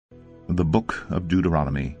The Book of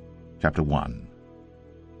Deuteronomy, chapter 1.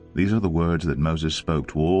 These are the words that Moses spoke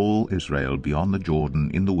to all Israel beyond the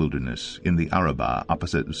Jordan in the wilderness, in the Arabah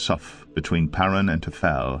opposite Suph, between Paran and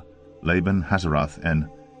Tephel, Laban, Hazeroth, and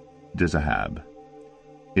Dizahab.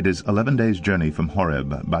 It is 11 days' journey from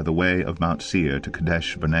Horeb by the way of Mount Seir to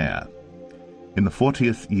Kadesh Barnea. In the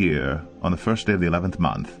 40th year, on the first day of the 11th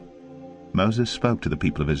month, Moses spoke to the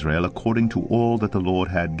people of Israel according to all that the Lord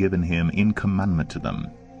had given him in commandment to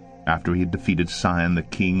them, after he had defeated Sihon the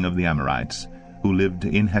king of the Amorites, who lived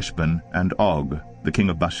in Heshbon, and Og the king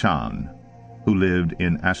of Bashan, who lived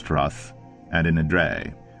in Ashtaroth and in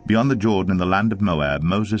Edrei. Beyond the Jordan in the land of Moab,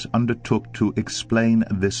 Moses undertook to explain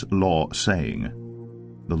this law, saying,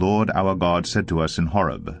 The Lord our God said to us in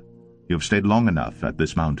Horeb, You have stayed long enough at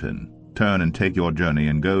this mountain. Turn and take your journey,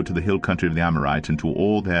 and go to the hill country of the Amorites, and to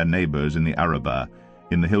all their neighbors in the Arabah,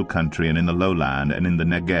 in the hill country, and in the lowland, and in the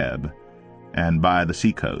Negeb, and by the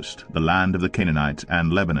seacoast, the land of the Canaanites,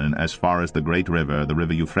 and Lebanon, as far as the great river, the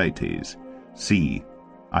river Euphrates. See,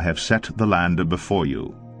 I have set the land before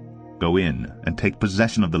you. Go in, and take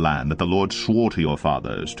possession of the land that the Lord swore to your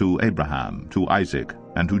fathers, to Abraham, to Isaac,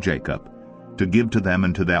 and to Jacob, to give to them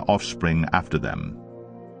and to their offspring after them.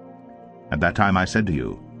 At that time I said to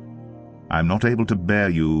you, I am not able to bear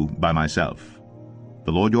you by myself.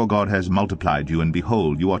 The Lord your God has multiplied you, and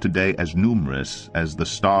behold, you are today as numerous as the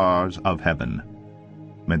stars of heaven.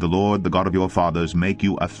 May the Lord, the God of your fathers, make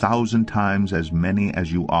you 1,000 times as many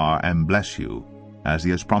as you are, and bless you, as he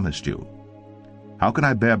has promised you. How can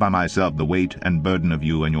I bear by myself the weight and burden of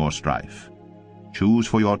you and your strife? Choose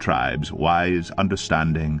for your tribes wise,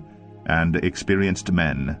 understanding, and experienced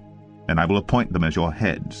men, and I will appoint them as your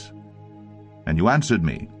heads. And you answered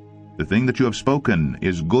me, The thing that you have spoken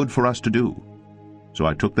is good for us to do. So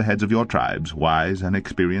I took the heads of your tribes, wise and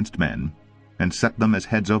experienced men, and set them as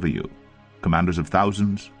heads over you, commanders of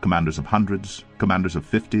thousands, commanders of hundreds, commanders of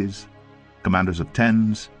 50s, commanders of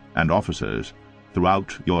 10s, and officers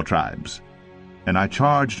throughout your tribes. And I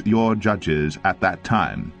charged your judges at that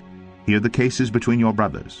time, Hear the cases between your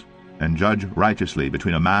brothers, and judge righteously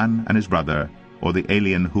between a man and his brother, or the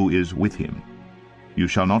alien who is with him. You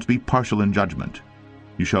shall not be partial in judgment.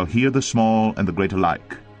 You shall hear the small and the great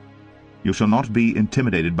alike. You shall not be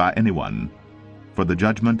intimidated by anyone, for the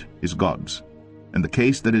judgment is God's. And the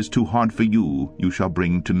case that is too hard for you, you shall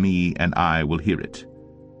bring to me, and I will hear it.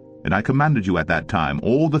 And I commanded you at that time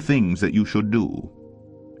all the things that you should do.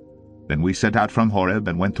 Then we set out from Horeb,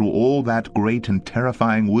 and went through all that great and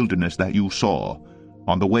terrifying wilderness that you saw,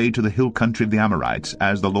 on the way to the hill country of the Amorites,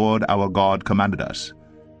 as the Lord our God commanded us.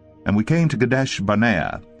 And we came to Kadesh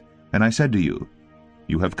Barnea, and I said to you,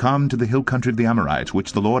 You have come to the hill country of the Amorites,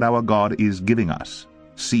 which the Lord our God is giving us.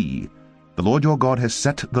 See, the Lord your God has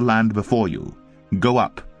set the land before you. Go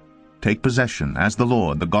up, take possession, as the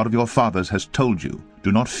Lord, the God of your fathers, has told you.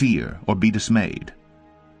 Do not fear or be dismayed.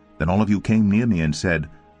 Then all of you came near me and said,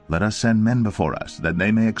 Let us send men before us, that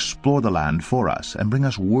they may explore the land for us, and bring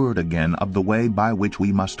us word again of the way by which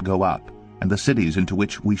we must go up, and the cities into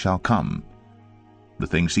which we shall come. The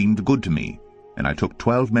thing seemed good to me, and I took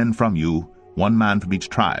 12 men from you, 1 man from each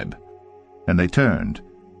tribe. And they turned,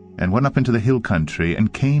 and went up into the hill country,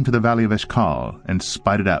 and came to the valley of Eshcol, and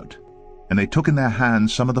spied it out. And they took in their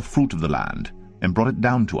hands some of the fruit of the land, and brought it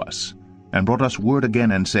down to us, and brought us word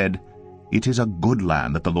again, and said, It is a good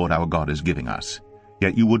land that the Lord our God is giving us.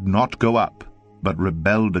 Yet you would not go up, but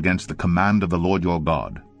rebelled against the command of the Lord your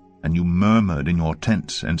God. And you murmured in your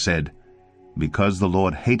tents, and said, Because the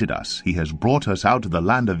Lord hated us, he has brought us out of the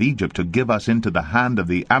land of Egypt to give us into the hand of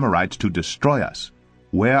the Amorites to destroy us.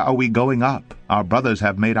 Where are we going up? Our brothers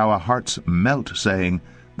have made our hearts melt, saying,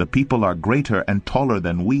 The people are greater and taller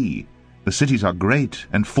than we. The cities are great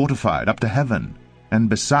and fortified up to heaven. And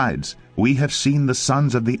besides, we have seen the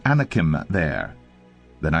sons of the Anakim there.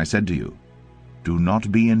 Then I said to you, Do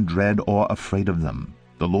not be in dread or afraid of them.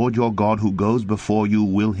 The Lord your God who goes before you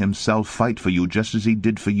will himself fight for you, just as he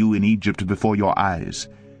did for you in Egypt before your eyes,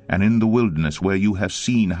 and in the wilderness where you have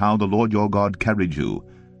seen how the Lord your God carried you,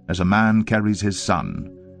 as a man carries his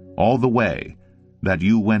son, all the way that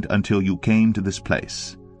you went until you came to this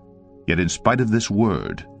place. Yet in spite of this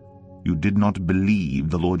word, you did not believe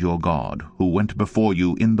the Lord your God, who went before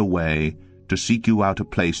you in the way to seek you out a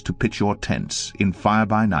place to pitch your tents, in fire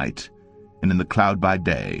by night, and in the cloud by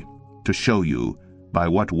day, to show you by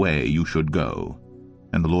what way you should go.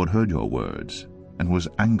 And the Lord heard your words, and was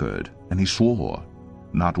angered, and he swore,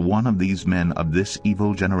 Not one of these men of this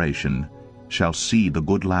evil generation shall see the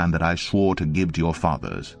good land that I swore to give to your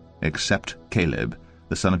fathers, except Caleb,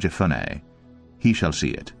 the son of Jephunneh. He shall see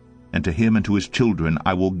it, and to him and to his children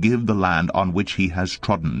I will give the land on which he has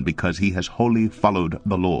trodden, because he has wholly followed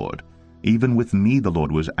the Lord, Even with me the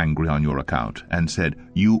Lord was angry on your account, and said,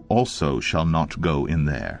 You also shall not go in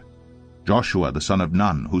there. Joshua the son of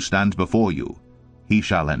Nun, who stands before you, he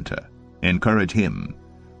shall enter. Encourage him,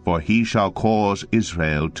 for he shall cause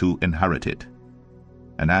Israel to inherit it.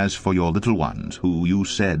 And as for your little ones, who you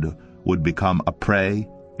said would become a prey,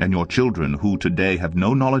 and your children, who today have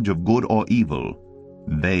no knowledge of good or evil,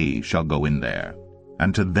 they shall go in there.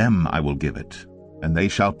 And to them I will give it, and they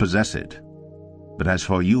shall possess it. But as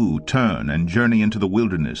for you, turn and journey into the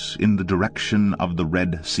wilderness, in the direction of the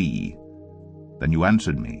Red Sea. Then you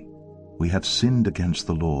answered me, We have sinned against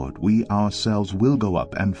the Lord. We ourselves will go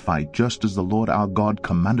up and fight, just as the Lord our God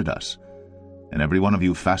commanded us. And every one of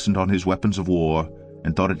you fastened on his weapons of war,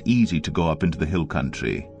 and thought it easy to go up into the hill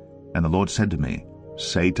country. And the Lord said to me,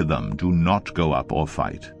 Say to them, Do not go up or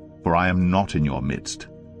fight, for I am not in your midst,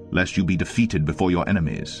 lest you be defeated before your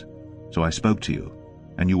enemies. So I spoke to you,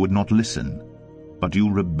 and you would not listen. But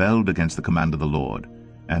you rebelled against the command of the Lord,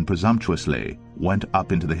 and presumptuously went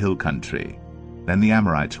up into the hill country. Then the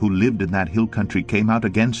Amorites who lived in that hill country came out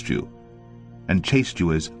against you, and chased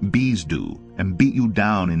you as bees do, and beat you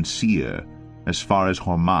down in Seir, as far as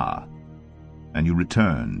Hormah. And you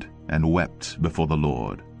returned and wept before the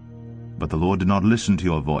Lord. But the Lord did not listen to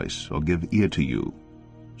your voice, or give ear to you.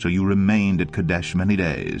 So you remained at Kadesh many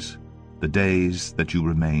days, the days that you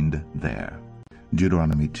remained there.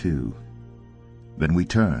 Deuteronomy 2. Then we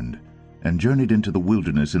turned, and journeyed into the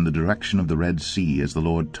wilderness in the direction of the Red Sea, as the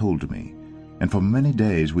Lord told me. And for many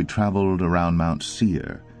days we traveled around Mount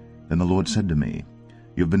Seir. Then the Lord said to me,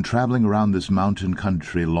 You have been traveling around this mountain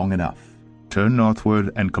country long enough. Turn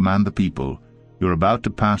northward and command the people. You are about to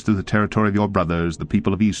pass through the territory of your brothers, the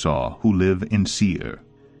people of Esau, who live in Seir.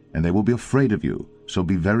 And they will be afraid of you, so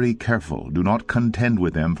be very careful. Do not contend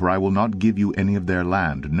with them, for I will not give you any of their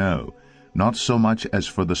land, no, not so much as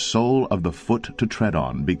for the sole of the foot to tread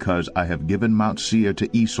on, because I have given Mount Seir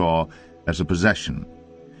to Esau as a possession.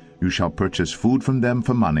 You shall purchase food from them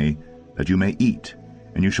for money, that you may eat,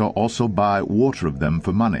 and you shall also buy water of them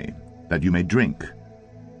for money, that you may drink.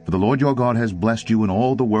 For the Lord your God has blessed you in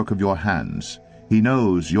all the work of your hands. He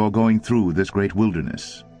knows you're going through this great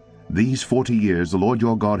wilderness. These 40 years the Lord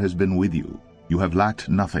your God has been with you. You have lacked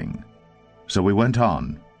nothing. So we went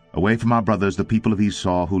on, away from our brothers the people of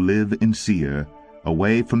Esau who live in Seir,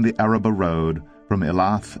 away from the Arabah road, from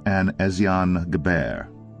Elath and Ezion-Geber.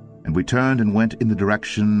 And we turned and went in the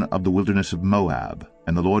direction of the wilderness of Moab.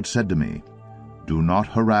 And the Lord said to me, Do not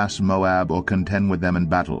harass Moab or contend with them in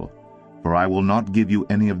battle, for I will not give you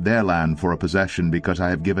any of their land for a possession, because I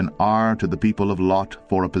have given Ar to the people of Lot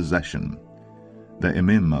for a possession. The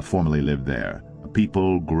Emim formerly lived there, a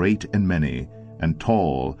people great and many, and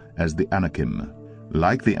tall as the Anakim.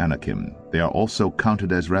 Like the Anakim, they are also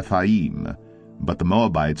counted as Rephaim, but the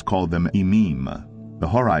Moabites call them Emim. The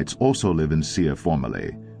Horites also live in Seir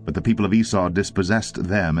formerly, but the people of Esau dispossessed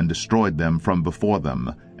them and destroyed them from before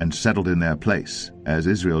them, and settled in their place, as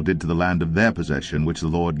Israel did to the land of their possession which the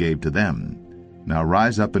Lord gave to them. Now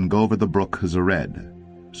rise up and go over the brook Zered.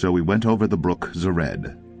 So we went over the brook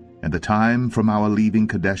Zered. And the time from our leaving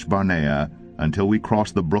Kadesh Barnea until we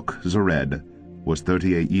crossed the brook Zered was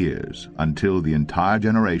 38 years, until the entire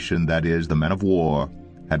generation, that is, the men of war,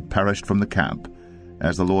 had perished from the camp,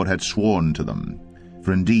 as the Lord had sworn to them.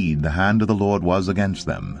 For indeed the hand of the Lord was against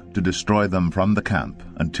them, to destroy them from the camp,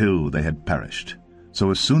 until they had perished. So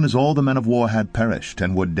as soon as all the men of war had perished,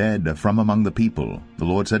 and were dead from among the people, the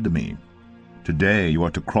Lord said to me, Today you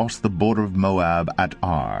are to cross the border of Moab at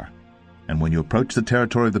Ar. And when you approach the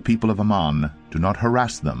territory of the people of Ammon, do not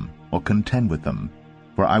harass them, or contend with them.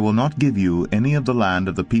 For I will not give you any of the land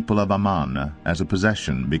of the people of Ammon as a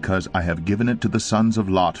possession, because I have given it to the sons of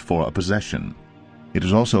Lot for a possession. It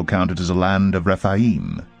is also counted as a land of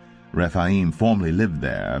Rephaim. Rephaim formerly lived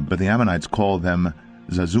there, but the Ammonites call them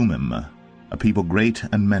Zazumim, a people great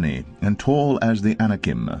and many, and tall as the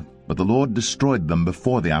Anakim. But the Lord destroyed them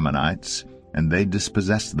before the Ammonites, and they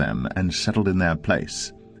dispossessed them and settled in their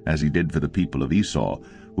place, as he did for the people of Esau,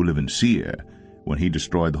 who live in Seir, when he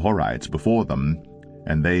destroyed the Horites before them,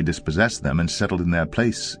 and they dispossessed them and settled in their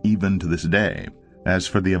place even to this day. As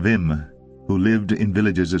for the Avim, who lived in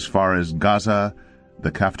villages as far as Gaza,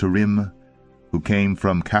 the Caphtorim, who came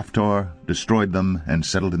from Caphtor, destroyed them and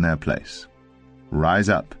settled in their place. Rise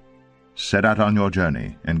up, set out on your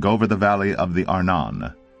journey, and go over the valley of the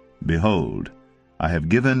Arnon. Behold, I have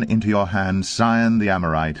given into your hand Sihon the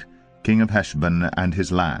Amorite, king of Heshbon, and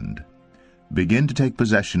his land. Begin to take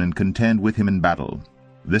possession and contend with him in battle.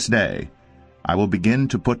 This day I will begin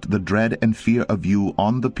to put the dread and fear of you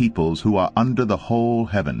on the peoples who are under the whole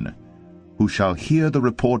heaven, who shall hear the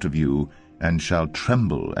report of you, and shall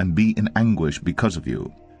tremble and be in anguish because of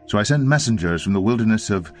you. So I sent messengers from the wilderness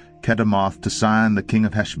of Kedemoth to Sihon the king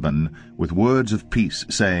of Heshbon with words of peace,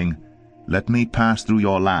 saying, Let me pass through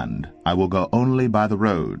your land. I will go only by the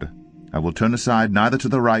road. I will turn aside neither to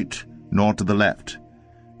the right nor to the left.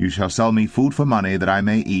 You shall sell me food for money that I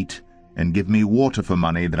may eat, and give me water for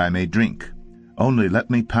money that I may drink. Only let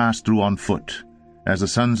me pass through on foot, as the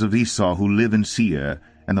sons of Esau who live in Seir,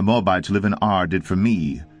 and the Moabites who live in Ar did for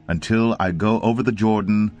me, until I go over the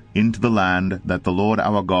Jordan into the land that the Lord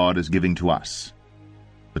our God is giving to us.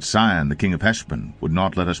 But Sihon the king of Heshbon would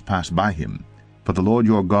not let us pass by him, for the Lord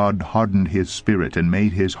your God hardened his spirit and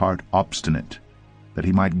made his heart obstinate, that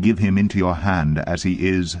he might give him into your hand as he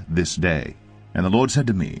is this day. And the Lord said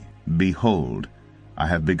to me, Behold, I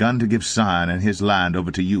have begun to give Sihon and his land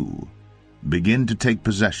over to you. Begin to take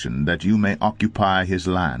possession, that you may occupy his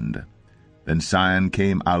land. Then Sihon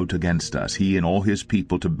came out against us, he and all his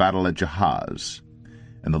people, to battle at Jahaz.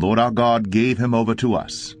 And the Lord our God gave him over to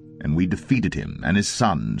us, and we defeated him, and his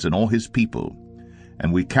sons, and all his people.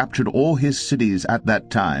 And we captured all his cities at that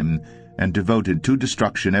time, and devoted to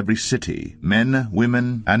destruction every city, men,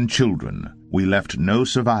 women, and children. We left no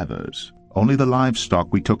survivors. Only the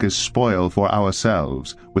livestock we took as spoil for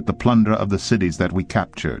ourselves, with the plunder of the cities that we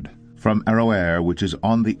captured. From Aroer, which is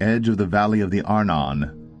on the edge of the valley of the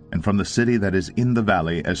Arnon, and from the city that is in the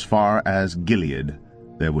valley as far as Gilead,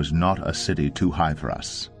 there was not a city too high for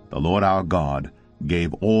us. The Lord our God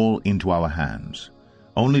gave all into our hands.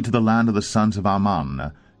 Only to the land of the sons of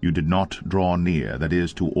Ammon you did not draw near, that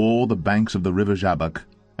is, to all the banks of the river Jabbok,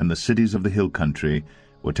 and the cities of the hill country,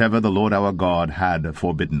 whatever the Lord our God had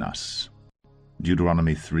forbidden us.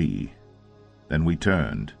 Deuteronomy 3. Then we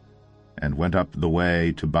turned, and went up the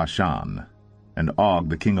way to Bashan. And Og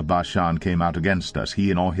the king of Bashan came out against us, he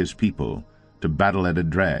and all his people, to battle at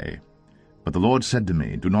Edrei. But the Lord said to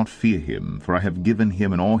me, Do not fear him, for I have given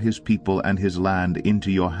him and all his people and his land into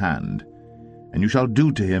your hand. And you shall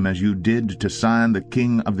do to him as you did to Sihon the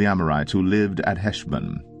king of the Amorites, who lived at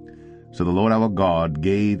Heshbon. So the Lord our God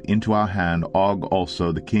gave into our hand Og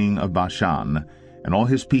also the king of Bashan, and all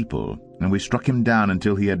his people, and we struck him down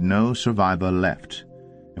until he had no survivor left.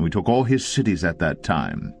 And we took all his cities at that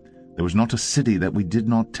time. There was not a city that we did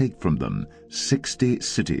not take from them, 60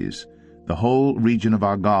 cities, the whole region of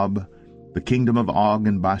Argob, the kingdom of Og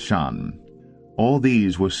and Bashan. All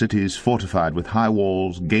these were cities fortified with high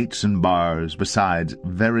walls, gates, and bars, besides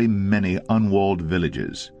very many unwalled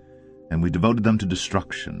villages. And we devoted them to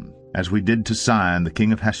destruction, as we did to Sihon the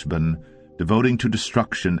king of Heshbon, devoting to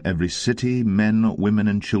destruction every city, men, women,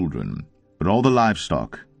 and children. But all the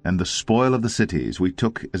livestock and the spoil of the cities we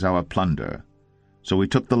took as our plunder. So we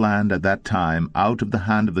took the land at that time out of the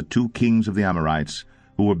hand of the 2 kings of the Amorites,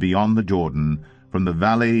 who were beyond the Jordan, from the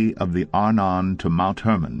valley of the Arnon to Mount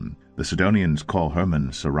Hermon. The Sidonians call Hermon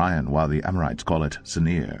Sirion, while the Amorites call it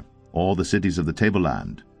Senir. All the cities of the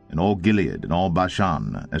tableland, and all Gilead, and all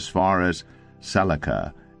Bashan, as far as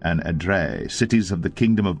Salakah and Edrei, cities of the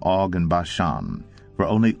kingdom of Og and Bashan. For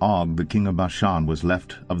only Og the king of Bashan was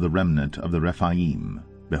left of the remnant of the Rephaim.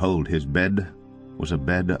 Behold, his bed was a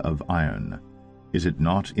bed of iron. Is it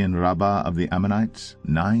not in Rabbah of the Ammonites?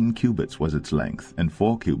 9 cubits was its length, and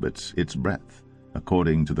 4 cubits its breadth,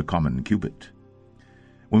 according to the common cubit.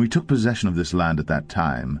 When we took possession of this land at that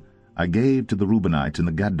time, I gave to the Reubenites and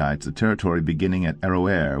the Gadites the territory beginning at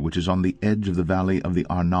Aroer, which is on the edge of the valley of the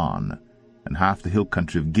Arnon, and half the hill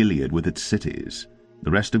country of Gilead with its cities,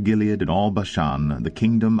 the rest of Gilead and all Bashan, the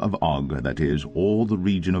kingdom of Og, that is, all the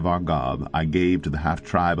region of Argob, I gave to the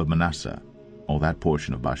half-tribe of Manasseh. All that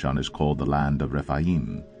portion of Bashan is called the land of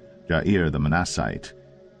Rephaim. Jair the Manassite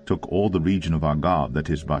took all the region of Argob, that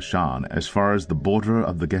is Bashan, as far as the border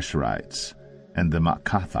of the Geshurites and the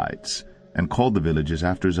Maacathites, and called the villages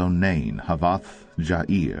after his own name, Havoth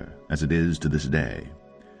Jair, as it is to this day.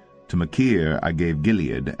 To Machir I gave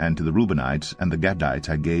Gilead, and to the Reubenites and the Gadites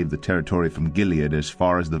I gave the territory from Gilead as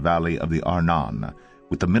far as the valley of the Arnon,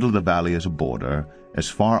 with the middle of the valley as a border, as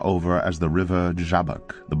far over as the river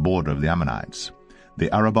Jabbok, the border of the Ammonites.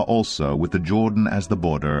 The Arabah also, with the Jordan as the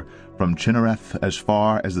border, from Chinnereth as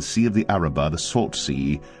far as the sea of the Arabah, the salt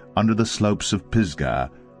sea, under the slopes of Pisgah,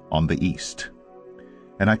 on the east.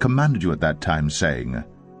 And I commanded you at that time, saying,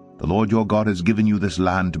 The Lord your God has given you this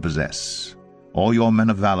land to possess. All your men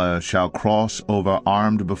of valor shall cross over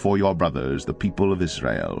armed before your brothers, the people of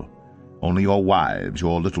Israel. Only your wives,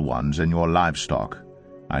 your little ones, and your livestock,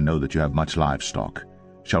 I know that you have much livestock,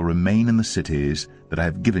 shall remain in the cities that I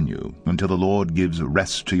have given you, until the Lord gives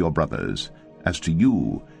rest to your brothers. As to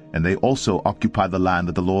you, and they also occupy the land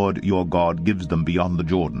that the Lord your God gives them beyond the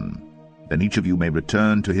Jordan. Then each of you may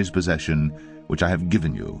return to his possession, which I have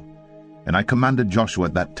given you. And I commanded Joshua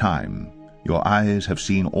at that time, Your eyes have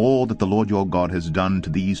seen all that the Lord your God has done to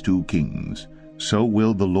these 2 kings. So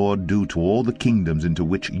will the Lord do to all the kingdoms into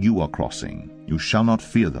which you are crossing. You shall not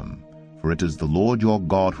fear them, for it is the Lord your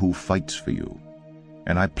God who fights for you.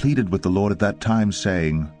 And I pleaded with the Lord at that time,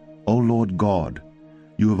 saying, O Lord God,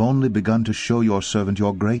 you have only begun to show your servant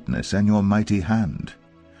your greatness and your mighty hand.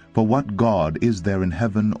 For what God is there in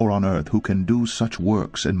heaven or on earth who can do such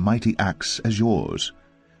works and mighty acts as yours?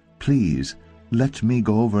 Please, let me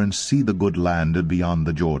go over and see the good land beyond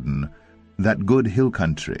the Jordan, that good hill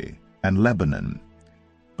country, and Lebanon.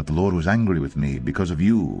 But the Lord was angry with me because of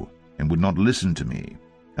you, and would not listen to me.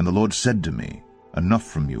 And the Lord said to me, Enough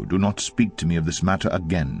from you, do not speak to me of this matter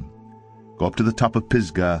again. Go up to the top of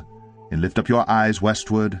Pisgah, and lift up your eyes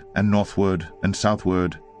westward, and northward, and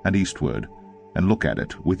southward, and eastward, and look at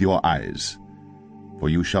it with your eyes. For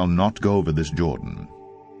you shall not go over this Jordan.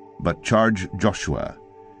 But charge Joshua,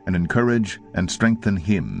 and encourage and strengthen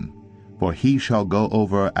him, for he shall go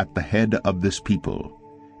over at the head of this people,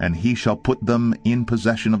 and he shall put them in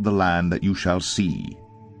possession of the land that you shall see.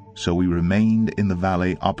 So we remained in the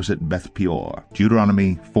valley opposite Beth-peor.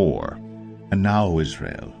 Deuteronomy 4. And now,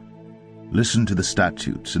 Israel, listen to the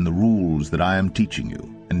statutes and the rules that I am teaching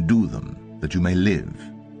you, and do them, that you may live,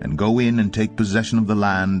 and go in and take possession of the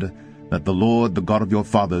land that the Lord, the God of your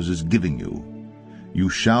fathers, is giving you. You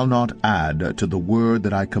shall not add to the word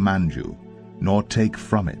that I command you, nor take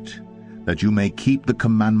from it, that you may keep the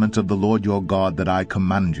commandments of the Lord your God that I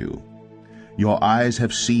command you. Your eyes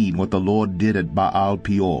have seen what the Lord did at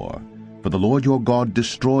Baal-peor, for the Lord your God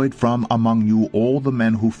destroyed from among you all the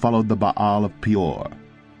men who followed the Baal of Peor.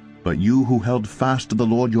 But you who held fast to the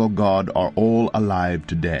Lord your God are all alive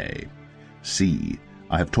today. See,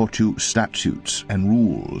 I have taught you statutes and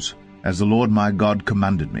rules, as the Lord my God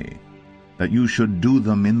commanded me, that you should do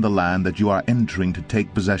them in the land that you are entering to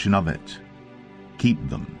take possession of it. Keep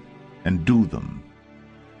them, and do them,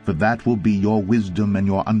 for that will be your wisdom and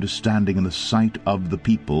your understanding in the sight of the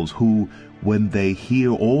peoples, who, when they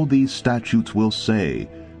hear all these statutes, will say,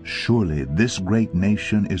 Surely this great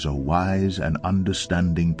nation is a wise and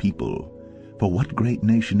understanding people. For what great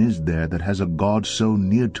nation is there that has a God so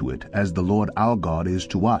near to it as the Lord our God is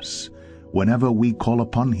to us, whenever we call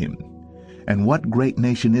upon him? And what great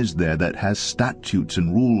nation is there that has statutes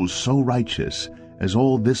and rules so righteous as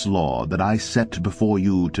all this law that I set before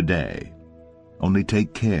you today? Only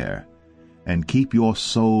take care, and keep your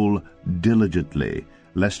soul diligently,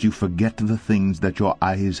 lest you forget the things that your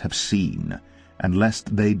eyes have seen, and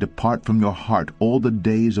lest they depart from your heart all the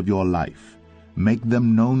days of your life. Make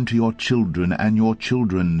them known to your children and your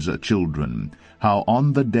children's children, how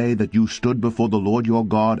on the day that you stood before the Lord your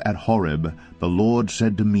God at Horeb, the Lord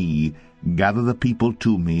said to me, Gather the people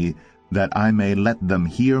to me, that I may let them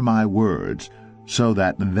hear my words, so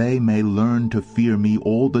that they may learn to fear me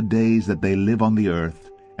all the days that they live on the earth,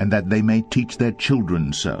 and that they may teach their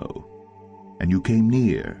children so. And you came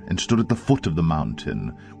near, and stood at the foot of the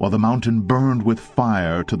mountain, while the mountain burned with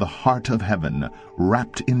fire to the heart of heaven,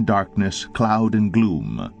 wrapped in darkness, cloud, and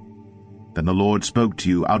gloom. Then the Lord spoke to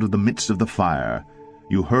you out of the midst of the fire.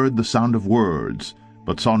 You heard the sound of words,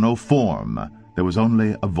 but saw no form. There was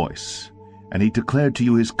only a voice. And he declared to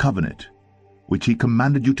you his covenant, which he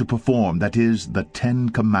commanded you to perform, that is, the 10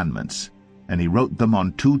 commandments. And he wrote them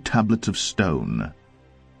on 2 tablets of stone.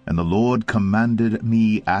 And the Lord commanded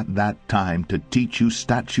me at that time to teach you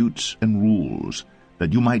statutes and rules,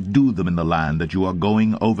 that you might do them in the land that you are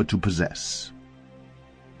going over to possess.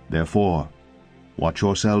 Therefore, watch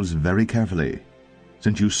yourselves very carefully,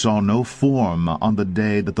 since you saw no form on the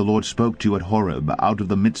day that the Lord spoke to you at Horeb out of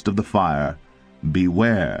the midst of the fire.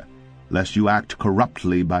 Beware, lest you act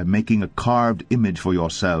corruptly by making a carved image for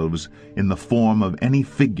yourselves in the form of any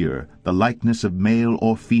figure, the likeness of male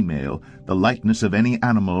or female, the likeness of any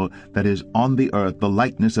animal that is on the earth, the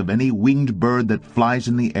likeness of any winged bird that flies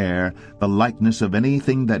in the air, the likeness of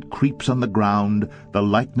anything that creeps on the ground, the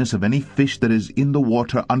likeness of any fish that is in the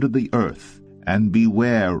water under the earth. And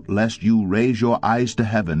beware lest you raise your eyes to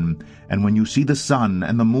heaven, and when you see the sun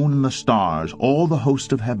and the moon and the stars, all the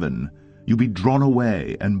host of heaven, you be drawn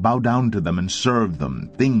away and bow down to them and serve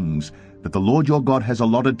them, things that the Lord your God has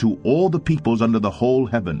allotted to all the peoples under the whole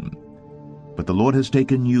heaven. But the Lord has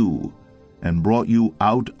taken you and brought you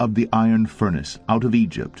out of the iron furnace, out of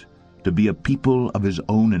Egypt, to be a people of his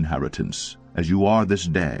own inheritance, as you are this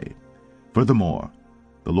day. Furthermore,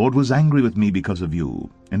 the Lord was angry with me because of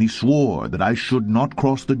you, and he swore that I should not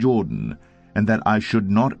cross the Jordan, and that I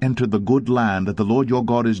should not enter the good land that the Lord your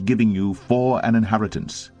God is giving you for an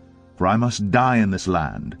inheritance. For I must die in this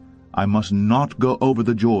land. I must not go over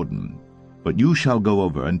the Jordan. But you shall go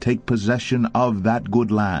over and take possession of that good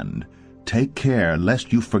land, Take care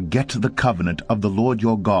lest you forget the covenant of the Lord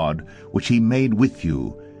your God, which he made with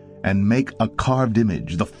you, and make a carved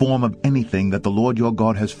image, the form of anything that the Lord your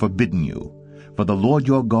God has forbidden you. For the Lord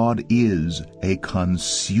your God is a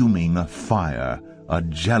consuming fire, a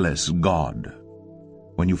jealous God.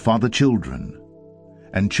 When you father children,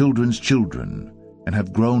 and children's children, and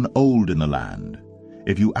have grown old in the land,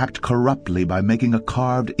 if you act corruptly by making a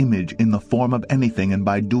carved image in the form of anything, and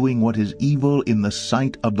by doing what is evil in the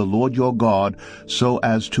sight of the Lord your God, so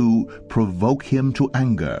as to provoke him to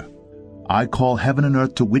anger, I call heaven and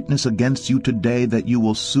earth to witness against you today that you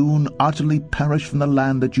will soon utterly perish from the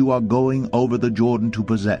land that you are going over the Jordan to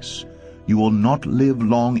possess. You will not live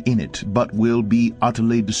long in it, but will be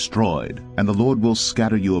utterly destroyed. And the Lord will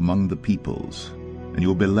scatter you among the peoples, and you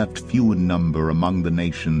will be left few in number among the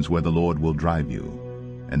nations where the Lord will drive you.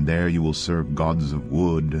 And there you will serve gods of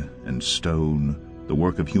wood and stone, the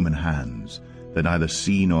work of human hands, that neither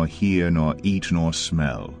see nor hear nor eat nor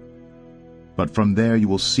smell. But from there you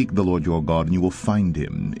will seek the Lord your God, and you will find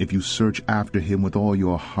him, if you search after him with all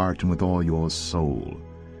your heart and with all your soul.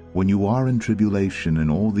 When you are in tribulation,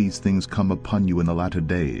 and all these things come upon you in the latter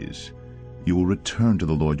days, you will return to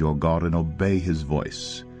the Lord your God and obey his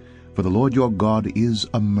voice. For the Lord your God is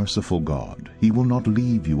a merciful God. He will not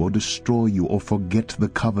leave you or destroy you or forget the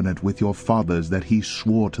covenant with your fathers that he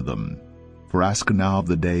swore to them. For ask now of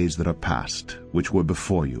the days that are past, which were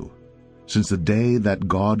before you, since the day that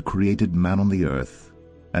God created man on the earth,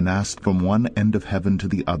 and asked from one end of heaven to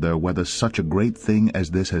the other whether such a great thing as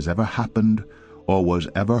this has ever happened or was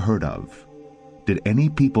ever heard of. Did any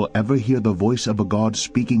people ever hear the voice of a God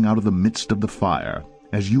speaking out of the midst of the fire,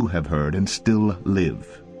 as you have heard and still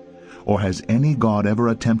live? Or has any God ever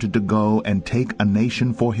attempted to go and take a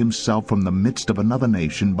nation for himself from the midst of another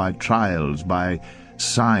nation by trials, by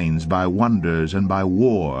signs, by wonders, and by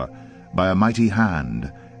war, by a mighty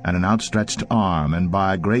hand, and an outstretched arm, and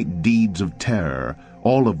by great deeds of terror,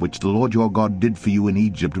 all of which the Lord your God did for you in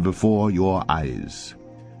Egypt before your eyes?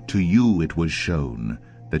 To you it was shown,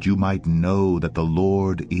 that you might know that the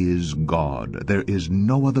Lord is God. There is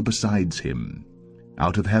no other besides him.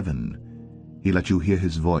 Out of heaven he let you hear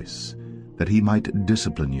his voice, that he might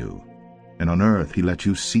discipline you. And on earth he let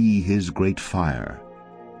you see his great fire,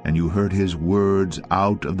 and you heard his words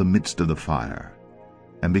out of the midst of the fire.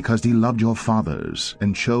 And because he loved your fathers,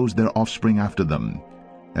 and chose their offspring after them,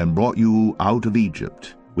 and brought you out of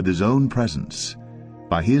Egypt with his own presence,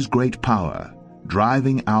 by his great power,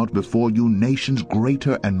 driving out before you nations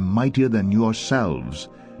greater and mightier than yourselves,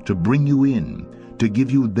 to bring you in, to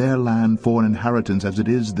give you their land for an inheritance as it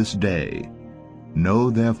is this day.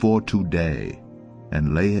 Know therefore today,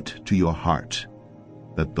 and lay it to your heart,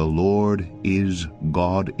 that the Lord is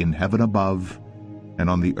God in heaven above, and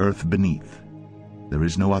on the earth beneath. There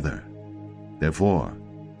is no other. Therefore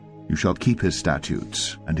you shall keep his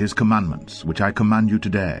statutes and his commandments, which I command you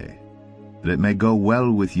today, that it may go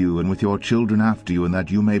well with you and with your children after you, and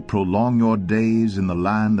that you may prolong your days in the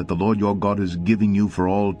land that the Lord your God is giving you for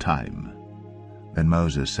all time. Then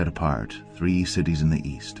Moses set apart 3 cities in the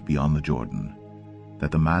east, beyond the Jordan,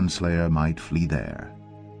 that the manslayer might flee there.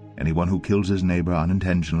 Anyone who kills his neighbor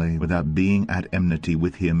unintentionally, without being at enmity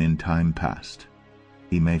with him in time past,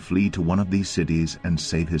 he may flee to one of these cities and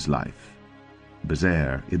save his life.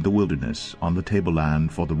 Bezer in the wilderness, on the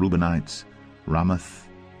tableland for the Reubenites, Ramoth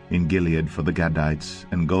in Gilead for the Gadites,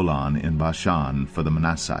 and Golan in Bashan for the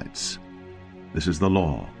Manassites. This is the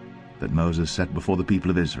law that Moses set before the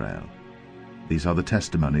people of Israel. These are the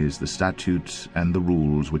testimonies, the statutes, and the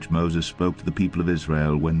rules which Moses spoke to the people of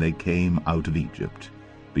Israel when they came out of Egypt,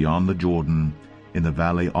 beyond the Jordan, in the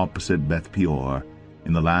valley opposite Beth-peor,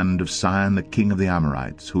 in the land of Sihon the king of the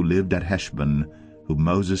Amorites, who lived at Heshbon, whom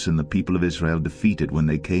Moses and the people of Israel defeated when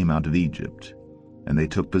they came out of Egypt. And they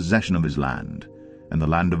took possession of his land, and the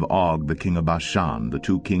land of Og the king of Bashan, the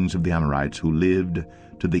 2 kings of the Amorites, who lived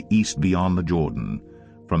to the east beyond the Jordan,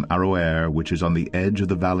 from Aroer, which is on the edge of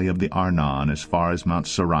the valley of the Arnon, as far as Mount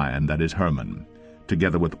Sirion, that is Hermon,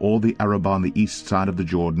 together with all the Arabah on the east side of the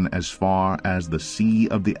Jordan, as far as the sea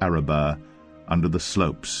of the Arabah, under the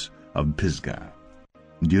slopes of Pisgah.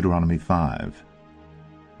 Deuteronomy 5.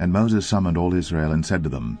 And Moses summoned all Israel, and said to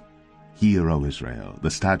them, Hear, O Israel, the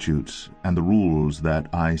statutes and the rules that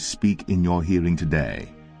I speak in your hearing today,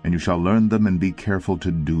 and you shall learn them and be careful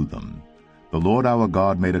to do them. The Lord our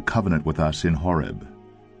God made a covenant with us in Horeb.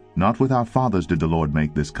 Not with our fathers did the Lord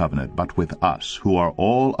make this covenant, but with us, who are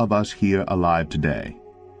all of us here alive today.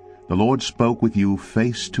 The Lord spoke with you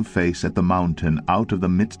face to face at the mountain out of the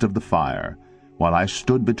midst of the fire, while I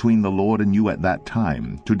stood between the Lord and you at that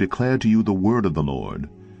time, to declare to you the word of the Lord.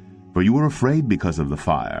 For you were afraid because of the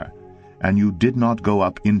fire, and you did not go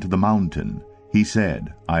up into the mountain, he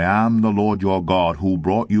said, I am the Lord your God, who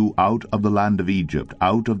brought you out of the land of Egypt,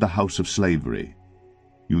 out of the house of slavery.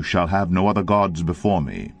 You shall have no other gods before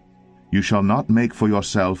me. You shall not make for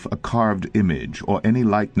yourself a carved image, or any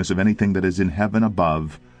likeness of anything that is in heaven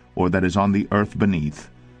above, or that is on the earth beneath,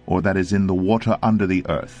 or that is in the water under the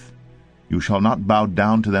earth. You shall not bow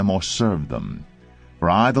down to them or serve them. For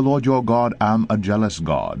I, the Lord your God, am a jealous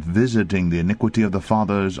God, visiting the iniquity of the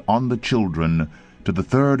fathers on the children, to the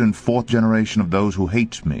third and fourth generation of those who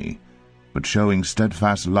hate me, but showing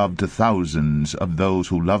steadfast love to thousands of those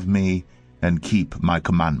who love me and keep my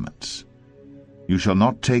commandments. You shall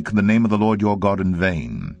not take the name of the Lord your God in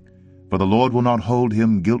vain, for the Lord will not hold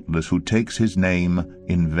him guiltless who takes his name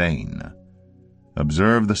in vain.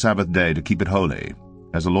 Observe the Sabbath day to keep it holy,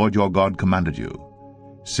 as the Lord your God commanded you.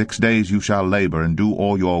 6 days you shall labor and do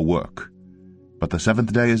all your work. But the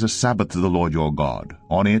seventh day is a Sabbath to the Lord your God.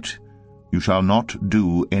 On it you shall not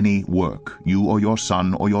do any work, you or your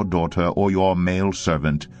son or your daughter or your male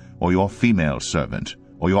servant or your female servant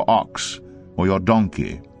or your ox or your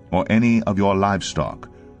donkey or any of your livestock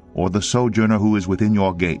or the sojourner who is within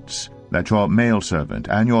your gates, that your male servant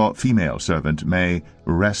and your female servant may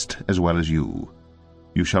rest as well as you.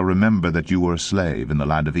 You shall remember that you were a slave in the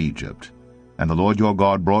land of Egypt, and the Lord your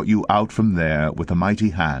God brought you out from there with a mighty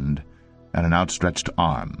hand and an outstretched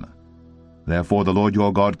arm. Therefore the Lord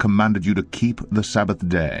your God commanded you to keep the Sabbath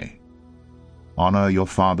day. Honor your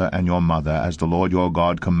father and your mother, as the Lord your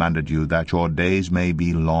God commanded you, that your days may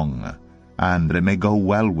be long, and that it may go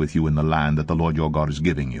well with you in the land that the Lord your God is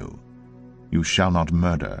giving you. You shall not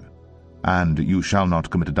murder, and you shall not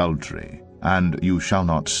commit adultery, and you shall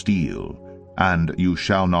not steal, and you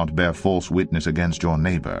shall not bear false witness against your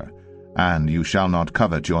neighbor, and you shall not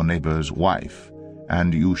covet your neighbor's wife,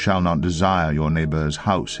 and you shall not desire your neighbor's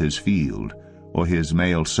house, his field, or his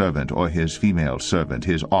male servant, or his female servant,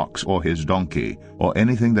 his ox, or his donkey, or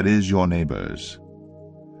anything that is your neighbor's.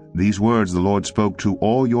 These words the Lord spoke to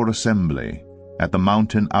all your assembly at the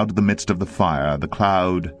mountain out of the midst of the fire, the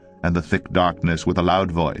cloud, and the thick darkness with a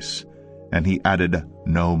loud voice, and he added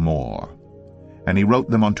no more. And he wrote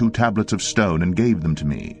them on 2 tablets of stone and gave them to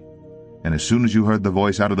me. And as soon as you heard the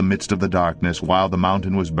voice out of the midst of the darkness, while the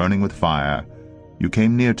mountain was burning with fire, you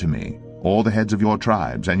came near to me, all the heads of your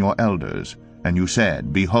tribes and your elders, and you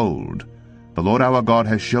said, Behold, the Lord our God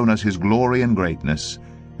has shown us his glory and greatness,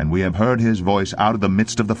 and we have heard his voice out of the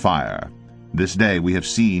midst of the fire. This day we have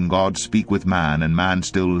seen God speak with man, and man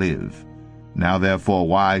still live. Now therefore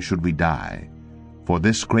why should we die? For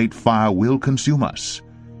this great fire will consume us.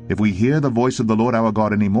 If we hear the voice of the Lord our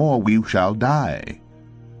God any more, we shall die.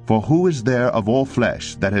 For who is there of all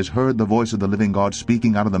flesh that has heard the voice of the living God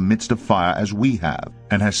speaking out of the midst of fire as we have,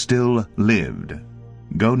 and has still lived?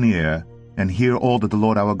 Go near, and hear all that the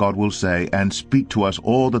Lord our God will say, and speak to us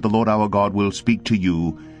all that the Lord our God will speak to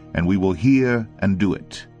you, and we will hear and do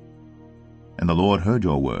it. And the Lord heard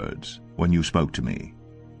your words when you spoke to me.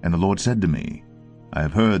 And the Lord said to me, I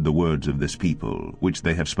have heard the words of this people, which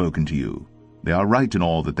they have spoken to you. They are right in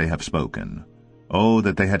all that they have spoken. Oh,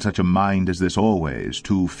 that they had such a mind as this always,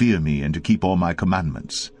 to fear me and to keep all my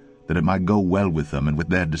commandments, that it might go well with them and with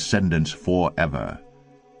their descendants forever.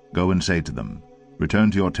 Go and say to them,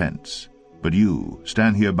 Return to your tents. But you,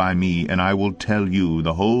 stand here by me, and I will tell you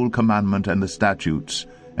the whole commandment and the statutes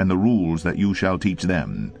and the rules that you shall teach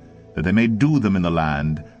them, that they may do them in the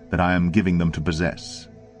land that I am giving them to possess.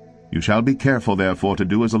 You shall be careful, therefore, to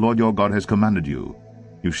do as the Lord your God has commanded you.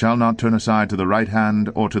 You shall not turn aside to the right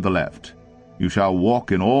hand or to the left. You shall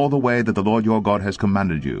walk in all the way that the Lord your God has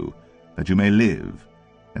commanded you, that you may live,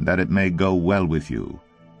 and that it may go well with you,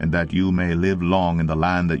 and that you may live long in the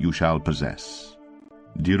land that you shall possess.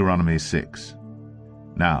 Deuteronomy 6.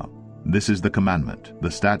 Now, this is the commandment,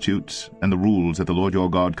 the statutes, and the rules that the Lord your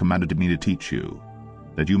God commanded me to teach you,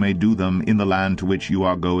 that you may do them in the land to which you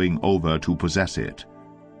are going over to possess it,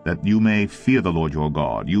 that you may fear the Lord your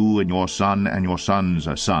God, you and your son and your son's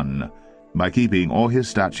son, by keeping all his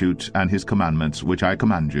statutes and his commandments which I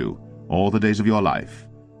command you, all the days of your life,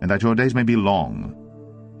 and that your days may be long.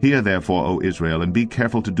 Hear therefore, O Israel, and be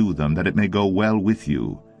careful to do them, that it may go well with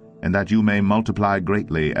you, and that you may multiply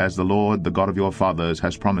greatly, as the Lord, the God of your fathers,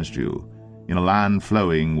 has promised you, in a land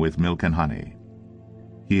flowing with milk and honey.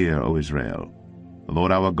 Hear, O Israel, the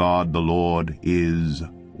Lord our God, the Lord is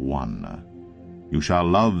one. You shall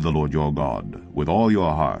love the Lord your God with all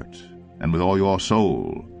your heart, and with all your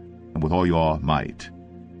soul, and with all your might.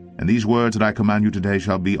 And these words that I command you today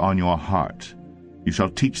shall be on your heart. You shall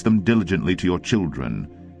teach them diligently to your children,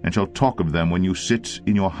 and shall talk of them when you sit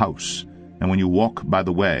in your house, and when you walk by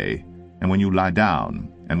the way, and when you lie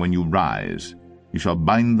down, and when you rise. You shall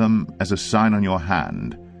bind them as a sign on your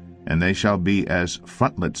hand, and they shall be as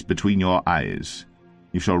frontlets between your eyes.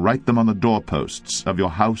 You shall write them on the doorposts of your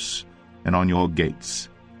house and on your gates.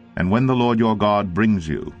 And when the Lord your God brings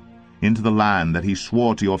you into the land that he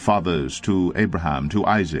swore to your fathers, to Abraham, to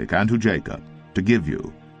Isaac, and to Jacob, to give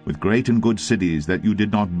you, with great and good cities that you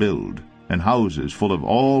did not build, and houses full of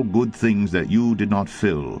all good things that you did not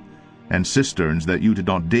fill, and cisterns that you did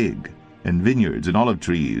not dig, and vineyards and olive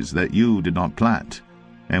trees that you did not plant,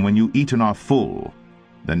 and when you eat and are full,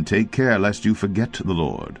 then take care lest you forget the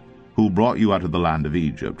Lord, who brought you out of the land of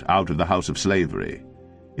Egypt, out of the house of slavery.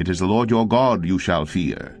 It is the Lord your God you shall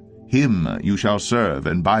fear. Him you shall serve,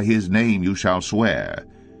 and by his name you shall swear.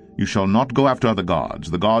 You shall not go after other gods,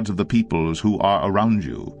 the gods of the peoples who are around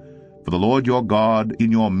you. For the Lord your God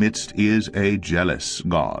in your midst is a jealous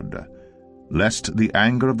God, lest the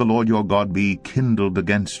anger of the Lord your God be kindled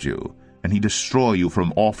against you, and he destroy you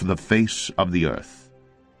from off the face of the earth.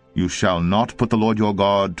 You shall not put the Lord your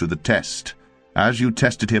God to the test, as you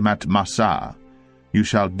tested him at Massah. You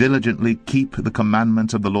shall diligently keep the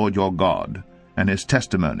commandments of the Lord your God, and his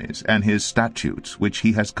testimonies, and his statutes, which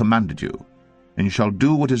he has commanded you. And you shall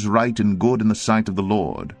do what is right and good in the sight of the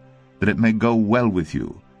Lord, that it may go well with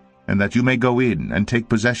you, and that you may go in and take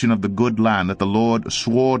possession of the good land that the Lord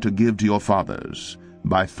swore to give to your fathers,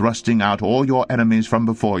 by thrusting out all your enemies from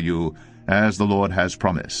before you, as the Lord has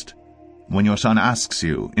promised. When your son asks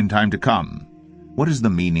you in time to come, what is the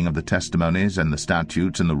meaning of the testimonies and the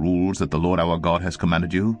statutes and the rules that the Lord our God has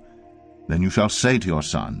commanded you? Then you shall say to your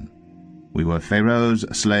son, We were Pharaoh's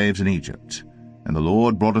slaves in Egypt, and the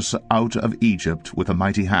Lord brought us out of Egypt with a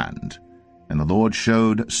mighty hand. And the Lord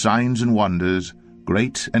showed signs and wonders,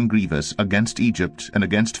 great and grievous, against Egypt and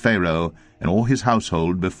against Pharaoh and all his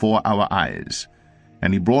household before our eyes.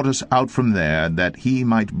 And he brought us out from there, that he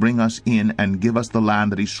might bring us in and give us the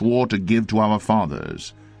land that he swore to give to our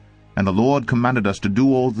fathers. And the Lord commanded us to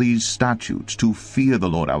do all these statutes, to fear the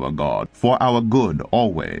Lord our God, for our good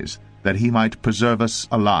always, that he might preserve us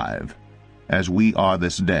alive, as we are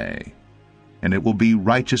this day. And it will be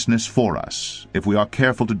righteousness for us, if we are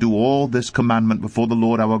careful to do all this commandment before the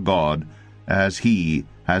Lord our God, as he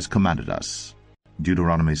has commanded us.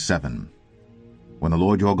 Deuteronomy 7. When the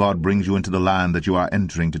Lord your God brings you into the land that you are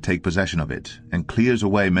entering to take possession of it, and clears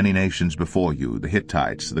away many nations before you, the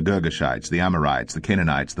Hittites, the Girgashites, the Amorites, the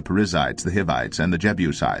Canaanites, the Perizzites, the Hivites, and the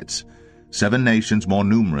Jebusites, 7 nations more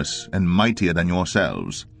numerous and mightier than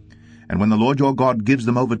yourselves. And when the Lord your God gives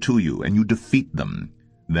them over to you, and you defeat them,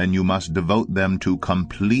 then you must devote them to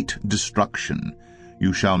complete destruction.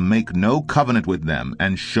 You shall make no covenant with them,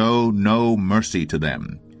 and show no mercy to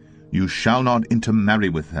them. You shall not intermarry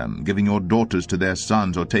with them, giving your daughters to their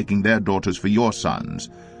sons, or taking their daughters for your sons,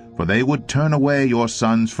 for they would turn away your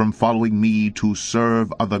sons from following me to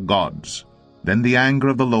serve other gods. Then the anger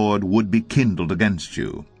of the Lord would be kindled against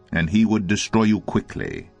you, and he would destroy you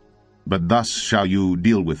quickly. But thus shall you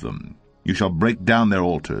deal with them. You shall break down their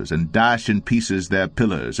altars, and dash in pieces their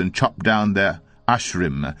pillars, and chop down their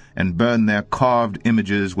ashrim, and burn their carved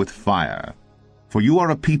images with fire. For you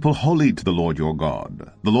are a people holy to the Lord your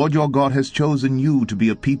God. The Lord your God has chosen you to be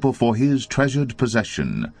a people for his treasured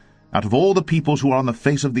possession. Out of all the peoples who are on the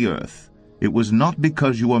face of the earth, it was not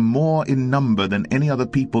because you were more in number than any other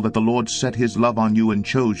people that the Lord set his love on you and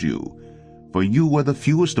chose you. For you were the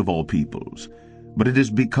fewest of all peoples. But it is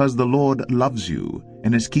because the Lord loves you,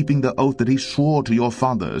 and is keeping the oath that he swore to your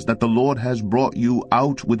fathers, that the Lord has brought you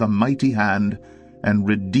out with a mighty hand, and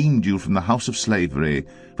redeemed you from the house of slavery,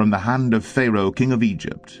 from the hand of Pharaoh king of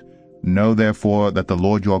Egypt. Know therefore that the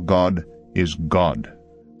Lord your God is God,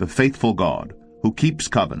 the faithful God, who keeps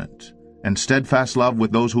covenant, and steadfast love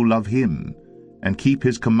with those who love him, and keep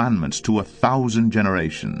his commandments to 1,000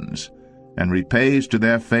 generations, and repays to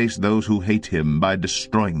their face those who hate him by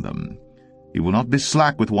destroying them. He will not be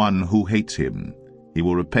slack with one who hates him. He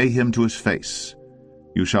will repay him to his face.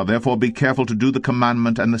 You shall therefore be careful to do the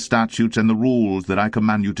commandment and the statutes and the rules that I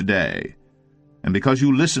command you today. And because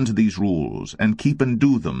you listen to these rules, and keep and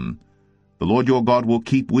do them, the Lord your God will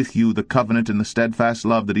keep with you the covenant and the steadfast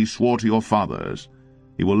love that he swore to your fathers.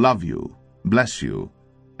 He will love you, bless you,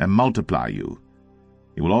 and multiply you.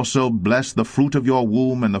 He will also bless the fruit of your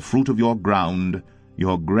womb and the fruit of your ground,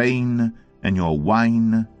 your grain, and your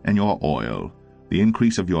wine, and your oil, the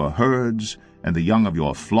increase of your herds, and the young of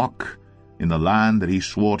your flock, in the land that he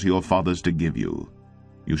swore to your fathers to give you.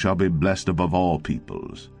 You shall be blessed above all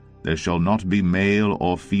peoples. There shall not be male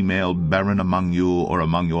or female barren among you or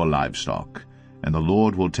among your livestock. And the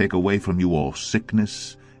Lord will take away from you all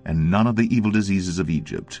sickness, and none of the evil diseases of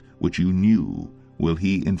Egypt, which you knew, will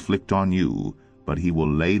he inflict on you, but he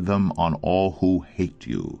will lay them on all who hate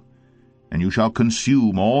you. and you shall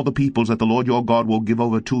consume all the peoples that the Lord your God will give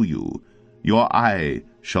over to you. Your eye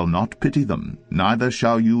shall not pity them, neither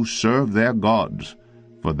shall you serve their gods,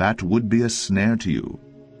 for that would be a snare to you.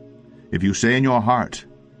 If you say in your heart,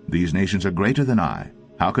 These nations are greater than I,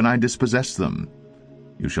 how can I dispossess them?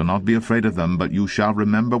 You shall not be afraid of them, but you shall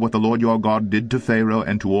remember what the Lord your God did to Pharaoh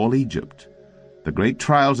and to all Egypt, the great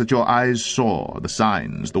trials that your eyes saw, the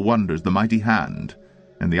signs, the wonders, the mighty hand,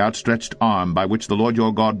 and the outstretched arm by which the Lord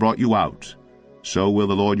your God brought you out. So will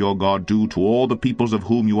the Lord your God do to all the peoples of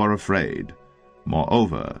whom you are afraid.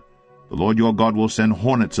 Moreover, the Lord your God will send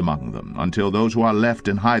hornets among them, until those who are left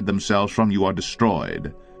and hide themselves from you are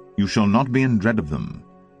destroyed. You shall not be in dread of them,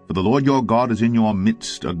 for the Lord your God is in your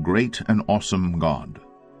midst, a great and awesome God.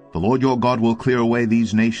 The Lord your God will clear away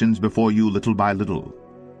these nations before you little by little.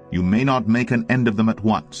 You may not make an end of them at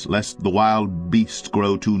once, lest the wild beasts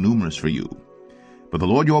grow too numerous for you. But the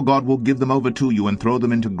Lord your God will give them over to you and throw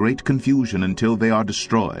them into great confusion until they are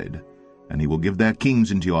destroyed. And he will give their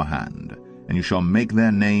kings into your hand, and you shall make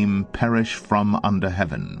their name perish from under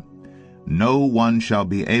heaven. No one shall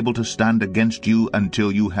be able to stand against you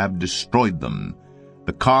until you have destroyed them.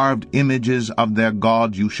 The carved images of their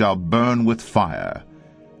gods you shall burn with fire.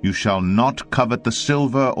 You shall not covet the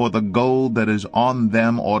silver or the gold that is on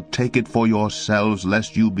them, or take it for yourselves,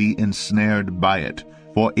 lest you be ensnared by it.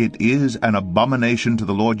 For it is an abomination to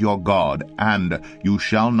the Lord your God, and you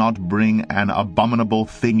shall not bring an abominable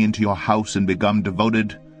thing into your house and become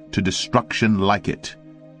devoted to destruction like it.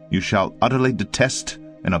 You shall utterly detest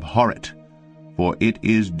and abhor it, for it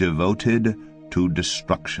is devoted to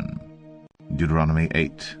destruction. Deuteronomy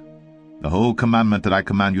 8. The whole commandment that I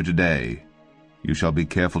command you today, you shall be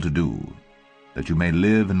careful to do, that you may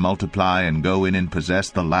live and multiply and go in and possess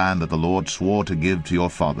the land that the Lord swore to give to your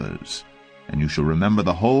fathers. And you shall remember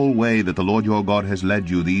the whole way that the Lord your God has led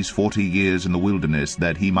you these 40 years in the wilderness,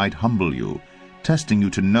 that he might humble you, testing you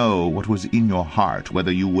to know what was in your heart,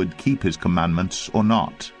 whether you would keep his commandments or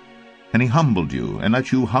not. And he humbled you, and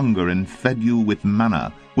let you hunger, and fed you with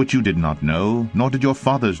manna, which you did not know, nor did your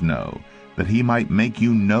fathers know, that he might make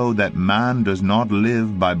you know that man does not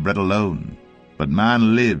live by bread alone, but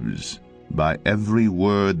man lives by every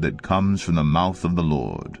word that comes from the mouth of the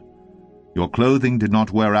Lord. Your clothing did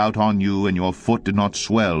not wear out on you, and your foot did not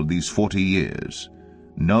swell these 40 years.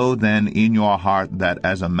 Know then in your heart that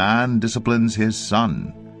as a man disciplines his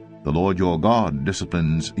son, the Lord your God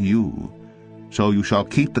disciplines you. So you shall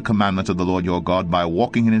keep the commandments of the Lord your God by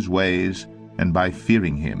walking in his ways and by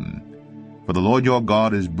fearing him. For the Lord your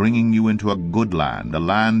God is bringing you into a good land, a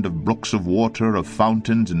land of brooks of water, of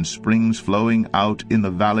fountains and springs flowing out in the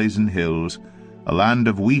valleys and hills, a land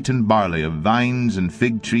of wheat and barley, of vines and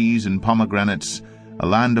fig trees and pomegranates, a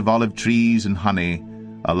land of olive trees and honey,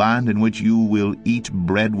 a land in which you will eat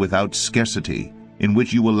bread without scarcity, in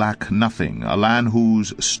which you will lack nothing, a land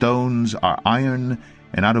whose stones are iron,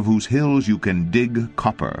 and out of whose hills you can dig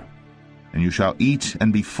copper. And you shall eat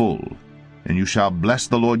and be full, and you shall bless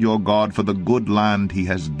the Lord your God for the good land he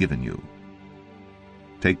has given you.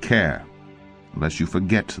 Take care, lest you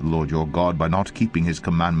forget the Lord your God by not keeping his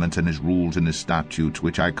commandments and his rules and his statutes,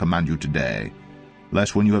 which I command you today,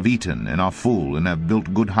 lest when you have eaten and are full, and have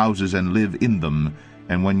built good houses and live in them,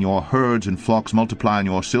 and when your herds and flocks multiply, and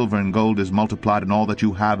your silver and gold is multiplied, and all that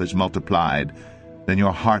you have is multiplied, then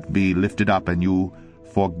your heart be lifted up, and you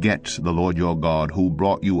forget the Lord your God, who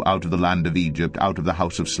brought you out of the land of Egypt, out of the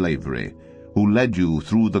house of slavery, who led you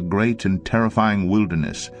through the great and terrifying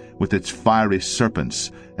wilderness, with its fiery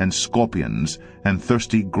serpents and scorpions, and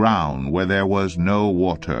thirsty ground where there was no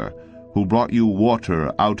water, who brought you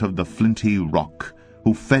water out of the flinty rock,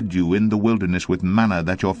 who fed you in the wilderness with manna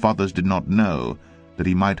that your fathers did not know, that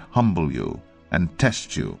he might humble you and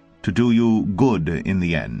test you, to do you good in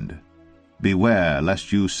the end. Beware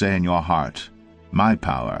lest you say in your heart, My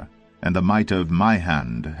power and the might of my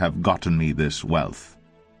hand have gotten me this wealth.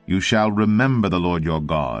 You shall remember the Lord your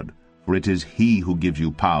God, for it is he who gives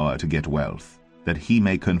you power to get wealth, that he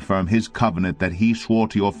may confirm his covenant that he swore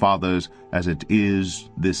to your fathers, as it is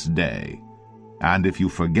this day. And if you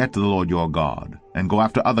forget the Lord your God, and go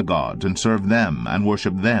after other gods, and serve them, and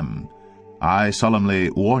worship them, I solemnly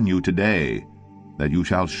warn you today that you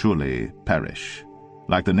shall surely perish.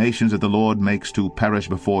 Like the nations that the Lord makes to perish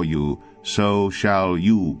before you, so shall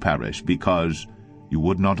you perish, because you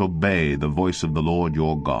would not obey the voice of the Lord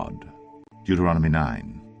your God. Deuteronomy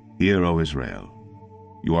 9. Hear, O Israel,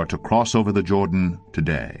 you are to cross over the Jordan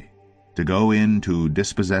today, to go in to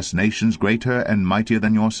dispossess nations greater and mightier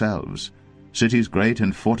than yourselves, cities great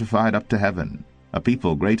and fortified up to heaven, a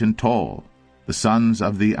people great and tall, the sons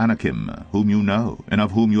of the Anakim, whom you know, and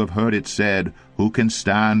of whom you have heard it said, Who can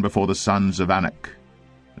stand before the sons of Anak?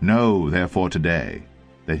 Know therefore today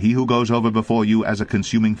that he who goes over before you as a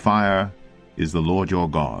consuming fire is the Lord your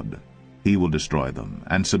God. He will destroy them,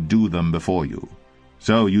 and subdue them before you.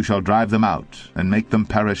 So you shall drive them out, and make them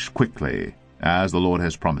perish quickly, as the Lord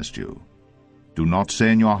has promised you. Do not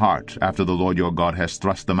say in your heart, after the Lord your God has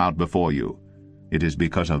thrust them out before you, It is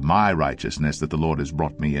because of my righteousness that the Lord has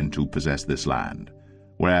brought me in to possess this land,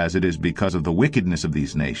 whereas it is because of the wickedness of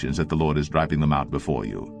these nations that the Lord is driving them out before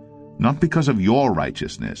you. Not because of your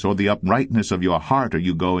righteousness or the uprightness of your heart are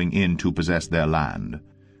you going in to possess their land,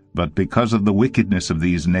 but because of the wickedness of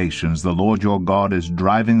these nations the Lord your God is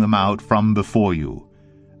driving them out from before you,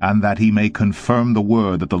 and that he may confirm the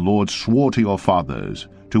word that the Lord swore to your fathers,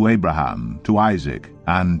 to Abraham, to Isaac,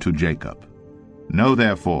 and to Jacob. Know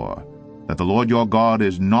therefore that the Lord your God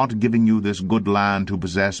is not giving you this good land to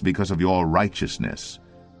possess because of your righteousness,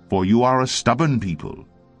 for you are a stubborn people.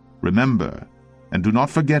 Remember, and do not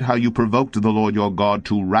forget how you provoked the Lord your God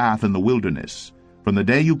to wrath in the wilderness. From the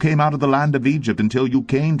day you came out of the land of Egypt until you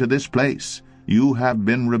came to this place, you have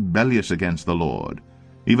been rebellious against the Lord.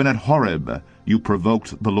 Even at Horeb you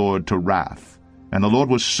provoked the Lord to wrath, and the Lord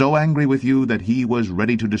was so angry with you that he was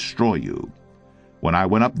ready to destroy you. When I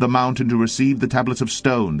went up the mountain to receive the tablets of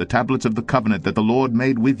stone, the tablets of the covenant that the Lord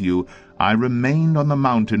made with you, I remained on the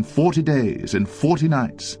mountain 40 days and 40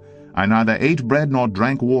 nights. I neither ate bread nor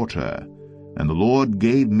drank water. And the Lord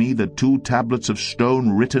gave me the 2 tablets of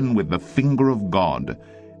stone written with the finger of God,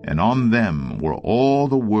 and on them were all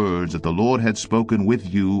the words that the Lord had spoken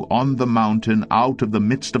with you on the mountain out of the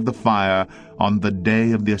midst of the fire on the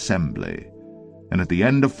day of the assembly. And at the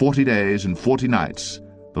end of 40 days and 40 nights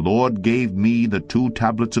the Lord gave me the 2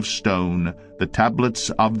 tablets of stone, the tablets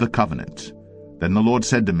of the covenant. Then the Lord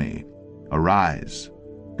said to me, Arise,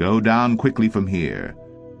 go down quickly from here,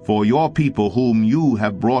 for your people whom you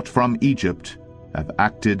have brought from Egypt have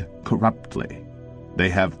acted corruptly. They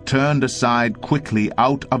have turned aside quickly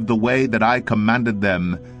out of the way that I commanded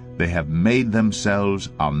them. They have made themselves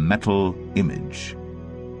a metal image.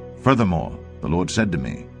 Furthermore, the Lord said to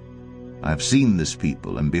me, I have seen this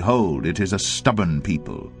people, and behold, it is a stubborn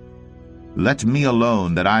people. Let me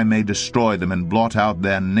alone, that I may destroy them and blot out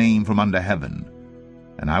their name from under heaven.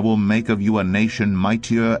 And I will make of you a nation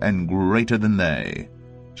mightier and greater than they.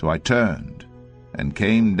 So I turned, and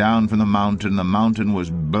came down from the mountain. The mountain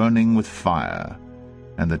was burning with fire,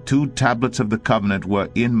 and the 2 tablets of the covenant were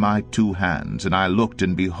in my 2 hands. And I looked,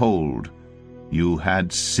 and behold, you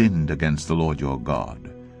had sinned against the Lord your God.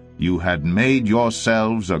 You had made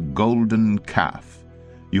yourselves a golden calf.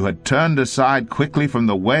 You had turned aside quickly from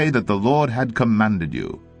the way that the Lord had commanded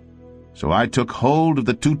you. So I took hold of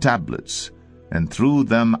the 2 tablets, and threw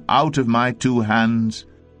them out of my 2 hands,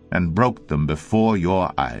 and broke them before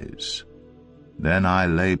your eyes. Then I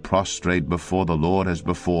lay prostrate before the Lord as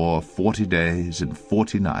before 40 days and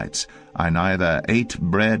 40 nights. I neither ate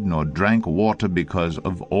bread nor drank water because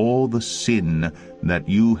of all the sin that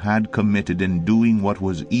you had committed in doing what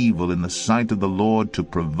was evil in the sight of the Lord to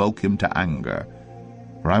provoke him to anger.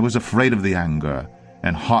 For I was afraid of the anger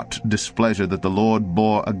and hot displeasure that the Lord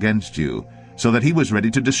bore against you, so that he was ready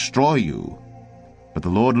to destroy you. But the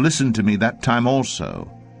Lord listened to me that time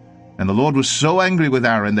also. And the Lord was so angry with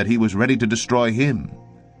Aaron that he was ready to destroy him.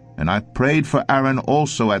 And I prayed for Aaron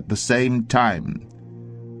also at the same time.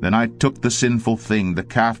 Then I took the sinful thing, the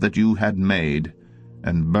calf that you had made,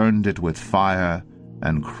 and burned it with fire,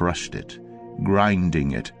 and crushed it,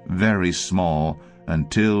 grinding it very small,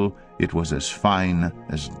 until it was as fine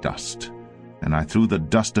as dust. And I threw the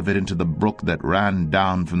dust of it into the brook that ran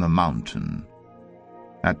down from the mountain.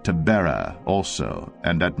 At Taberah also,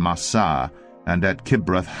 and at Massah, and at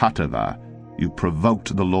Kibroth-Hattaavah you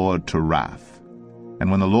provoked the Lord to wrath.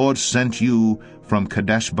 And when the Lord sent you from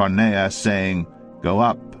Kadesh-barnea, saying, Go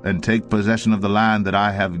up and take possession of the land that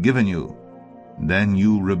I have given you, then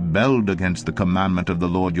you rebelled against the commandment of the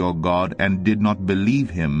Lord your God, and did not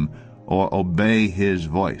believe him or obey his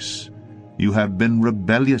voice. You have been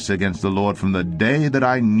rebellious against the Lord from the day that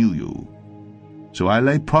I knew you. So I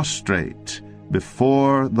lay prostrate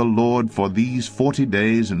before the Lord for these 40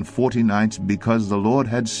 days and 40 nights, because the Lord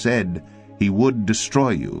had said he would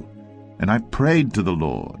destroy you. And I prayed to the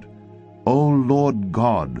Lord, O Lord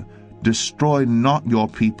God, destroy not your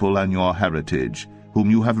people and your heritage, whom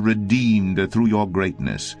you have redeemed through your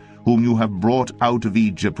greatness, whom you have brought out of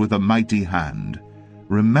Egypt with a mighty hand.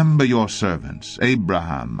 Remember your servants,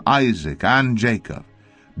 Abraham, Isaac, and Jacob.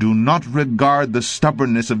 Do not regard the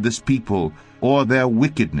stubbornness of this people, or their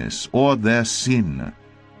wickedness, or their sin,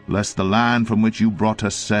 lest the land from which you brought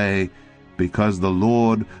us say, Because the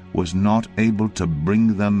Lord was not able to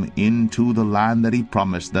bring them into the land that he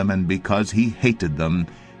promised them, and because he hated them,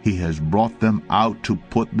 He has brought them out to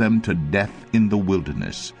put them to death in the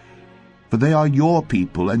wilderness. For they are your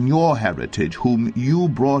people and your heritage, whom you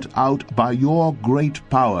brought out by your great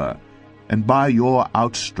power and by your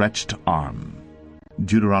outstretched arm.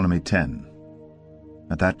 Deuteronomy 10.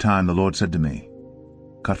 At that time the Lord said to me,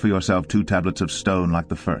 Cut for yourself 2 tablets of stone like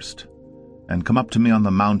the first, and come up to me on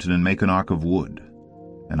the mountain and make an ark of wood.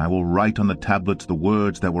 And I will write on the tablets the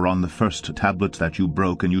words that were on the first tablets that you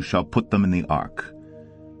broke, and you shall put them in the ark.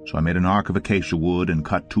 So I made an ark of acacia wood, and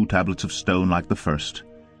cut 2 tablets of stone like the first,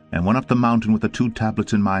 and went up the mountain with the 2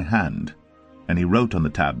 tablets in my hand. And he wrote on the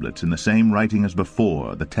tablets, in the same writing as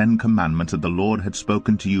before, the 10 commandments that the Lord had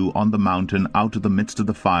spoken to you on the mountain out of the midst of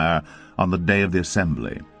the fire on the day of the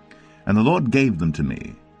assembly. And the Lord gave them to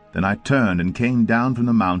me. Then I turned and came down from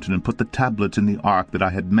the mountain and put the tablets in the ark that I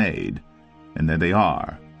had made. And there they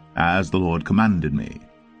are, as the Lord commanded me.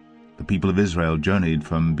 The people of Israel journeyed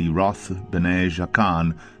from Beroth Bene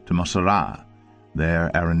Jaakan to Moserah.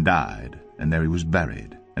 There Aaron died, and there he was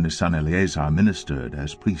buried, and his son Eleazar ministered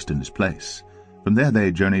as priest in his place. From there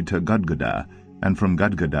they journeyed to Gudgodah, and from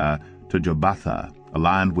Gudgodah to Jobatha, a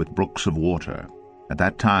land with brooks of water. At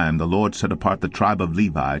that time the Lord set apart the tribe of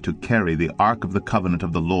Levi to carry the ark of the covenant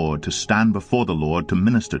of the Lord, to stand before the Lord, to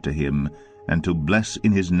minister to him, and to bless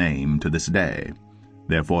in his name to this day.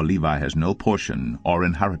 Therefore Levi has no portion or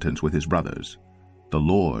inheritance with his brothers. The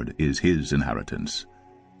Lord is his inheritance,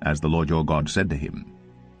 as the Lord your God said to him.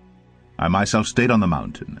 I myself stayed on the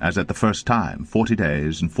mountain, as at the first time, 40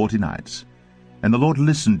 days and 40 nights. And the Lord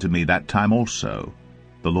listened to me that time also.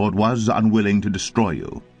 The Lord was unwilling to destroy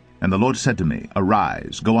you. And the Lord said to me,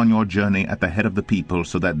 Arise, go on your journey at the head of the people,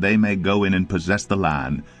 so that they may go in and possess the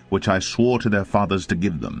land, which I swore to their fathers to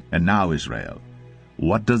give them. And now, Israel,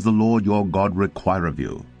 what does the Lord your God require of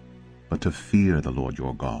you? But to fear the Lord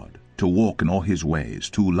your God, to walk in all his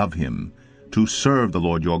ways, to love him, to serve the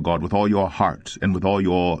Lord your God with all your heart and with all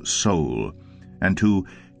your soul, and to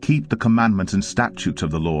keep the commandments and statutes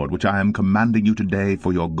of the Lord, which I am commanding you today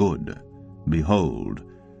for your good. Behold,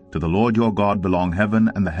 to the Lord your God belong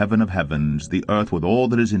heaven and the heaven of heavens, the earth with all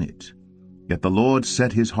that is in it. Yet the Lord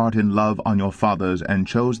set his heart in love on your fathers, and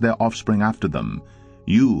chose their offspring after them,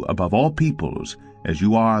 you above all peoples, as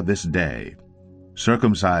you are this day.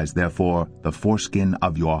 Circumcise therefore the foreskin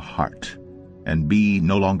of your heart, and be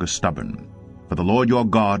no longer stubborn. For the Lord your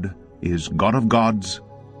God is God of gods,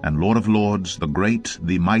 and Lord of lords, the great,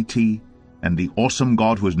 the mighty, and the awesome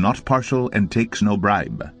God, who is not partial and takes no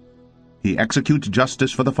bribe. He executes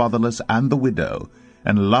justice for the fatherless and the widow,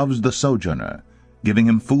 and loves the sojourner, giving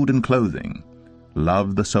him food and clothing.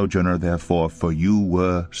 Love the sojourner, therefore, for you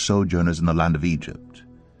were sojourners in the land of Egypt.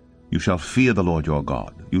 You shall fear the Lord your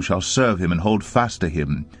God. You shall serve him and hold fast to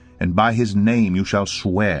him, and by his name you shall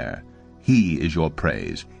swear. He is your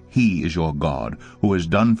praise. He is your God, who has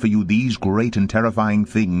done for you these great and terrifying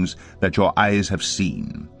things that your eyes have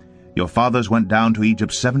seen. Your fathers went down to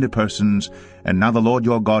Egypt 70 persons, and now the Lord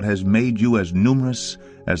your God has made you as numerous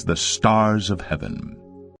as the stars of heaven.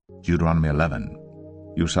 Deuteronomy 11.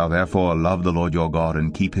 You shall therefore love the Lord your God,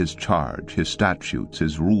 and keep his charge, his statutes,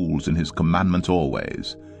 his rules, and his commandments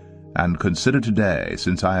always. And consider today,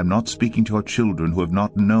 since I am not speaking to your children who have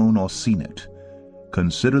not known or seen it,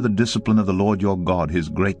 consider the discipline of the Lord your God, his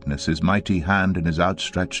greatness, his mighty hand, and his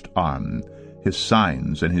outstretched arm, his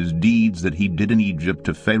signs and his deeds that he did in Egypt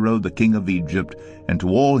to Pharaoh the king of Egypt, and to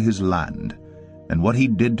all his land, and what he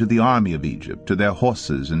did to the army of Egypt, to their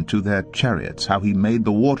horses and to their chariots, how he made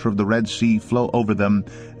the water of the Red Sea flow over them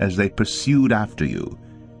as they pursued after you,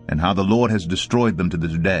 and how the Lord has destroyed them to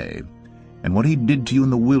this day, and what he did to you in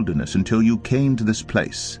the wilderness until you came to this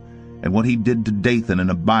place, and what he did to Dathan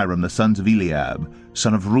and Abiram the sons of Eliab,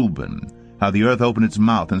 son of Reuben, how the earth opened its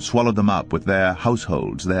mouth and swallowed them up, with their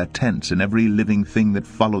households, their tents, and every living thing that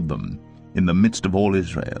followed them, in the midst of all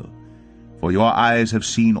Israel. For your eyes have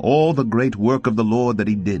seen all the great work of the Lord that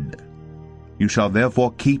he did. You shall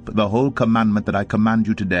therefore keep the whole commandment that I command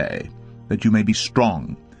you today, that you may be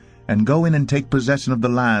strong, and go in and take possession of the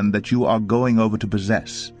land that you are going over to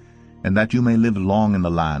possess, and that you may live long in the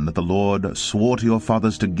land that the Lord swore to your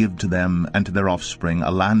fathers to give to them and to their offspring, a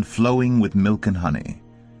land flowing with milk and honey.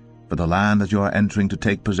 For the land that you are entering to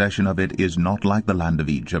take possession of it is not like the land of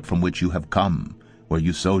Egypt, from which you have come, where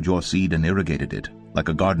you sowed your seed and irrigated it, like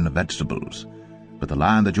a garden of vegetables. But the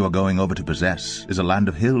land that you are going over to possess is a land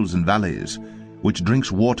of hills and valleys, which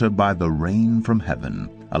drinks water by the rain from heaven,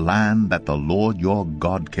 a land that the Lord your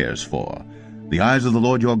God cares for. The eyes of the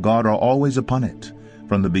Lord your God are always upon it,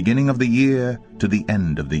 from the beginning of the year to the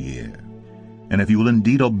end of the year. And if you will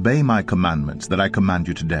indeed obey my commandments that I command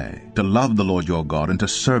you today, to love the Lord your God, and to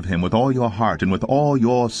serve him with all your heart and with all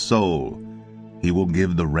your soul, He will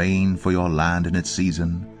give the rain for your land in its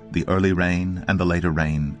season, the early rain and the later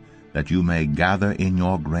rain, that you may gather in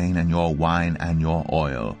your grain and your wine and your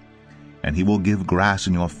oil. And he will give grass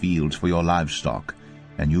in your fields for your livestock,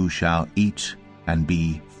 and you shall eat and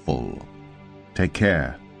be full. Take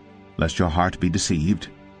care, lest your heart be deceived,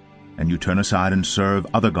 and you turn aside and serve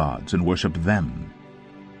other gods and worship them.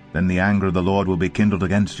 Then the anger of the Lord will be kindled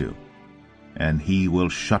against you, and he will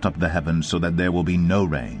shut up the heavens so that there will be no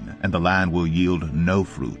rain, and the land will yield no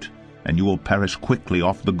fruit, and you will perish quickly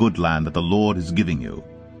off the good land that the Lord is giving you.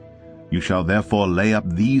 You shall therefore lay up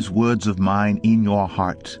these words of mine in your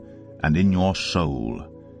heart and in your soul,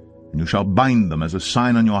 and you shall bind them as a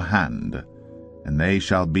sign on your hand, and they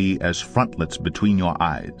shall be as frontlets between your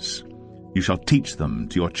eyes. You shall teach them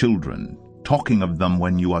to your children, talking of them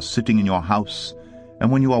when you are sitting in your house,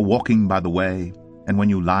 and when you are walking by the way, and when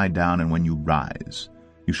you lie down and when you rise.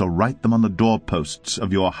 You shall write them on the doorposts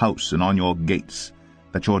of your house and on your gates,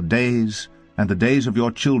 that your days and the days of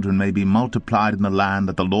your children may be multiplied in the land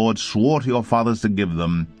that the Lord swore to your fathers to give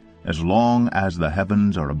them, as long as the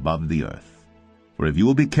heavens are above the earth. For if you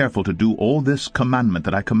will be careful to do all this commandment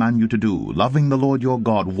that I command you to do, loving the Lord your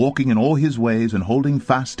God, walking in all his ways, and holding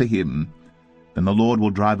fast to him, then the Lord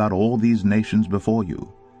will drive out all these nations before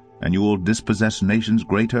you, and you will dispossess nations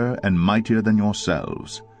greater and mightier than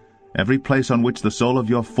yourselves. Every place on which the sole of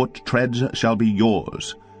your foot treads shall be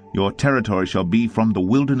yours. Your territory shall be from the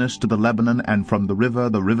wilderness to the Lebanon, and from the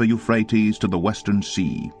river Euphrates, to the western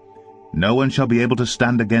sea. No one shall be able to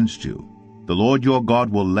stand against you. The Lord your God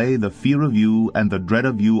will lay the fear of you and the dread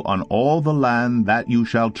of you on all the land that you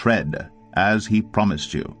shall tread, as he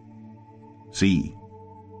promised you. See,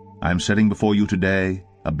 I am setting before you today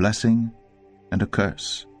a blessing and a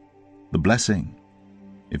curse. The blessing,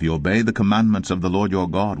 if you obey the commandments of the Lord your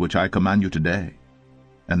God, which I command you today,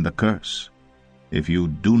 and the curse, if you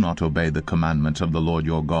do not obey the commandments of the Lord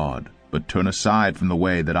your God, but turn aside from the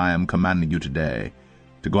way that I am commanding you today,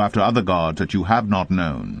 to go after other gods that you have not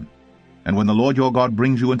known. And when the Lord your God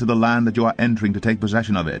brings you into the land that you are entering to take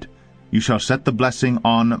possession of it, you shall set the blessing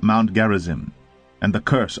on Mount Gerizim, and the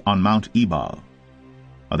curse on Mount Ebal.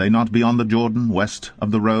 Are they not beyond the Jordan, west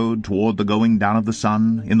of the road, toward the going down of the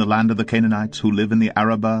sun, in the land of the Canaanites, who live in the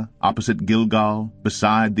Arabah, opposite Gilgal,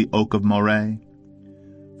 beside the oak of Moreh?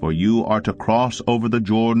 For you are to cross over the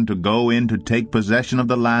Jordan to go in to take possession of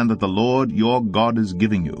the land that the Lord your God is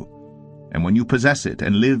giving you. And when you possess it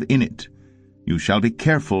and live in it, you shall be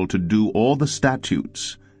careful to do all the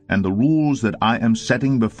statutes and the rules that I am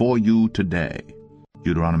setting before you today.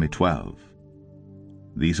 Deuteronomy 12.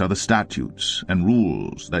 These are the statutes and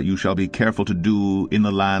rules that you shall be careful to do in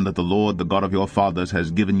the land that the Lord, the God of your fathers,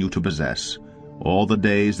 has given you to possess, all the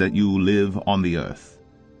days that you live on the earth.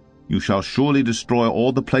 You shall surely destroy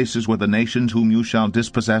all the places where the nations whom you shall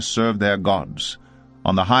dispossess serve their gods,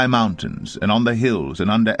 on the high mountains, and on the hills,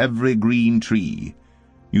 and under every green tree.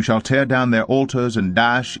 You shall tear down their altars, and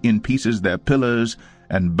dash in pieces their pillars,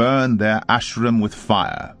 and burn their Asherim with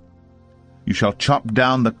fire. You shall chop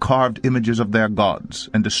down the carved images of their gods,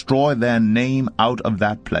 and destroy their name out of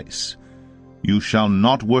that place. You shall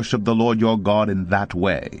not worship the Lord your God in that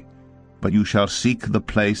way, but you shall seek the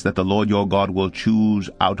place that the Lord your God will choose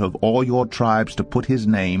out of all your tribes to put his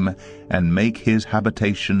name and make his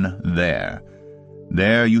habitation there.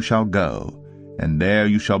 There you shall go, and there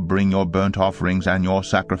you shall bring your burnt offerings and your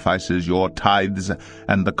sacrifices, your tithes,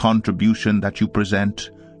 and the contribution that you present,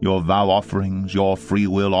 your vow offerings, your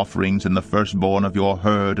freewill offerings, and the firstborn of your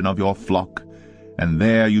herd and of your flock. And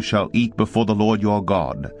there you shall eat before the Lord your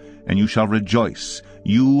God, and you shall rejoice,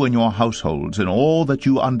 you and your households, in all that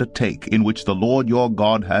you undertake, in which the Lord your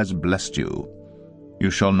God has blessed you. You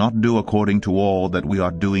shall not do according to all that we are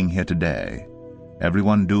doing here today,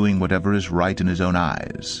 everyone doing whatever is right in his own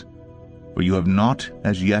eyes. For you have not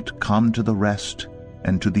as yet come to the rest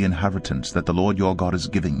and to the inheritance that the Lord your God is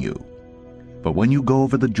giving you. But when you go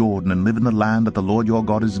over the Jordan and live in the land that the Lord your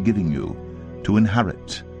God is giving you to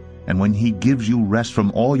inherit, and when he gives you rest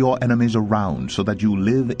from all your enemies around, so that you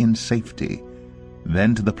live in safety,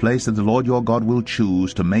 then to the place that the Lord your God will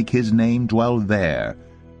choose to make his name dwell there,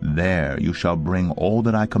 there you shall bring all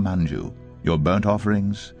that I command you, your burnt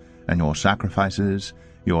offerings, and your sacrifices,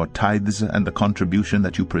 your tithes and the contribution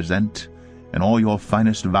that you present, and all your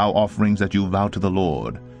finest vow offerings that you vow to the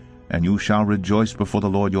Lord. And you shall rejoice before the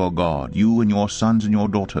Lord your God, you and your sons and your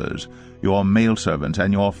daughters, your male servants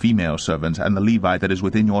and your female servants, and the Levite that is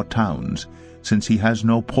within your towns, since he has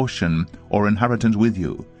no portion or inheritance with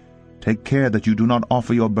you. Take care that you do not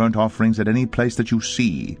offer your burnt offerings at any place that you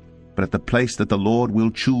see, but but at the place that the Lord will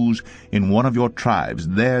choose in one of your tribes,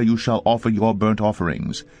 there you shall offer your burnt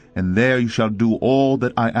offerings, and there you shall do all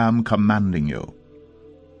that I am commanding you.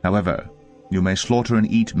 However, you may slaughter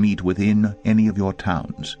and eat meat within any of your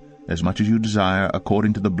towns, as much as you desire,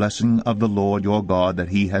 according to the blessing of the Lord your God that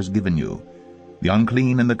he has given you. The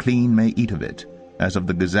unclean and the clean may eat of it, as of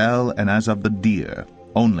the gazelle and as of the deer.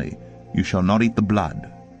 Only you shall not eat the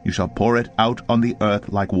blood. You shall pour it out on the earth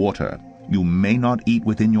like water. You may not eat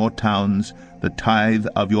within your towns the tithe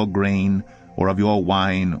of your grain, or of your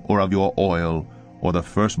wine, or of your oil, or the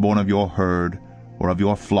firstborn of your herd, or of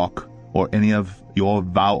your flock, or any of your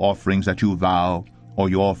vow offerings that you vow, or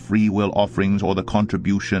your free will offerings, or the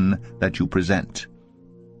contribution that you present.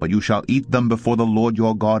 But you shall eat them before the Lord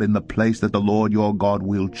your God in the place that the Lord your God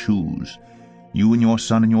will choose. You and your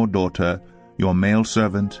son and your daughter, your male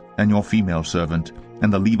servant and your female servant,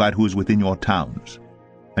 and the Levite who is within your towns.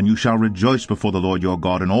 And you shall rejoice before the Lord your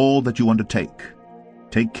God in all that you undertake.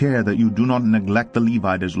 Take care that you do not neglect the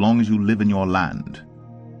Levite as long as you live in your land.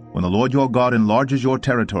 When the Lord your God enlarges your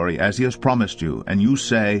territory as he has promised you, and you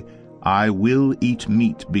say, I will eat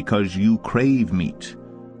meat because you crave meat,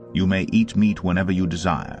 you may eat meat whenever you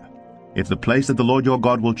desire. If the place that the Lord your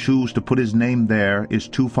God will choose to put his name there is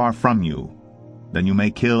too far from you, then you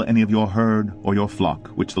may kill any of your herd or your flock,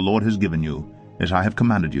 which the Lord has given you, as I have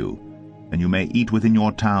commanded you, and you may eat within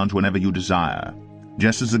your towns whenever you desire.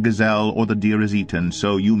 Just as the gazelle or the deer is eaten,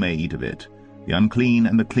 so you may eat of it. The unclean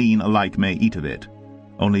and the clean alike may eat of it.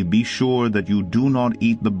 Only be sure that you do not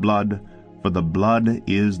eat the blood, for the blood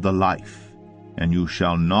is the life, and you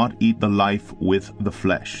shall not eat the life with the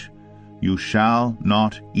flesh. You shall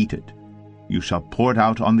not eat it. You shall pour it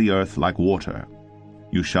out on the earth like water.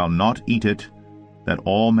 You shall not eat it, that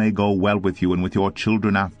all may go well with you and with your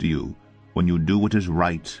children after you, when you do what is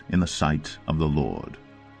right in the sight of the Lord.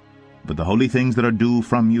 But the holy things that are due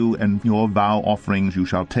from you and your vow offerings you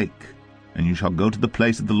shall take, and you shall go to the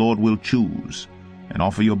place that the Lord will choose, and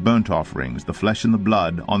offer your burnt offerings, the flesh and the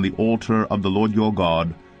blood, on the altar of the Lord your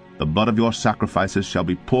God. The blood of your sacrifices shall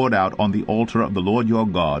be poured out on the altar of the Lord your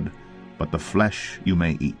God, but the flesh you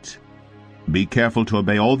may eat. Be careful to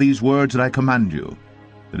obey all these words that I command you,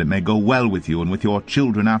 that it may go well with you and with your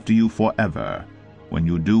children after you forever, when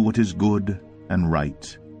you do what is good and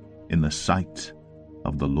right in the sight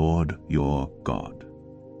of the Lord your God.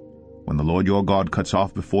 When the Lord your God cuts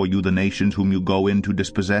off before you the nations whom you go in to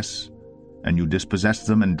dispossess, and you dispossess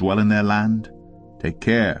them and dwell in their land, take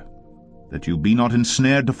care that you be not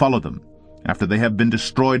ensnared to follow them, after they have been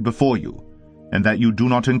destroyed before you, and that you do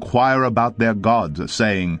not inquire about their gods,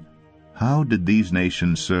 saying, How did these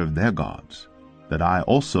nations serve their gods, that I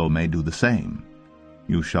also may do the same?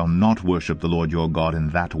 You shall not worship the Lord your God in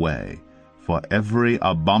that way, for every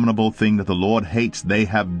abominable thing that the Lord hates they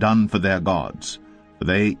have done for their gods. For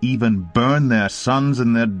they even burn their sons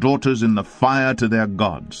and their daughters in the fire to their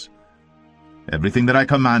gods. Everything that I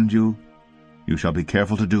command you, you shall be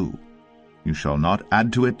careful to do. You shall not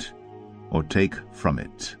add to it or take from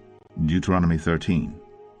it. Deuteronomy 13.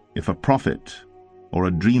 If a prophet or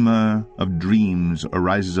a dreamer of dreams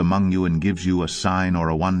arises among you and gives you a sign or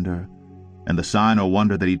a wonder, and the sign or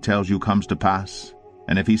wonder that he tells you comes to pass,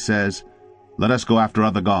 and if he says, Let us go after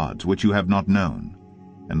other gods, which you have not known,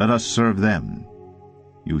 and let us serve them,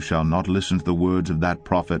 you shall not listen to the words of that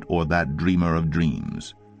prophet or that dreamer of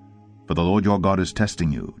dreams. For the Lord your God is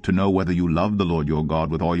testing you, to know whether you love the Lord your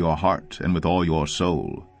God with all your heart and with all your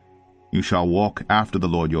soul. You shall walk after the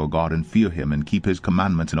Lord your God, and fear him, and keep his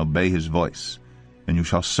commandments, and obey his voice. And you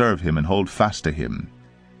shall serve him, and hold fast to him.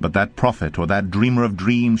 But that prophet or that dreamer of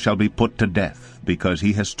dreams shall be put to death, because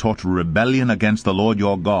he has taught rebellion against the Lord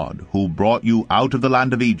your God, who brought you out of the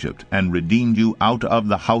land of Egypt, and redeemed you out of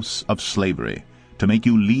the house of slavery, to make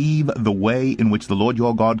you leave the way in which the Lord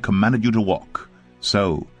your God commanded you to walk.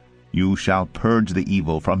 So you shall purge the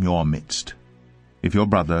evil from your midst. If your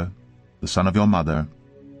brother, the son of your mother,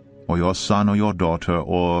 or your son or your daughter,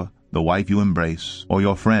 or the wife you embrace, or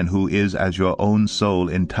your friend who is as your own soul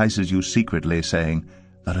entices you secretly, saying,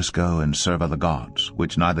 Let us go and serve other gods,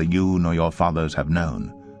 which neither you nor your fathers have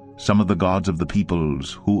known, some of the gods of the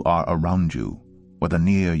peoples who are around you, whether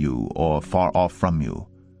near you or far off from you,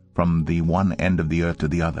 from the one end of the earth to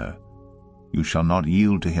the other, you shall not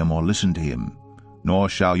yield to him or listen to him, nor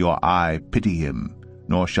shall your eye pity him,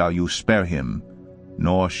 nor shall you spare him,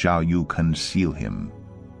 nor shall you conceal him,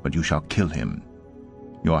 but you shall kill him.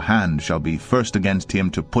 Your hand shall be first against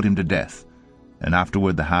him to put him to death, and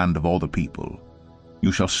afterward the hand of all the people.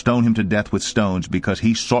 You shall stone him to death with stones, because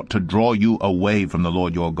he sought to draw you away from the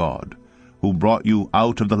Lord your God, who brought you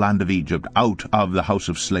out of the land of Egypt, out of the house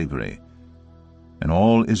of slavery. And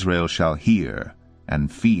all Israel shall hear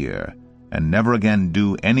and fear, and never again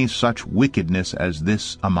do any such wickedness as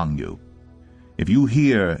this among you. If you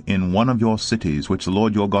hear in one of your cities which the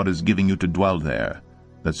Lord your God is giving you to dwell there,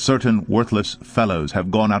 that certain worthless fellows have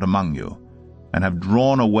gone out among you, and have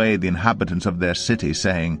drawn away the inhabitants of their city,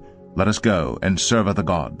 saying, Let us go and serve other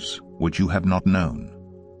gods, which you have not known,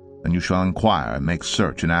 then you shall inquire, make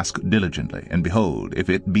search, and ask diligently. And behold, if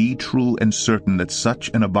it be true and certain that such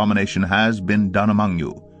an abomination has been done among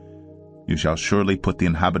you, you shall surely put the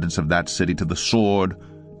inhabitants of that city to the sword,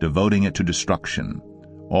 devoting it to destruction,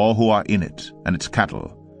 all who are in it, and its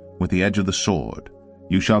cattle, with the edge of the sword.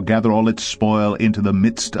 You shall gather all its spoil into the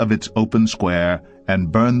midst of its open square,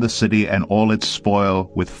 and burn the city and all its spoil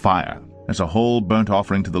with fire. As a whole burnt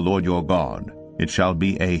offering to the Lord your God, it shall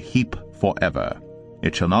be a heap forever.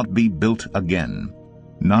 It shall not be built again.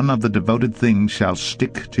 None of the devoted things shall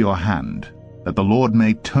stick to your hand, that the Lord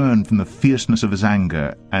may turn from the fierceness of his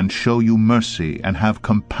anger, and show you mercy, and have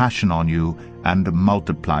compassion on you, and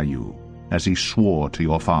multiply you, as he swore to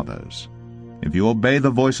your fathers. If you obey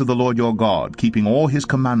the voice of the Lord your God, keeping all his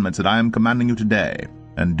commandments that I am commanding you today,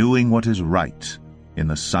 and doing what is right in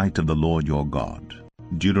the sight of the Lord your God.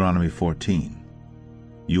 Deuteronomy 14.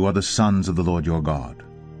 You are the sons of the Lord your God.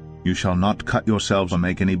 You shall not cut yourselves or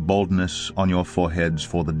make any baldness on your foreheads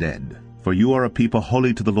for the dead. For you are a people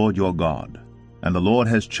holy to the Lord your God, and the Lord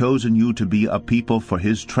has chosen you to be a people for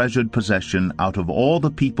his treasured possession out of all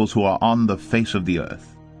the peoples who are on the face of the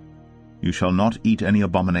earth. You shall not eat any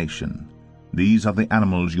abomination. These are the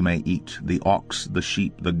animals you may eat: the ox, the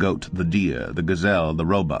sheep, the goat, the deer, the gazelle, the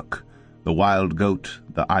roebuck, the wild goat,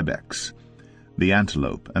 the ibex, the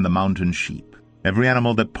antelope, and the mountain sheep. Every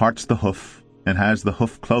animal that parts the hoof, and has the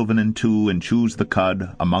hoof cloven in two, and chews the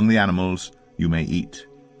cud, among the animals you may eat.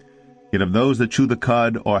 Yet of those that chew the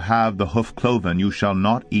cud, or have the hoof cloven, you shall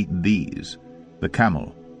not eat these: the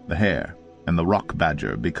camel, the hare, and the rock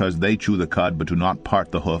badger, because they chew the cud but do not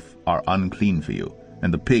part the hoof, are unclean for you.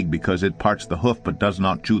 And the pig, because it parts the hoof but does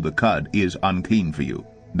not chew the cud, is unclean for you.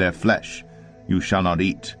 Their flesh you shall not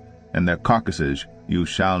eat, and their carcasses you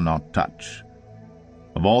shall not touch.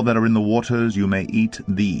 Of all that are in the waters you may eat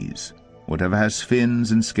these: whatever has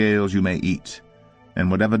fins and scales you may eat, and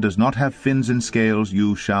whatever does not have fins and scales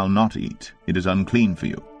you shall not eat. It is unclean for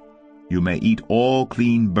you. You may eat all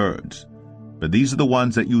clean birds, but these are the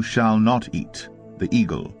ones that you shall not eat: the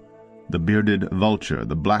eagle, the bearded vulture,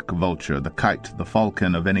 the black vulture, the kite, the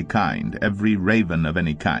falcon of any kind, every raven of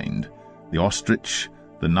any kind, the ostrich,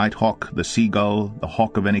 the nighthawk, the seagull, the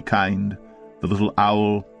hawk of any kind, the little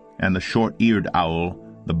owl, and the short-eared owl,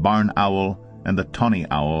 the barn owl, and the tawny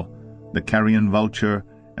owl, the carrion vulture,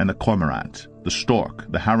 and the cormorant, the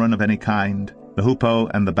stork, the heron of any kind, the hoopoe,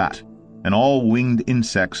 and the bat. And all winged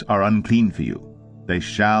insects are unclean for you. They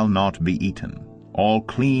shall not be eaten. All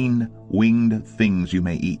clean winged things you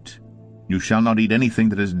may eat. You shall not eat anything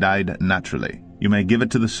that has died naturally. You may give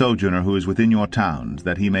it to the sojourner who is within your towns,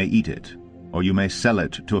 that he may eat it, or you may sell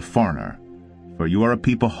it to a foreigner. For you are a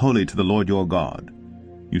people holy to the Lord your God.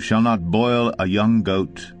 You shall not boil a young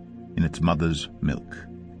goat in its mother's milk.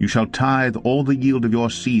 You shall tithe all the yield of your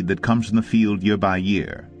seed that comes from the field year by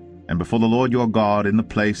year, and before the Lord your God in the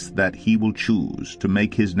place that he will choose to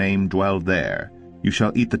make his name dwell there. You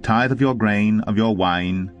shall eat the tithe of your grain, of your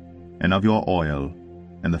wine, and of your oil,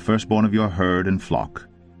 and the firstborn of your herd and flock,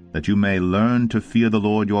 that you may learn to fear the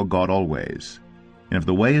Lord your God always. And if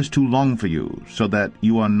the way is too long for you, so that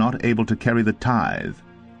you are not able to carry the tithe,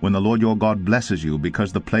 when the Lord your God blesses you,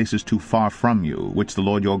 because the place is too far from you, which the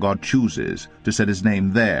Lord your God chooses to set his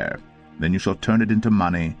name there, then you shall turn it into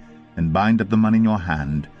money, and bind up the money in your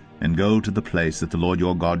hand, and go to the place that the Lord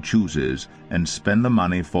your God chooses, and spend the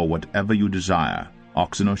money for whatever you desire,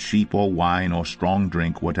 oxen or sheep or wine or strong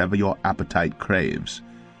drink, whatever your appetite craves.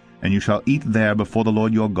 And you shall eat there before the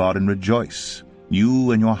Lord your God, and rejoice, you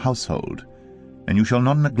and your household. And you shall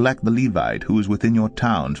not neglect the Levite who is within your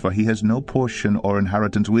towns, for he has no portion or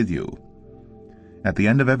inheritance with you. At the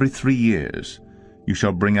end of every 3 years you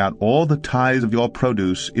shall bring out all the tithes of your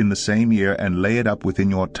produce in the same year, and lay it up within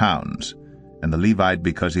your towns. And the Levite,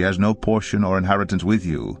 because he has no portion or inheritance with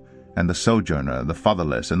you, and the sojourner, the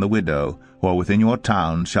fatherless, and the widow, who are within your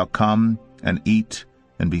towns, shall come and eat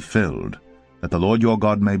and be filled, that the Lord your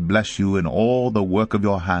God may bless you in all the work of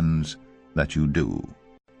your hands that you do.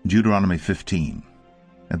 Deuteronomy 15.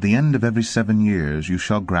 At the end of every 7 years you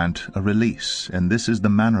shall grant a release, and this is the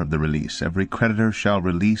manner of the release. Every creditor shall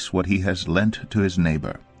release what he has lent to his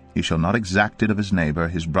neighbor. He shall not exact it of his neighbor,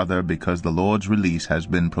 his brother, because the Lord's release has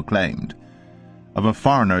been proclaimed. Of a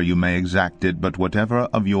foreigner you may exact it, but whatever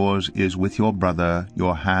of yours is with your brother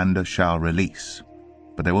your hand shall release.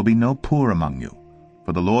 But there will be no poor among you, for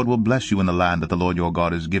For the Lord will bless you in the land that the Lord your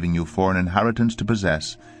God is giving you for an inheritance to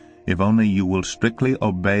possess, if only you will strictly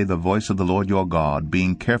obey the voice of the Lord your God,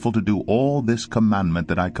 being careful to do all this commandment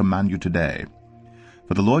that I command you today.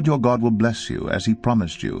 For the Lord your God will bless you, as he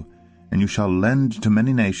promised you, and you shall lend to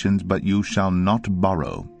many nations, but you shall not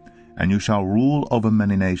borrow. And you shall rule over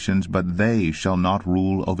many nations, but they shall not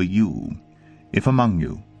rule over you. If among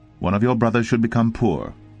you one of your brothers should become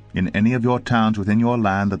poor, in any of your towns within your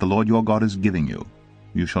land that the Lord your God is giving you,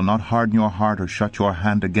 you shall not harden your heart or shut your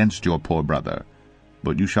hand against your poor brother,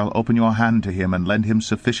 but you shall open your hand to him and lend him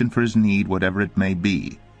sufficient for his need, whatever it may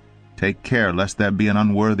be. Take care lest there be an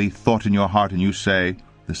unworthy thought in your heart, and you say,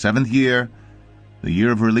 The 7th year, the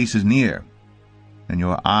year of release is near, and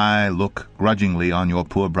your eye look grudgingly on your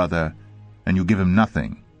poor brother, and you give him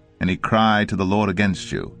nothing, and he cry to the Lord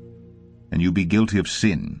against you, and you be guilty of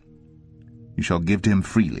sin. You shall give to him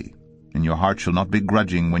freely, and your heart shall not be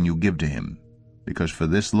grudging when you give to him, because for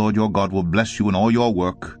this Lord your God will bless you in all your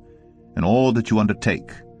work, and all that you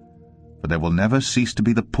undertake. For there will never cease to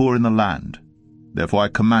be the poor in the land. Therefore I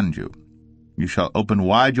command you, you shall open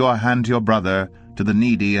wide your hand to your brother, to the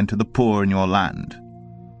needy, and to the poor in your land.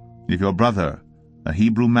 If your brother, a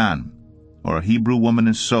Hebrew man, or a Hebrew woman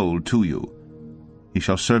is sold to you, he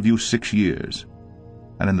shall serve you 6 years,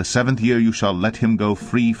 and in the 7th year you shall let him go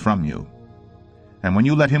free from you. And when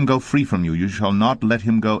you let him go free from you, you shall not let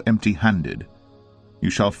him go empty-handed. You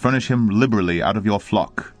shall furnish him liberally out of your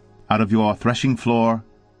flock, out of your threshing floor,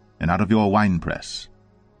 and out of your winepress.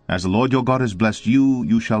 As the Lord your God has blessed you,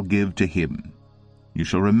 you shall give to him. You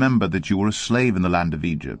shall remember that you were a slave in the land of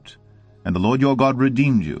Egypt, and the Lord your God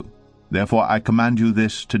redeemed you. Therefore I command you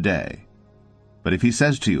this today. But if he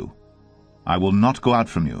says to you, I will not go out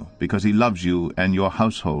from you, because he loves you and your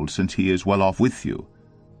household, since he is well off with you,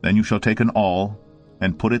 then you shall take an awl,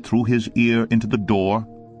 and put it through his ear into the door,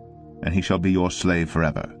 and he shall be your slave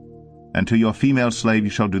forever. And to your female slave you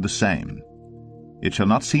shall do the same. It shall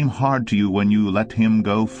not seem hard to you when you let him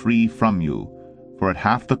go free from you, for at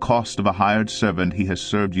half the cost of a hired servant he has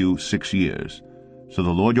served you 6 years. So the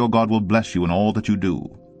Lord your God will bless you in all that you do.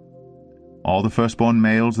 All the firstborn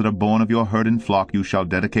males that are born of your herd and flock you shall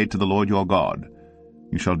dedicate to the Lord your God.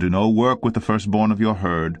 You shall do no work with the firstborn of your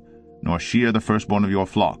herd, nor shear the firstborn of your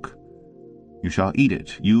flock. You shall eat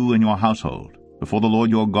it, you and your household, before the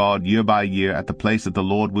Lord your God year by year at the place that the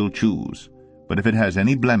Lord will choose. But if it has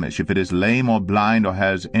any blemish, if it is lame or blind, or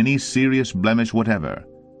has any serious blemish whatever,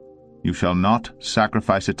 you shall not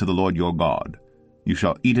sacrifice it to the Lord your God. You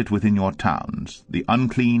shall eat it within your towns. The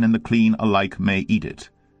unclean and the clean alike may eat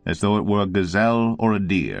it, as though it were a gazelle or a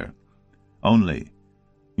deer. Only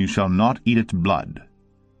you shall not eat its blood.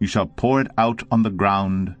 You shall pour it out on the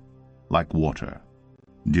ground like water.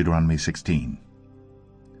 Deuteronomy 16.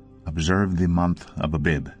 Observe the month of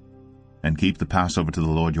Abib, and keep the Passover to the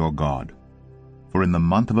Lord your God. For in the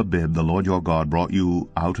month of Abib the Lord your God brought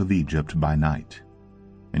you out of Egypt by night.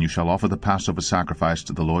 And you shall offer the Passover sacrifice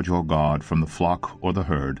to the Lord your God from the flock or the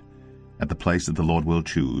herd, at the place that the Lord will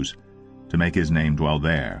choose, to make his name dwell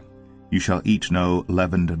there. You shall eat no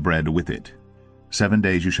leavened bread with it. 7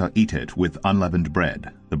 days you shall eat it with unleavened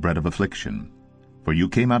bread, the bread of affliction. For you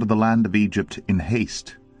came out of the land of Egypt in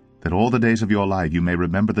haste, that all the days of your life you may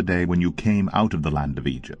remember the day when you came out of the land of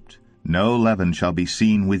Egypt. No leaven shall be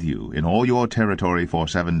seen with you in all your territory for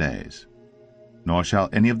 7 days. Nor shall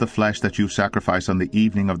any of the flesh that you sacrifice on the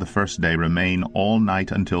evening of the first day remain all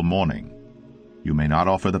night until morning. You may not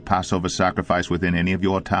offer the Passover sacrifice within any of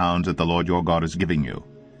your towns that the Lord your God is giving you,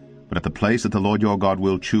 but at the place that the Lord your God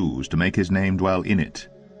will choose to make his name dwell in it.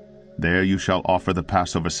 There you shall offer the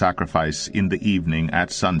Passover sacrifice in the evening at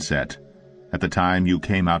sunset, at the time you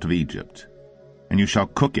came out of Egypt. And you shall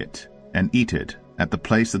cook it and eat it at the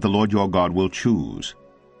place that the Lord your God will choose.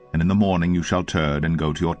 And in the morning you shall turn and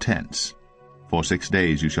go to your tents. For 6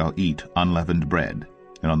 days you shall eat unleavened bread,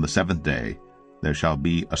 and on the 7th day there shall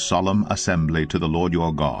be a solemn assembly to the Lord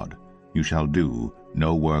your God. You shall do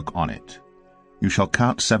no work on it. You shall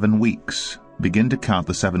count 7 weeks. Begin to count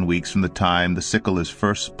the 7 weeks from the time the sickle is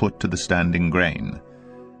first put to the standing grain.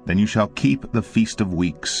 Then you shall keep the Feast of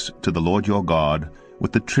Weeks to the Lord your God,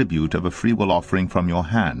 with the tribute of a freewill offering from your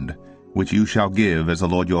hand, which you shall give as the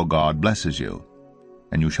Lord your God blesses you.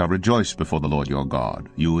 And you shall rejoice before the Lord your God,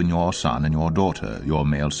 you and your son and your daughter, your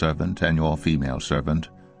male servant and your female servant,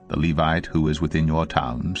 the Levite who is within your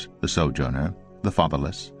towns, the sojourner, the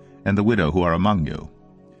fatherless, and the widow who are among you,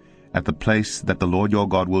 at the place that the Lord your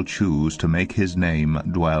God will choose to make his name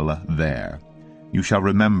dwell there. You shall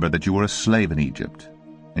remember that you were a slave in Egypt,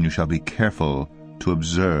 and you shall be careful to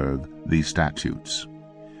observe these statutes.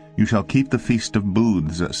 You shall keep the feast of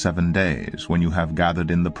booths 7 days, when you have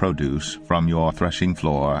gathered in the produce from your threshing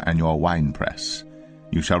floor and your winepress.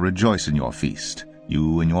 You shall rejoice in your feast,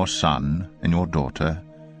 you and your son and your daughter,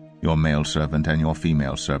 your male servant and your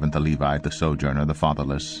female servant, the Levite, the sojourner, the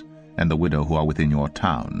fatherless, and the widow who are within your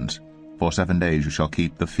towns. For 7 days you shall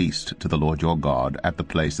keep the feast to the Lord your God at the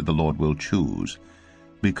place that the Lord will choose,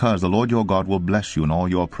 because the Lord your God will bless you in all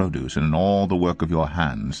your produce and in all the work of your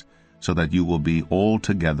hands, so that you will be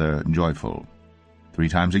altogether joyful. 3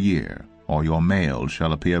 times a year all your males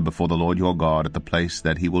shall appear before the Lord your God at the place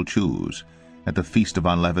that he will choose, at the feast of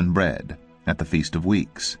unleavened bread, at the feast of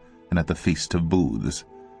weeks, and at the feast of booths.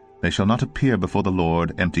 They shall not appear before the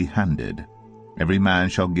Lord empty-handed. Every man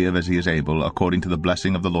shall give as he is able, according to the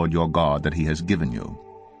blessing of the Lord your God that he has given you.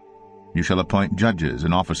 You shall appoint judges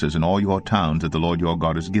and officers in all your towns that the Lord your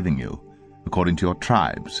God is giving you, according to your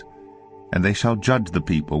tribes, and they shall judge the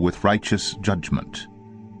people with righteous judgment.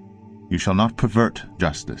 You shall not pervert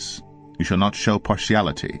justice. You shall not show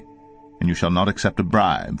partiality, and you shall not accept a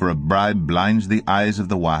bribe, for a bribe blinds the eyes of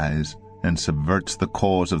the wise and subverts the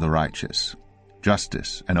cause of the righteous.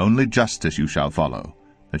 Justice, and only justice, you shall follow,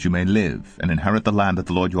 that you may live and inherit the land that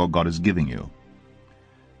the Lord your God is giving you.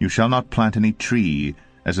 You shall not plant any tree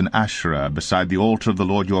as an Asherah beside the altar of the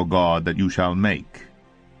Lord your God that you shall make,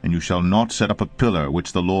 and you shall not set up a pillar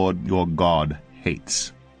which the Lord your God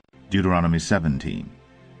hates. Deuteronomy 17.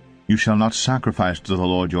 You shall not sacrifice to the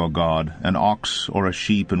Lord your God an ox or a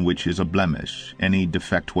sheep in which is a blemish, any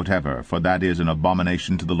defect whatever, for that is an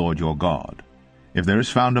abomination to the Lord your God. If there is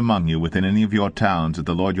found among you within any of your towns that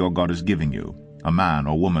the Lord your God is giving you, a man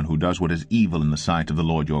or woman who does what is evil in the sight of the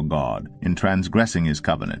Lord your God, in transgressing his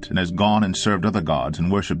covenant, and has gone and served other gods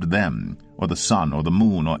and worshipped them, or the sun, or the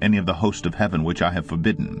moon, or any of the host of heaven which I have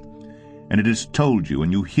forbidden, and it is told you,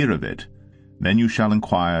 and you hear of it, then you shall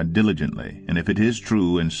inquire diligently, and if it is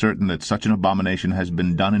true and certain that such an abomination has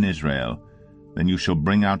been done in Israel, then you shall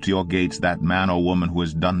bring out to your gates that man or woman who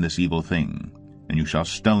has done this evil thing, and you shall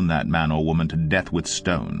stone that man or woman to death with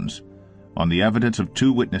stones. On the evidence of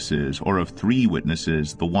 2 witnesses, or of 3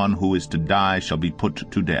 witnesses, the one who is to die shall be put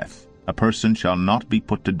to death. A person shall not be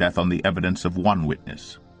put to death on the evidence of 1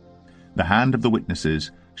 witness. The hand of the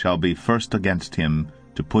witnesses shall be first against him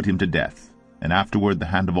to put him to death, and afterward the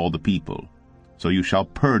hand of all the people. So you shall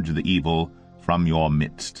purge the evil from your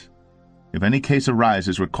midst. If any case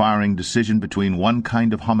arises requiring decision between one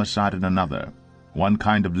kind of homicide and another, one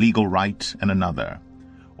kind of legal right and another,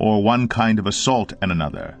 or one kind of assault and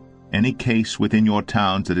another, any case within your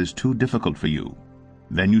towns that is too difficult for you,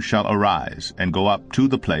 then you shall arise and go up to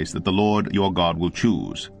the place that the Lord your God will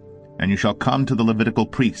choose, and you shall come to the Levitical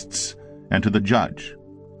priests and to the judge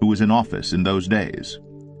who is in office in those days,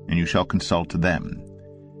 and you shall consult them,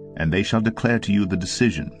 and they shall declare to you the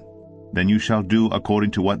decision. Then you shall do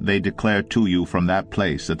according to what they declare to you from that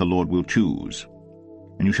place that the Lord will choose.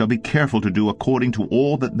 And you shall be careful to do according to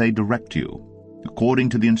all that they direct you, according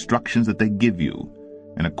to the instructions that they give you,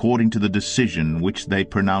 and according to the decision which they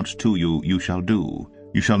pronounce to you, you shall do.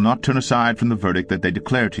 You shall not turn aside from the verdict that they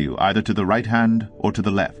declare to you, either to the right hand or to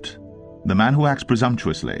the left. The man who acts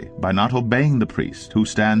presumptuously, by not obeying the priest who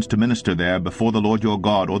stands to minister there before the Lord your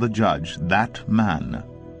God, or the judge, that man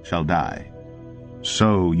shall die.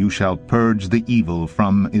 So you shall purge the evil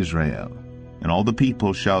from Israel, and all the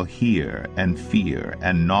people shall hear and fear,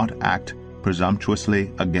 and not act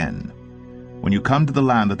presumptuously again. When you come to the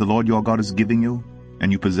land that the Lord your God is giving you,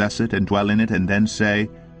 and you possess it and dwell in it, and then say,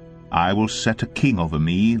 I will set a king over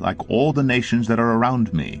me like all the nations that are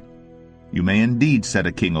around me. You may indeed set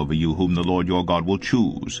a king over you whom the Lord your God will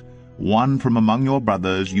choose. One from among your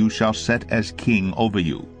brothers you shall set as king over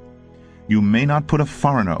you. You may not put a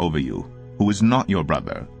foreigner over you, who is not your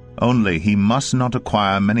brother. Only he must not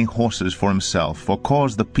acquire many horses for himself, or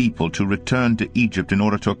cause the people to return to Egypt in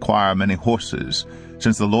order to acquire many horses,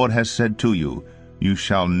 since the Lord has said to you, You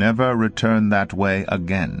shall never return that way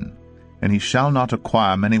again. And he shall not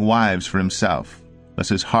acquire many wives for himself,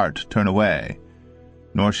 lest his heart turn away.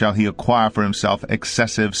 Nor shall he acquire for himself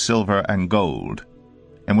excessive silver and gold.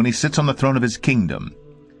 And when he sits on the throne of his kingdom,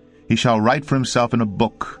 he shall write for himself in a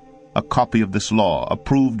book a copy of this law,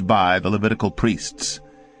 approved by the Levitical priests.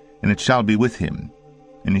 And it shall be with him,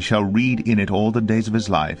 and he shall read in it all the days of his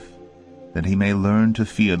life, that he may learn to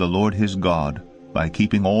fear the Lord his God, by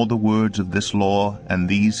keeping all the words of this law and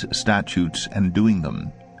these statutes, and doing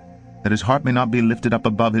them, that his heart may not be lifted up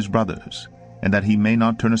above his brothers, and that he may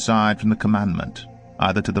not turn aside from the commandment,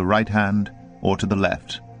 either to the right hand or to the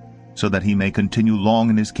left, so that he may continue long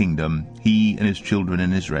in his kingdom, he and his children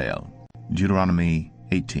in Israel. Deuteronomy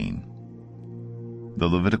 18. The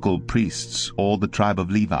Levitical priests, all the tribe of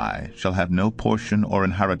Levi, shall have no portion or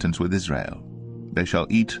inheritance with Israel. They shall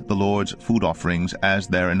eat the Lord's food offerings as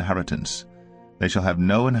their inheritance. They shall have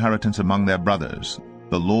no inheritance among their brothers.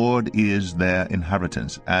 The Lord is their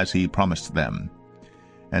inheritance, as he promised them.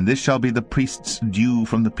 And this shall be the priest's due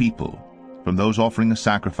from the people, from those offering a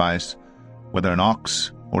sacrifice, whether an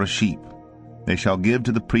ox or a sheep. They shall give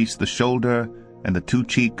to the priest the shoulder, and the 2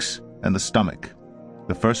 cheeks, and the stomach,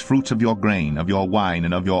 the first fruits of your grain, of your wine,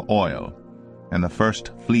 and of your oil, and the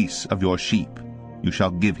first fleece of your sheep you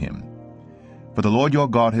shall give him. For the Lord your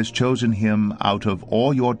God has chosen him out of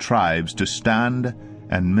all your tribes to stand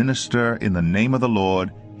and minister in the name of the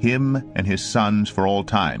Lord, him and his sons for all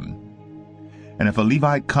time. And if a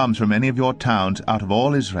Levite comes from any of your towns out of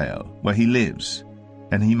all Israel, where he lives,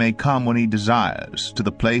 and he may come when he desires, to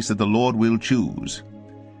the place that the Lord will choose,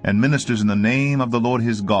 and ministers in the name of the Lord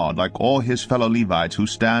his God, like all his fellow Levites who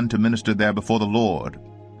stand to minister there before the Lord,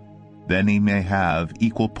 then he may have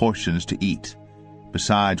equal portions to eat,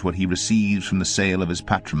 besides what he receives from the sale of his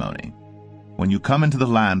patrimony. When you come into the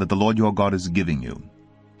land that the Lord your God is giving you,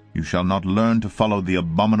 you shall not learn to follow the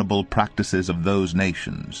abominable practices of those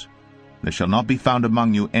nations. There shall not be found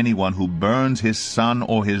among you anyone who burns his son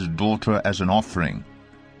or his daughter as an offering,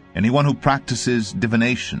 anyone who practices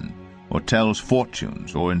divination, or tells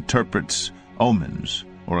fortunes, or interprets omens,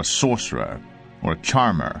 or a sorcerer, or a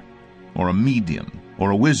charmer, or a medium,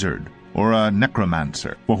 or a wizard, or a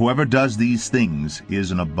necromancer. For whoever does these things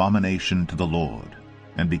is an abomination to the Lord.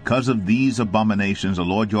 And because of these abominations the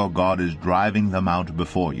Lord your God is driving them out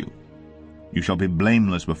before you. You shall be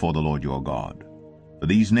blameless before the Lord your God. For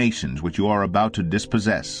these nations which you are about to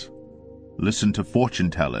dispossess listen to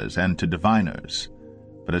fortune-tellers and to diviners.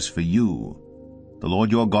 But as for you, the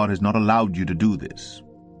Lord your God has not allowed you to do this.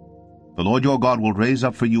 The Lord your God will raise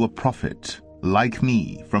up for you a prophet, like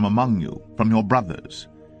me, from among you, from your brothers.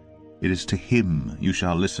 It is to him you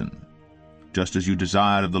shall listen, just as you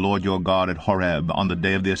desired of the Lord your God at Horeb on the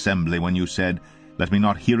day of the assembly, when you said, Let me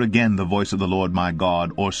not hear again the voice of the Lord my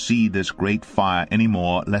God, or see this great fire any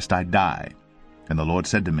more, lest I die. And the Lord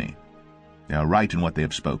said to me, They are right in what they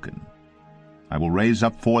have spoken. I will raise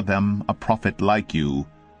up for them a prophet like you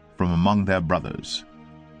from among their brothers,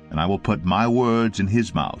 and I will put my words in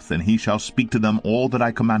his mouth, and he shall speak to them all that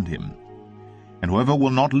I command him. And whoever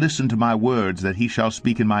will not listen to my words that he shall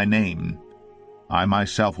speak in my name, I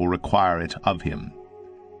myself will require it of him.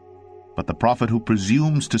 But the prophet who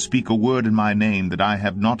presumes to speak a word in my name that I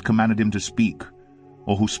have not commanded him to speak,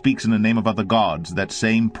 or who speaks in the name of other gods, that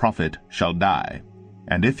same prophet shall die.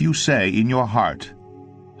 And if you say in your heart,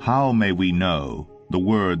 How may we know the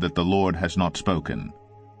word that the Lord has not spoken?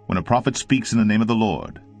 When a prophet speaks in the name of the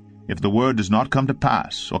Lord, if the word does not come to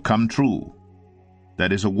pass or come true,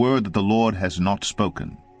 that is a word that the Lord has not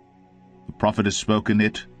spoken. The prophet has spoken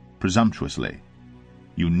it presumptuously.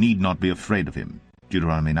 You need not be afraid of him.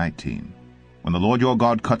 Deuteronomy 19. When the Lord your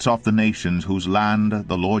God cuts off the nations whose land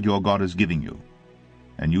the Lord your God is giving you,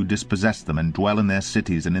 and you dispossess them and dwell in their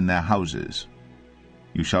cities and in their houses,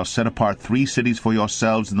 you shall set apart 3 cities for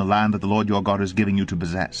yourselves in the land that the Lord your God is giving you to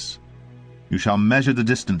possess. You shall measure the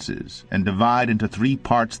distances, and divide into 3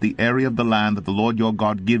 parts the area of the land that the Lord your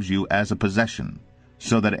God gives you as a possession,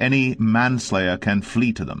 so that any manslayer can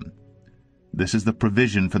flee to them. This is the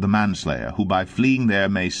provision for the manslayer, who by fleeing there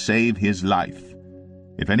may save his life.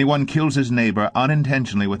 If anyone kills his neighbor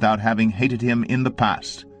unintentionally without having hated him in the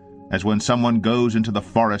past, as when someone goes into the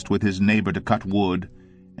forest with his neighbor to cut wood,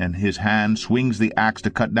 and his hand swings the axe to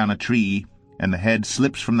cut down a tree, and the head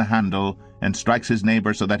slips from the handle and strikes his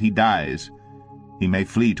neighbor so that he dies, he may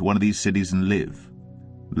flee to one of these cities and live,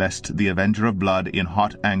 lest the avenger of blood in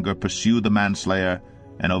hot anger pursue the manslayer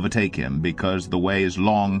and overtake him, because the way is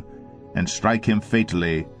long, and strike him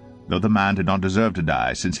fatally, though the man did not deserve to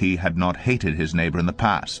die, since he had not hated his neighbor in the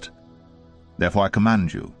past. Therefore I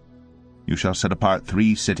command you, you shall set apart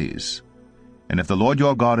 3 cities. And if the Lord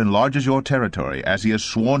your God enlarges your territory, as he has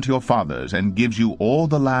sworn to your fathers, and gives you all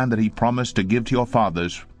the land that he promised to give to your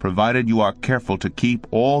fathers, provided you are careful to keep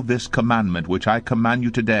all this commandment which I command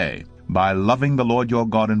you today, by loving the Lord your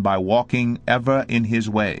God and by walking ever in his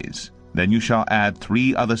ways, then you shall add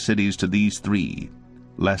 3 other cities to these 3,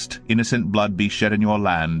 lest innocent blood be shed in your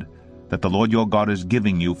land, that the Lord your God is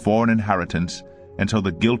giving you for an inheritance, until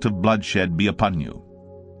the guilt of bloodshed be upon you.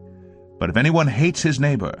 But if anyone hates his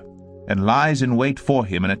neighbor, and lies in wait for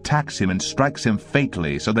him, and attacks him, and strikes him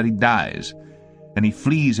fatally, so that he dies, and he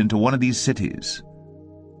flees into one of these cities,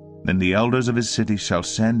 then the elders of his city shall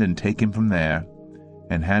send and take him from there,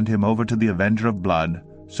 and hand him over to the avenger of blood,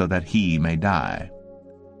 so that he may die.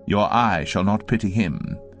 Your eye shall not pity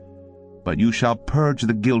him, But you shall purge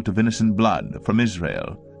the guilt of innocent blood from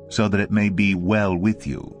Israel, so that it may be well with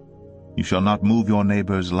you. You shall not move your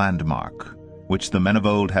neighbor's landmark, which the men of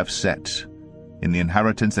old have set, in the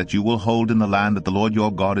inheritance that you will hold in the land that the Lord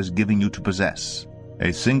your God is giving you to possess.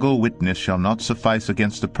 A single witness shall not suffice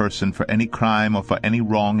against a person for any crime or for any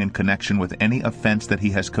wrong in connection with any offense that he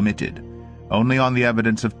has committed. Only on the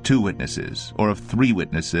evidence of 2 witnesses, or of 3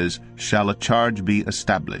 witnesses, shall a charge be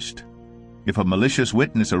established. If a malicious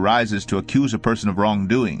witness arises to accuse a person of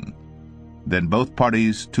wrongdoing, then both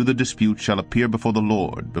parties to the dispute shall appear before the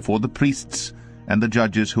Lord, before the priests and the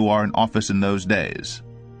judges who are in office in those days.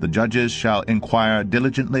 The judges shall inquire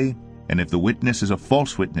diligently, and if the witness is a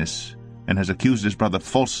false witness, and has accused his brother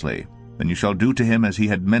falsely, then you shall do to him as he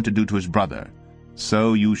had meant to do to his brother.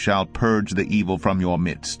 So you shall purge the evil from your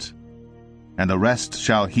midst. And the rest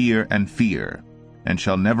shall hear and fear, and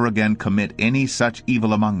shall never again commit any such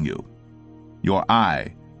evil among you. Your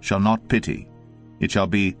eye shall not pity. It shall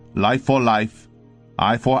be life for life,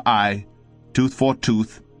 eye for eye, tooth for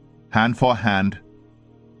tooth, hand for hand,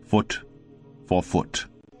 foot for foot.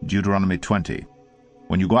 Deuteronomy 20.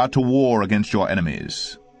 When you go out to war against your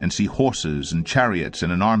enemies, and see horses and chariots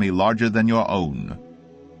and an army larger than your own,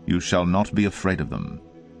 you shall not be afraid of them.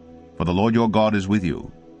 For the Lord your God is with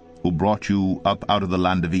you, who brought you up out of the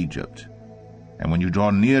land of Egypt. And when you draw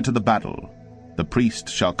near to the battle, the priest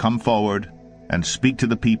shall come forward and speak to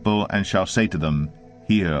the people, and shall say to them,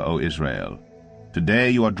 Hear, O Israel, today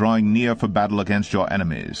you are drawing near for battle against your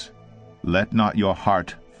enemies. Let not your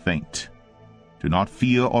heart faint. Do not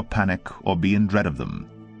fear or panic or be in dread of them.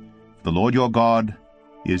 The Lord your God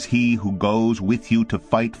is he who goes with you to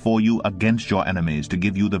fight for you against your enemies, to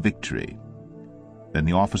give you the victory. Then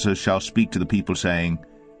the officers shall speak to the people, saying,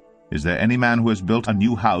 Is there any man who has built a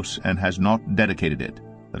new house and has not dedicated it?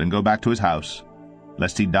 Let him go back to his house,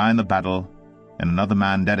 lest he die in the battle, and another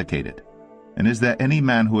man dedicate it. And is there any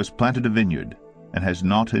man who has planted a vineyard and has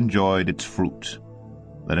not enjoyed its fruit?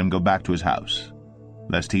 Let him go back to his house,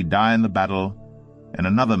 lest he die in the battle, and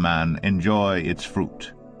another man enjoy its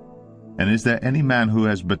fruit. And is there any man who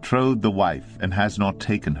has betrothed the wife and has not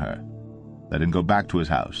taken her? Let him go back to his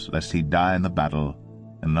house, lest he die in the battle,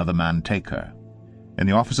 and another man take her. And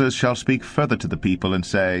the officers shall speak further to the people, and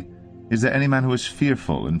say, Is there any man who is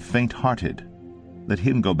fearful and faint-hearted? Let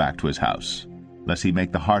him go back to his house, lest he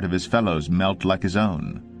make the heart of his fellows melt like his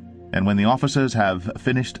own. And when the officers have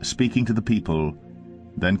finished speaking to the people,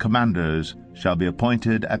 then commanders shall be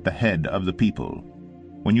appointed at the head of the people.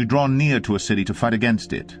 When you draw near to a city to fight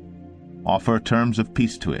against it, offer terms of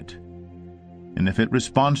peace to it. And if it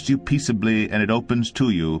responds to you peaceably and it opens to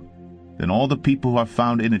you, then all the people who are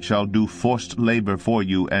found in it shall do forced labor for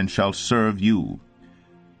you and shall serve you.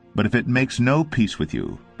 But if it makes no peace with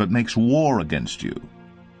you, but makes war against you,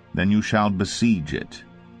 then you shall besiege it.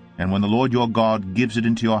 And when the Lord your God gives it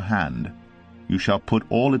into your hand, you shall put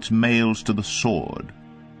all its males to the sword.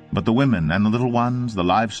 But the women and the little ones, the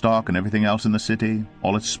livestock and everything else in the city,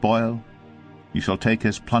 all its spoil, you shall take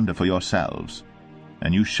as plunder for yourselves,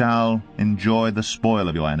 and you shall enjoy the spoil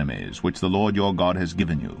of your enemies, which the Lord your God has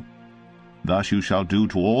given you. Thus you shall do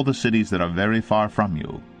to all the cities that are very far from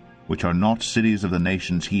you, which are not cities of the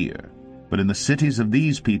nations here. But in the cities of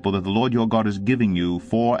these people that the Lord your God is giving you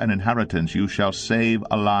for an inheritance, you shall save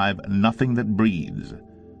alive nothing that breathes,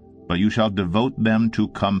 but you shall devote them to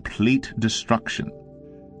complete destruction.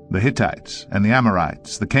 The Hittites, and the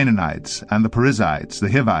Amorites, the Canaanites, and the Perizzites,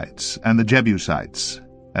 the Hivites, and the Jebusites,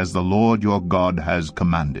 as the Lord your God has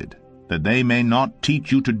commanded, that they may not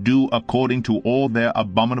teach you to do according to all their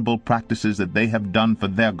abominable practices that they have done for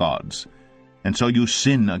their gods, and so you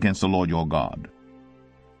sin against the Lord your God.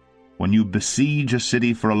 When you besiege a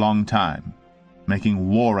city for a long time, making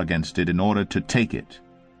war against it in order to take it,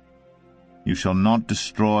 you shall not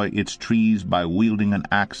destroy its trees by wielding an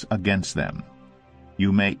axe against them.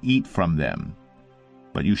 You may eat from them,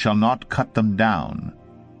 but you shall not cut them down.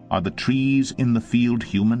 Are the trees in the field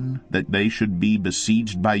human, that they should be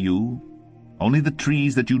besieged by you? Only the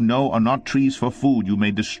trees that you know are not trees for food you may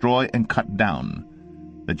destroy and cut down,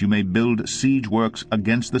 that you may build siege works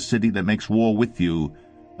against the city that makes war with you,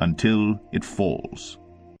 until it falls.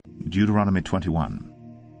 Deuteronomy 21.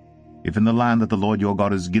 If in the land that the Lord your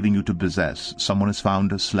God is giving you to possess someone is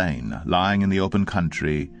found slain, lying in the open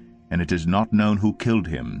country, and it is not known who killed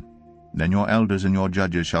him, then your elders and your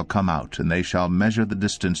judges shall come out, and they shall measure the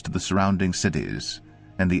distance to the surrounding cities.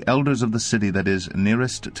 And the elders of the city that is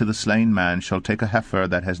nearest to the slain man shall take a heifer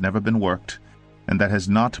that has never been worked, and that has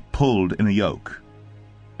not pulled in a yoke.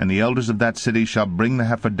 And the elders of that city shall bring the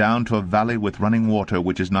heifer down to a valley with running water,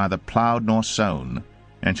 which is neither plowed nor sown,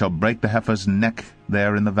 and shall break the heifer's neck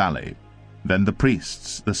there in the valley. Then the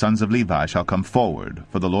priests, the sons of Levi, shall come forward,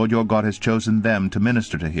 for the Lord your God has chosen them to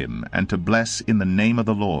minister to him, and to bless in the name of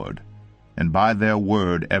the Lord. And by their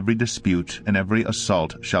word every dispute and every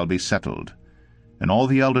assault shall be settled. And all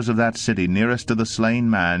the elders of that city nearest to the slain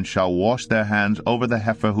man shall wash their hands over the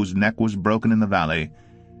heifer whose neck was broken in the valley,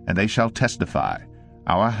 and they shall testify,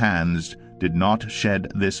 Our hands did not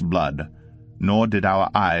shed this blood, nor did our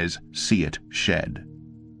eyes see it shed.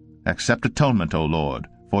 Accept atonement, O Lord,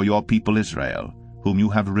 for your people Israel, whom you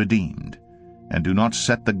have redeemed, and do not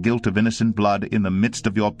set the guilt of innocent blood in the midst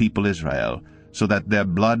of your people Israel, so that their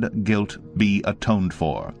blood guilt be atoned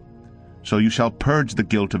for. So you shall purge the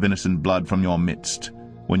guilt of innocent blood from your midst,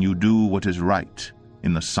 when you do what is right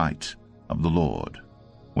in the sight of the Lord.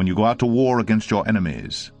 When you go out to war against your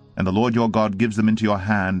enemies, and the Lord your God gives them into your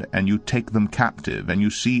hand, and you take them captive, and you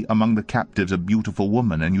see among the captives a beautiful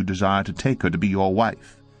woman, and you desire to take her to be your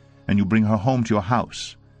wife, and you bring her home to your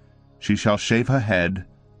house, she shall shave her head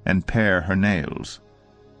and pare her nails.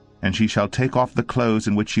 And she shall take off the clothes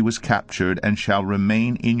in which she was captured, and shall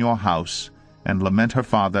remain in your house, and lament her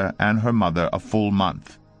father and her mother a full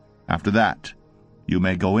month. After that you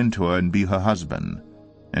may go into her and be her husband,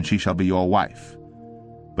 and she shall be your wife.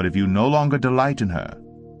 But if you no longer delight in her,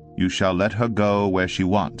 you shall let her go where she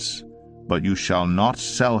wants, but you shall not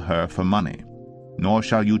sell her for money, nor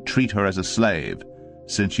shall you treat her as a slave,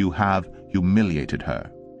 since you have humiliated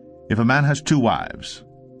her. If a man has 2 wives,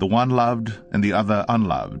 the one loved and the other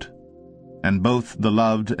unloved, and both the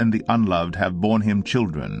loved and the unloved have borne him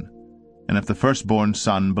children, and if the firstborn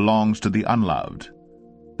son belongs to the unloved,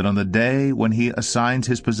 then on the day when he assigns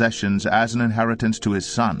his possessions as an inheritance to his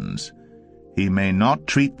sons, he may not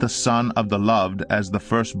treat the son of the loved as the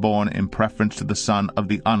firstborn in preference to the son of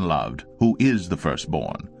the unloved, who is the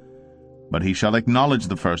firstborn, but he shall acknowledge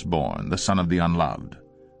the firstborn, the son of the unloved,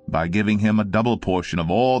 by giving him a double portion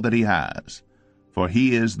of all that he has, for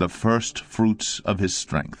he is the first fruits of his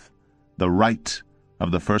strength. The right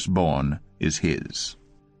of the firstborn is his.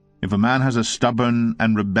 If a man has a stubborn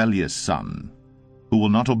and rebellious son, who will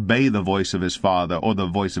not obey the voice of his father or the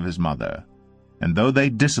voice of his mother, and though they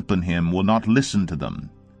discipline him, will not listen to them,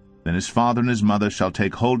 then his father and his mother shall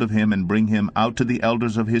take hold of him and bring him out to the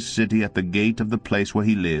elders of his city at the gate of the place where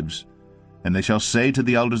he lives, and they shall say to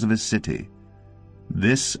the elders of his city,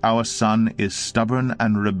 This our son is stubborn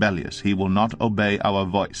and rebellious. He will not obey our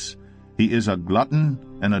voice. He is a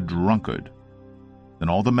glutton and a drunkard. Then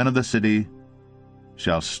all the men of the city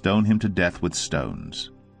shall stone him to death with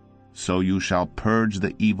stones. So you shall purge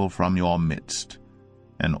the evil from your midst,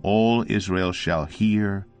 and all Israel shall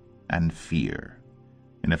hear and fear.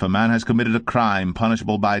 And if a man has committed a crime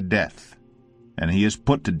punishable by death, and he is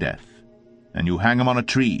put to death, and you hang him on a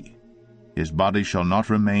tree, his body shall not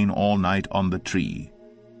remain all night on the tree,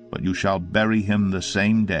 but you shall bury him the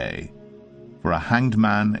same day, for a hanged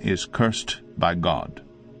man is cursed by God.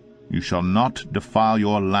 You shall not defile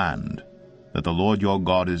your land that the Lord your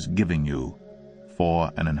God is giving you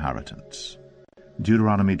for an inheritance.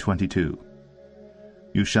 Deuteronomy 22.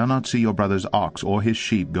 You shall not see your brother's ox or his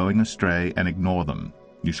sheep going astray and ignore them.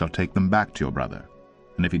 You shall take them back to your brother.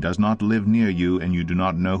 And if he does not live near you, and you do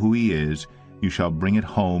not know who he is, you shall bring it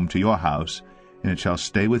home to your house, and it shall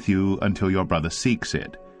stay with you until your brother seeks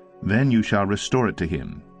it. Then you shall restore it to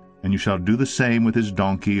him. And you shall do the same with his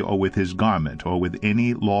donkey, or with his garment, or with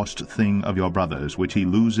any lost thing of your brother's, which he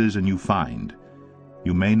loses and you find.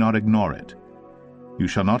 You may not ignore it. You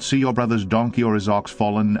shall not see your brother's donkey or his ox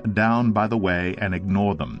fallen down by the way, and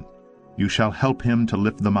ignore them. You shall help him to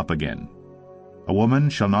lift them up again. A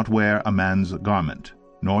woman shall not wear a man's garment,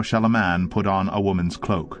 nor shall a man put on a woman's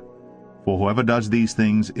cloak. For whoever does these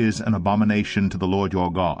things is an abomination to the Lord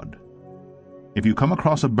your God. If you come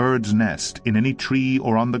across a bird's nest in any tree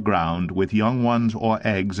or on the ground, with young ones or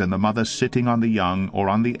eggs, and the mother sitting on the young or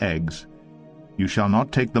on the eggs, you shall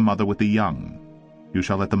not take the mother with the young. You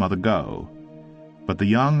shall let the mother go. But the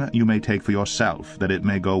young you may take for yourself, that it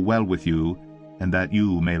may go well with you, and that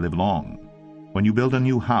you may live long. When you build a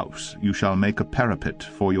new house, you shall make a parapet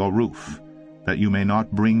for your roof, that you may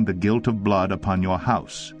not bring the guilt of blood upon your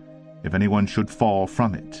house, if anyone should fall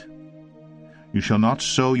from it. You shall not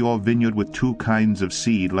sow your vineyard with 2 kinds of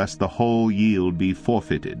seed, lest the whole yield be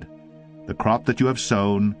forfeited. The crop that you have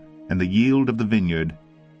sown, and the yield of the vineyard,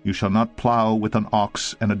 you shall not plow with an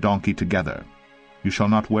ox and a donkey together. You shall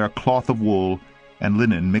not wear cloth of wool and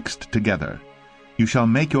linen mixed together. You shall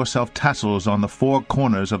make yourself tassels on the 4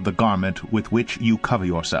 corners of the garment with which you cover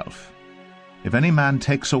yourself. If any man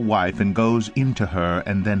takes a wife and goes into her,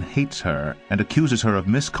 and then hates her, and accuses her of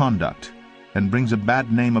misconduct, and brings a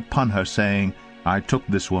bad name upon her, saying, I took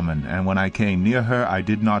this woman, and when I came near her I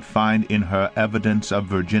did not find in her evidence of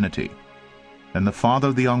virginity, And the father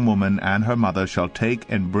of the young woman and her mother shall take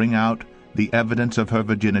and bring out the evidence of her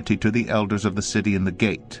virginity to the elders of the city in the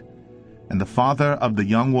gate. And the father of the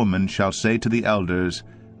young woman shall say to the elders,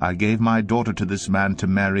 I gave my daughter to this man to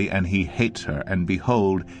marry, and he hates her, and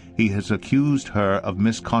behold, he has accused her of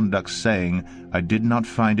misconduct, saying, I did not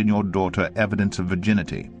find in your daughter evidence of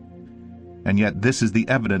virginity. And yet this is the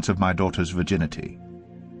evidence of my daughter's virginity.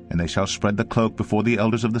 And they shall spread the cloak before the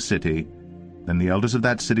elders of the city. Then the elders of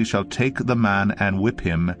that city shall take the man and whip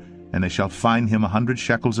him, and they shall fine him 100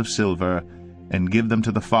 shekels of silver, and give them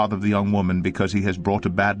to the father of the young woman, because he has brought a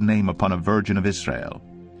bad name upon a virgin of Israel.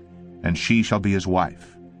 And she shall be his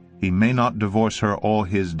wife. He may not divorce her all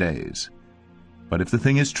his days. But if the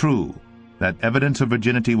thing is true, that evidence of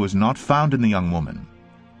virginity was not found in the young woman,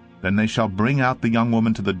 then they shall bring out the young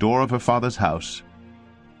woman to the door of her father's house,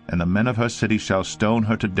 and the men of her city shall stone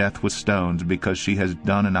her to death with stones, because she has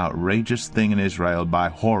done an outrageous thing in Israel by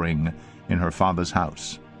whoring in her father's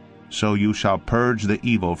house. So you shall purge the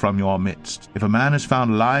evil from your midst. If a man is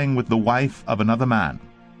found lying with the wife of another man,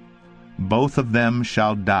 both of them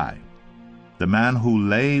shall die, the man who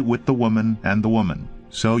lay with the woman and the woman.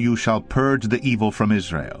 So you shall purge the evil from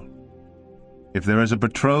Israel. If there is a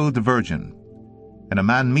betrothed virgin, and a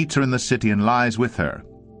man meets her in the city and lies with her,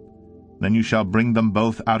 then you shall bring them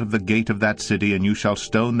both out of the gate of that city, and you shall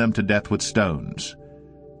stone them to death with stones,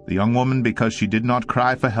 the young woman because she did not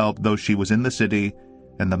cry for help, though she was in the city,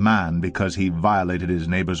 and the man because he violated his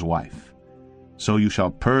neighbor's wife. So you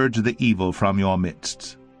shall purge the evil from your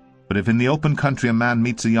midst. But if in the open country a man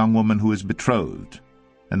meets a young woman who is betrothed,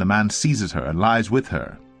 and the man seizes her and lies with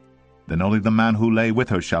her, then only the man who lay with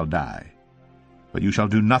her shall die. But you shall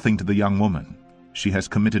do nothing to the young woman. She has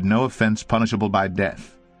committed no offense punishable by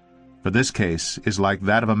death. For this case is like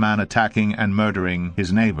that of a man attacking and murdering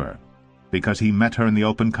his neighbor, because he met her in the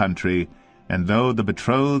open country, and though the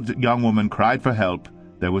betrothed young woman cried for help,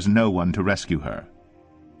 there was no one to rescue her.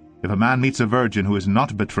 If a man meets a virgin who is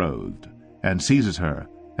not betrothed, and seizes her,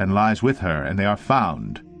 and lies with her, and they are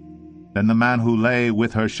found, then the man who lay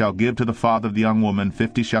with her shall give to the father of the young woman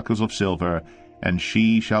 50 shekels of silver, and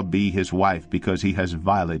she shall be his wife, because he has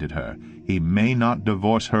violated her. He may not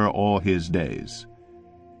divorce her all his days.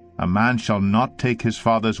 A man shall not take his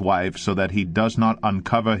father's wife, so that he does not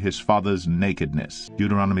uncover his father's nakedness.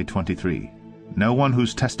 Deuteronomy 23. No one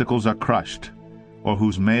whose testicles are crushed, or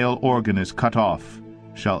whose male organ is cut off,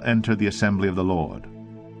 shall enter the assembly of the Lord.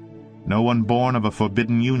 No one born of a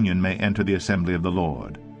forbidden union may enter the assembly of the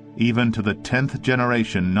Lord. Even to the 10th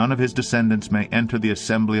generation none of his descendants may enter the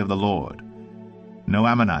assembly of the Lord. No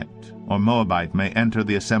Ammonite or Moabite may enter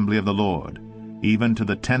the assembly of the Lord. Even to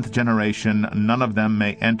the 10th generation none of them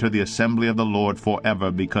may enter the assembly of the Lord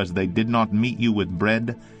forever, because they did not meet you with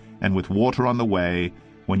bread and with water on the way,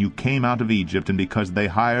 when you came out of Egypt, and because they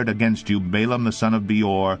hired against you Balaam the son of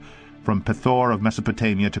Beor from Pethor of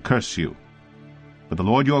Mesopotamia to curse you. But the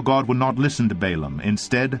Lord your God would not listen to Balaam.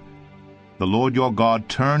 Instead, the Lord your God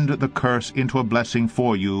turned the curse into a blessing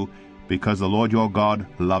for you, because the Lord your God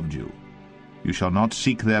loved you. You shall not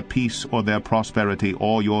seek their peace or their prosperity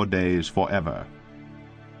all your days forever.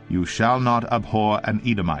 You shall not abhor an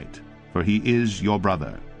Edomite, for he is your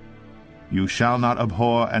brother. You shall not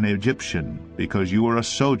abhor an Egyptian, because you are a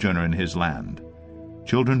sojourner in his land.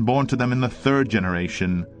 Children born to them in the 3rd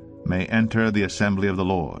generation may enter the assembly of the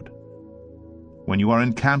Lord. When you are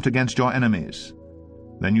encamped against your enemies,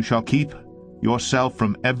 then you shall keep yourself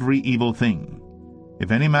from every evil thing. If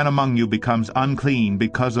any man among you becomes unclean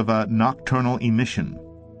because of a nocturnal emission,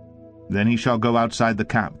 then he shall go outside the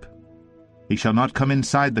camp. He shall not come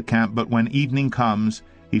inside the camp, but when evening comes,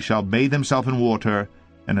 he shall bathe himself in water,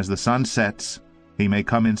 and as the sun sets, he may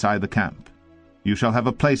come inside the camp. You shall have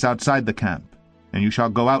a place outside the camp, and you shall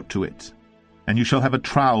go out to it. And you shall have a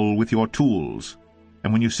trowel with your tools.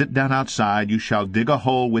 And when you sit down outside, you shall dig a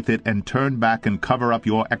hole with it, and turn back and cover up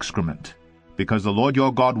your excrement. Because the Lord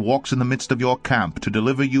your God walks in the midst of your camp, to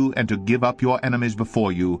deliver you and to give up your enemies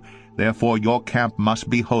before you. Therefore your camp must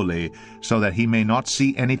be holy, so that he may not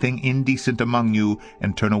see anything indecent among you,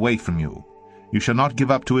 and turn away from you. You shall not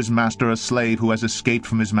give up to his master a slave who has escaped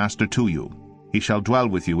from his master to you. He shall dwell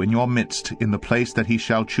with you in your midst, in the place that he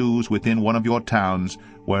shall choose within one of your towns,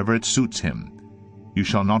 wherever it suits him. You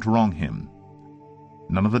shall not wrong him.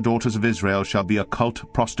 None of the daughters of Israel shall be a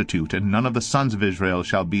cult prostitute, and none of the sons of Israel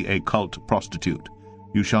shall be a cult prostitute.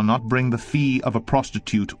 You shall not bring the fee of a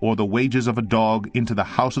prostitute or the wages of a dog into the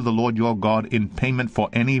house of the Lord your God in payment for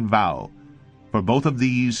any vow, for both of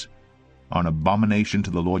these are an abomination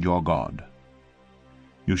to the Lord your God.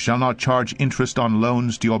 You shall not charge interest on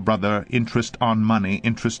loans to your brother, interest on money,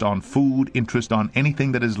 interest on food, interest on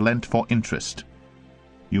anything that is lent for interest.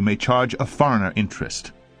 You may charge a foreigner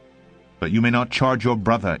interest, but you may not charge your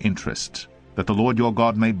brother interest, that the Lord your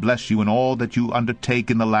God may bless you in all that you undertake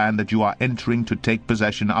in the land that you are entering to take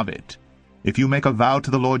possession of it. If you make a vow to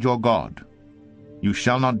the Lord your God, you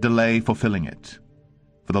shall not delay fulfilling it.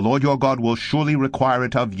 For the Lord your God will surely require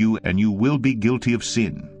it of you, and you will be guilty of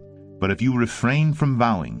sin. But if you refrain from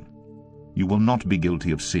vowing, you will not be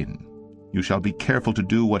guilty of sin. You shall be careful to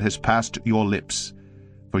do what has passed your lips,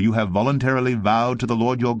 for you have voluntarily vowed to the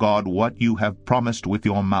Lord your God what you have promised with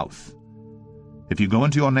your mouth. If you go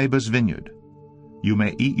into your neighbor's vineyard, you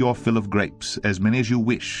may eat your fill of grapes, as many as you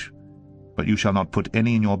wish, but you shall not put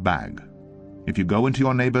any in your bag. If you go into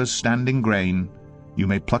your neighbor's standing grain, you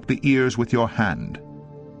may pluck the ears with your hand,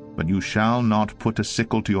 but you shall not put a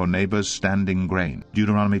sickle to your neighbor's standing grain.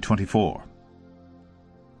 Deuteronomy 24.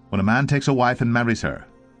 When a man takes a wife and marries her,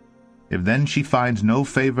 if then she finds no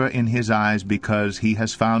favor in his eyes because he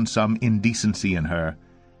has found some indecency in her,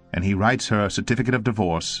 and he writes her a certificate of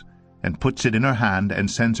divorce, and puts it in her hand,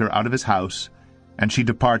 and sends her out of his house, and she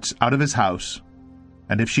departs out of his house,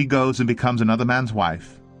 and if she goes and becomes another man's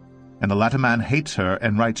wife, and the latter man hates her,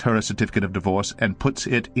 and writes her a certificate of divorce, and puts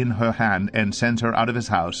it in her hand, and sends her out of his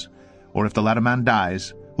house, or if the latter man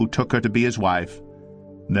dies, who took her to be his wife,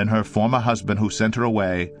 then her former husband who sent her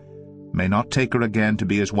away may not take her again to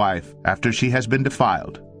be his wife after she has been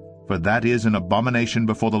defiled, for that is an abomination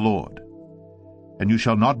before the Lord. And you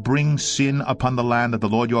shall not bring sin upon the land that the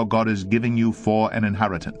Lord your God is giving you for an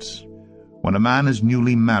inheritance. When a man is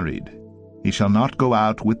newly married, he shall not go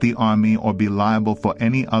out with the army or be liable for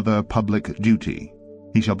any other public duty.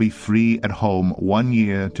 He shall be free at home 1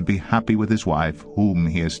 year to be happy with his wife whom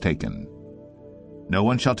he has taken. No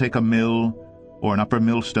one shall take a mill or an upper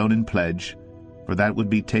millstone in pledge, for that would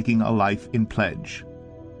be taking a life in pledge.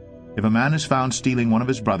 If a man is found stealing one of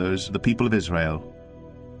his brothers, the people of Israel,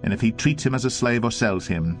 and if he treats him as a slave or sells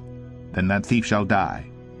him, then that thief shall die.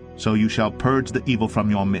 So you shall purge the evil from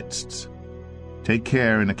your midst. Take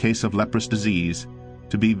care, in a case of leprous disease,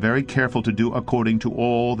 to be very careful to do according to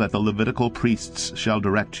all that the Levitical priests shall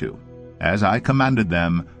direct you. As I commanded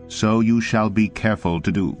them, so you shall be careful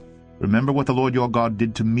to do. Remember what the Lord your God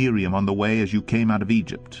did to Miriam on the way as you came out of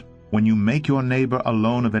Egypt. When you make your neighbor a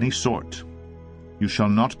loan of any sort, you shall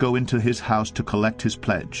not go into his house to collect his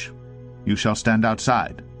pledge. You shall stand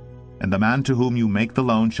outside, and the man to whom you make the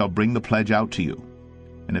loan shall bring the pledge out to you.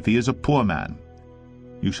 And if he is a poor man,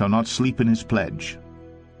 you shall not sleep in his pledge.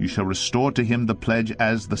 You shall restore to him the pledge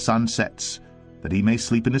as the sun sets, that he may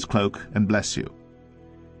sleep in his cloak and bless you.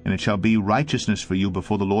 And it shall be righteousness for you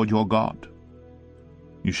before the Lord your God.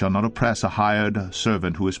 You shall not oppress a hired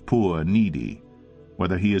servant who is poor and needy,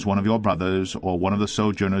 whether he is one of your brothers or one of the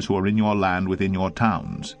sojourners who are in your land within your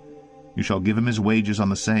towns. You shall give him his wages on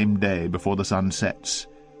the same day before the sun sets,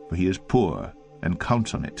 for he is poor and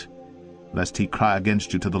counts on it, lest he cry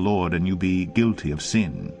against you to the Lord, and you be guilty of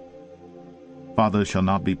sin. Fathers shall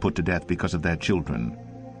not be put to death because of their children,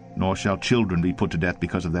 nor shall children be put to death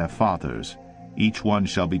because of their fathers. Each one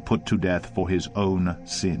shall be put to death for his own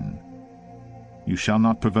sin. You shall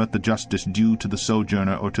not pervert the justice due to the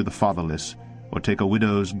sojourner or to the fatherless, or take a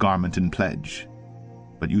widow's garment in pledge.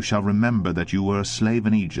 But you shall remember that you were a slave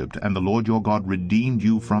in Egypt, and the Lord your God redeemed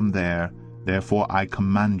you from there. Therefore I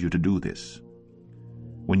command you to do this.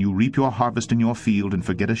 When you reap your harvest in your field, and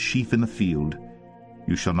forget a sheaf in the field,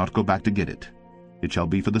 you shall not go back to get it. It shall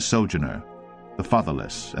be for the sojourner, the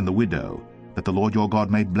fatherless, and the widow, that the Lord your God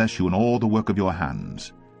may bless you in all the work of your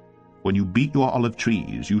hands. When you beat your olive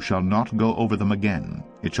trees, you shall not go over them again.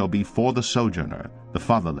 It shall be for the sojourner, the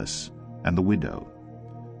fatherless, and the widow.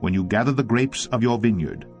 When you gather the grapes of your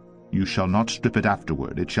vineyard, you shall not strip it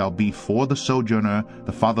afterward. It shall be for the sojourner,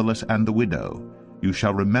 the fatherless, and the widow. You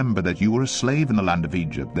shall remember that you were a slave in the land of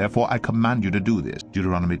Egypt. Therefore I command you to do this.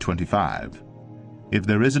 Deuteronomy 25. If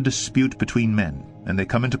there is a dispute between men, and they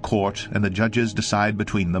come into court, and the judges decide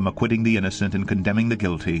between them, acquitting the innocent and condemning the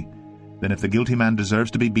guilty, then if the guilty man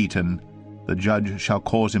deserves to be beaten, the judge shall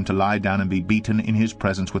cause him to lie down and be beaten in his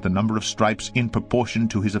presence with the number of stripes in proportion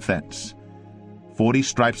to his offense. 40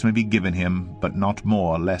 stripes may be given him, but not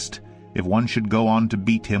more, lest, if one should go on to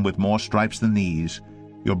beat him with more stripes than these,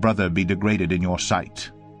 your brother be degraded in your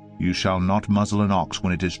sight. You shall not muzzle an ox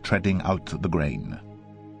when it is treading out the grain.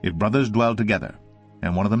 If brothers dwell together,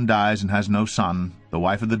 and one of them dies and has no son, the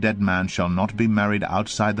wife of the dead man shall not be married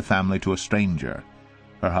outside the family to a stranger.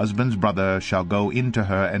 Her husband's brother shall go in to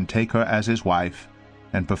her and take her as his wife,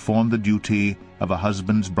 and perform the duty of a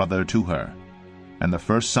husband's brother to her. And the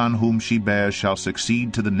first son whom she bears shall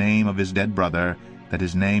succeed to the name of his dead brother, that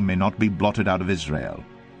his name may not be blotted out of Israel.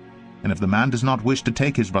 And if the man does not wish to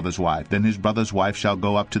take his brother's wife, then his brother's wife shall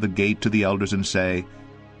go up to the gate to the elders and say,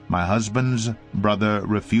 My husband's brother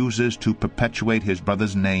refuses to perpetuate his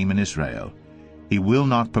brother's name in Israel. He will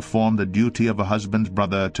not perform the duty of a husband's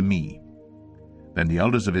brother to me. Then the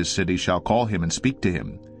elders of his city shall call him and speak to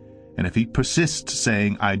him. And if he persists,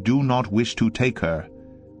 saying, I do not wish to take her,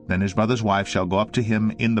 then his brother's wife shall go up to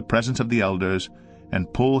him in the presence of the elders,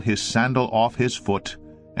 and pull his sandal off his foot,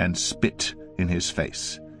 and spit in his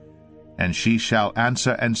face. And she shall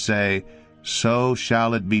answer and say, So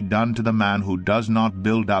shall it be done to the man who does not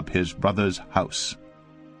build up his brother's house.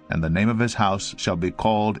 And the name of his house shall be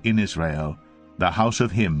called in Israel, the house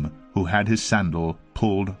of him who had his sandal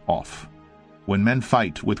pulled off. When men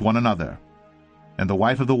fight with one another, and the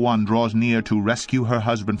wife of the one draws near to rescue her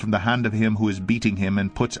husband from the hand of him who is beating him,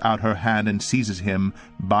 and puts out her hand and seizes him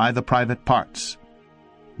by the private parts,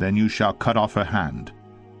 then you shall cut off her hand.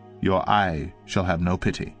 Your eye shall have no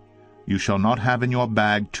pity. You shall not have in your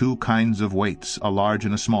bag 2 kinds of weights, a large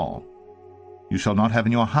and a small. You shall not have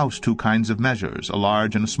in your house 2 kinds of measures, a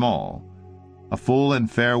large and a small. A full and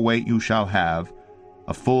fair weight you shall have,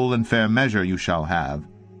 a full and fair measure you shall have,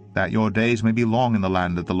 that your days may be long in the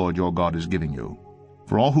land that the Lord your God is giving you.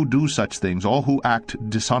 For all who do such things, all who act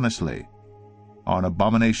dishonestly, are an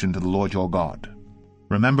abomination to the Lord your God.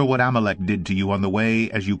 Remember what Amalek did to you on the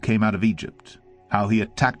way as you came out of Egypt, how he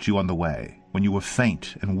attacked you on the way, when you were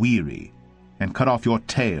faint and weary, and cut off your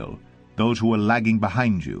tail, those who were lagging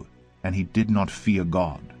behind you, and he did not fear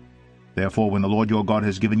God. Therefore, when the Lord your God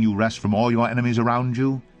has given you rest from all your enemies around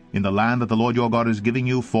you, in the land that the Lord your God is giving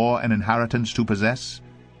you for an inheritance to possess,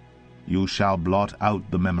 you shall blot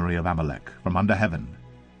out the memory of Amalek from under heaven.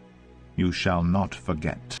 You shall not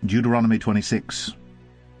forget. Deuteronomy 26.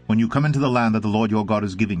 When you come into the land that the Lord your God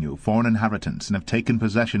is giving you for an inheritance, and have taken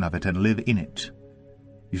possession of it, and live in it,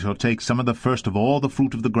 you shall take some of the first of all the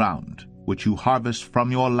fruit of the ground, which you harvest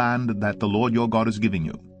from your land that the Lord your God is giving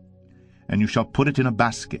you, and you shall put it in a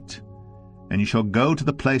basket, and you shall go to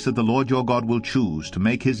the place that the Lord your God will choose to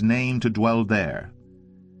make his name to dwell there.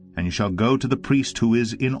 And you shall go to the priest who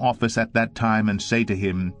is in office at that time, and say to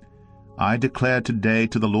him, I declare today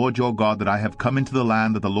to the Lord your God that I have come into the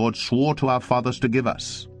land that the Lord swore to our fathers to give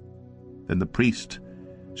us. Then the priest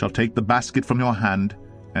shall take the basket from your hand,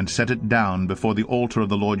 and set it down before the altar of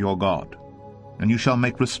the Lord your God. And you shall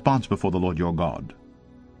make response before the Lord your God.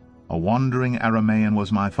 A wandering Aramean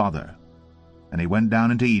was my father, and he went down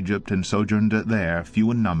into Egypt, and sojourned there,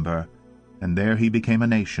 few in number, and there he became a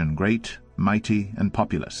nation, great, mighty, and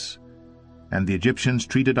populous. And the Egyptians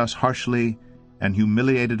treated us harshly, and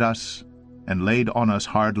humiliated us, and laid on us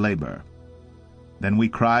hard labor. Then we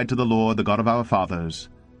cried to the Lord, the God of our fathers,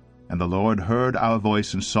 and the Lord heard our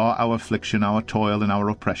voice, and saw our affliction, our toil, and our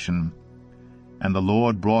oppression. And the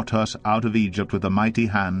Lord brought us out of Egypt with a mighty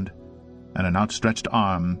hand, and an outstretched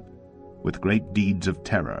arm, with great deeds of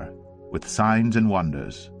terror, with signs and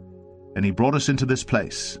wonders. And he brought us into this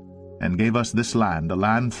place, and gave us this land, a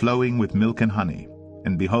land flowing with milk and honey.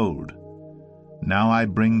 And behold, now I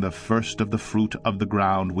bring the first of the fruit of the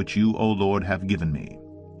ground which you, O Lord, have given me.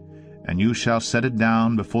 And you shall set it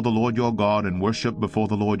down before the Lord your God, and worship before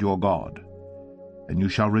the Lord your God. And you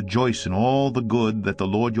shall rejoice in all the good that the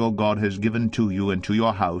Lord your God has given to you and to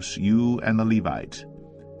your house, you and the Levite,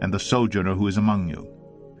 and the sojourner who is among you.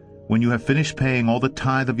 When you have finished paying all the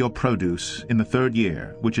tithe of your produce in the 3rd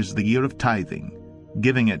year, which is the year of tithing,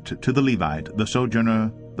 giving it to the Levite, the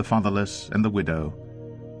sojourner, the fatherless, and the widow,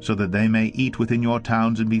 so that they may eat within your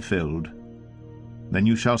towns and be filled, then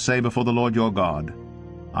you shall say before the Lord your God,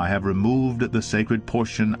 I have removed the sacred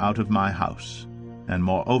portion out of my house, and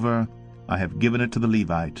moreover I have given it to the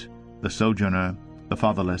Levite, the sojourner, the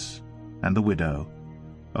fatherless, and the widow,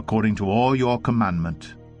 according to all your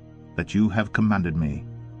commandment that you have commanded me.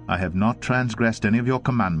 I have not transgressed any of your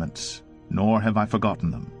commandments, nor have I forgotten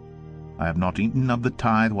them. I have not eaten of the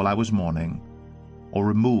tithe while I was mourning, or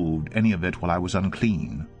removed any of it while I was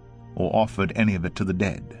unclean, or offered any of it to the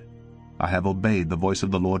dead. I have obeyed the voice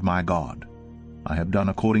of the Lord my God. I have done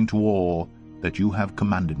according to all that you have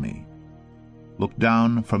commanded me. Look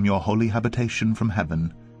down from your holy habitation from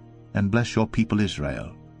heaven, and bless your people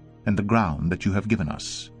Israel, and the ground that you have given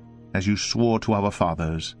us, as you swore to our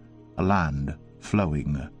fathers, a land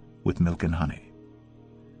flowing with milk and honey.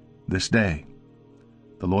 This day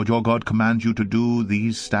the Lord your God commands you to do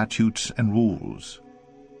these statutes and rules.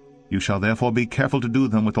 You shall therefore be careful to do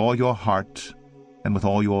them with all your heart and with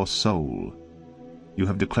all your soul. You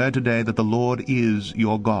have declared today that the Lord is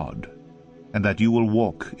your God, and that you will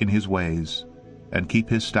walk in his ways, and keep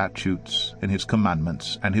his statutes and his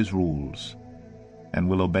commandments and his rules, and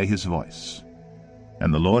will obey his voice.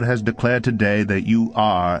 And the Lord has declared today that you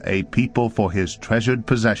are a people for his treasured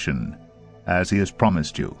possession, as he has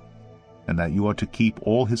promised you. and that you are to keep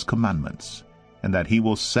all his commandments, and that he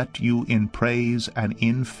will set you in praise and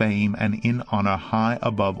in fame and in honor high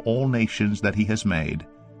above all nations that he has made,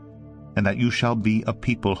 and that you shall be a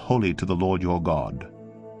people holy to the Lord your God,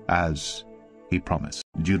 as he promised.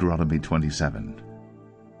 Deuteronomy 27.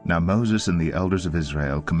 Now Moses and the elders of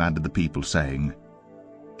Israel commanded the people, saying,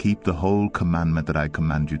 Keep the whole commandment that I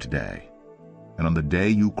command you today. And on the day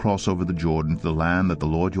you cross over the Jordan to the land that the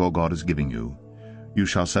Lord your God is giving you, you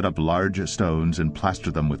shall set up large stones and plaster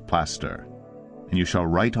them with plaster. And you shall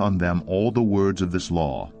write on them all the words of this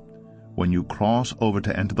law. When you cross over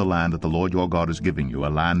to enter the land that the Lord your God is giving you, a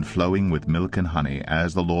land flowing with milk and honey,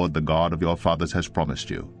 as the Lord the God of your fathers has promised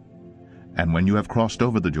you. And when you have crossed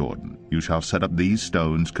over the Jordan, you shall set up these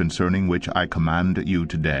stones concerning which I command you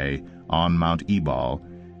today on Mount Ebal,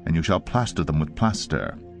 and you shall plaster them with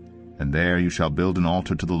plaster. And there you shall build an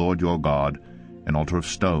altar to the Lord your God, an altar of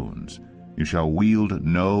stones. You shall wield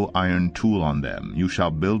no iron tool on them. You shall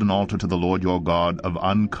build an altar to the Lord your God of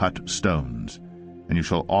uncut stones. And you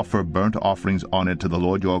shall offer burnt offerings on it to the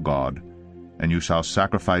Lord your God. And you shall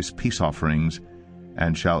sacrifice peace offerings,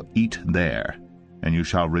 and shall eat there. And you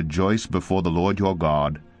shall rejoice before the Lord your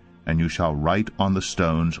God, and you shall write on the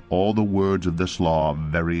stones all the words of this law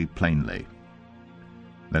very plainly.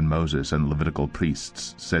 Then Moses and Levitical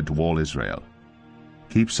priests said to all Israel,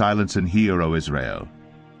 Keep silence and hear, O Israel.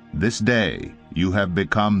 This day you have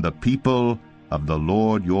become the people of the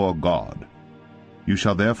Lord your God. You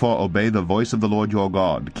shall therefore obey the voice of the Lord your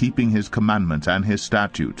God, keeping his commandments and his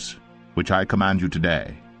statutes, which I command you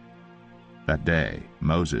today. That day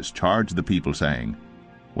Moses charged the people, saying,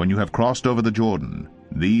 When you have crossed over the Jordan,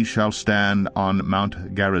 these shall stand on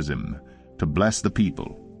Mount Gerizim to bless the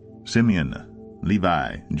people: Simeon,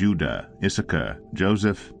 Levi, Judah, Issachar,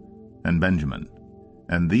 Joseph, and Benjamin.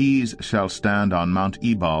 And these shall stand on Mount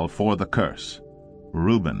Ebal for the curse: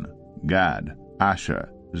 Reuben, Gad,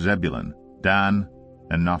 Asher, Zebulun, Dan,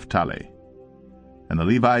 and Naphtali. And the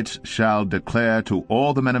Levites shall declare to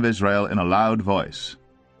all the men of Israel in a loud voice,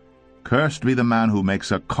 Cursed be the man who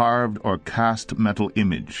makes a carved or cast metal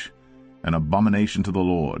image, an abomination to the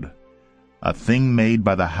Lord, a thing made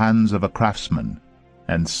by the hands of a craftsman,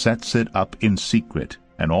 and sets it up in secret.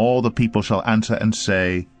 And all the people shall answer and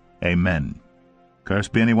say, Amen.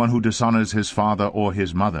 Cursed be anyone who dishonors his father or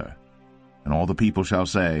his mother. And all the people shall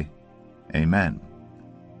say, Amen.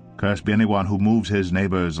 Cursed be anyone who moves his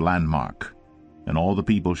neighbor's landmark. And all the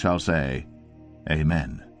people shall say,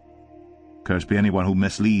 Amen. Cursed be anyone who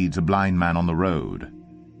misleads a blind man on the road.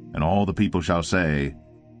 And all the people shall say,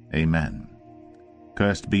 Amen.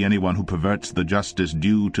 Cursed be anyone who perverts the justice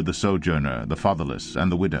due to the sojourner, the fatherless,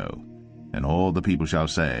 and the widow. And all the people shall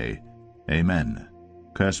say, Amen.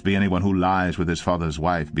 Cursed be anyone who lies with his father's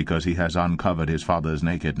wife, because he has uncovered his father's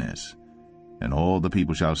nakedness. And all the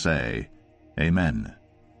people shall say, Amen.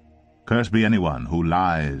 Cursed be anyone who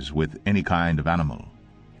lies with any kind of animal.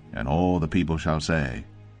 And all the people shall say,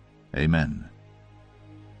 Amen.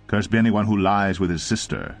 Cursed be anyone who lies with his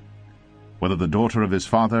sister, whether the daughter of his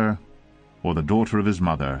father or the daughter of his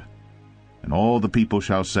mother. And all the people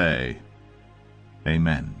shall say,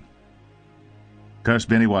 Amen. Cursed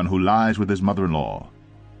be anyone who lies with his mother-in-law.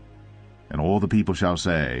 And all the people shall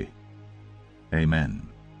say, Amen.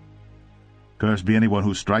 Cursed be anyone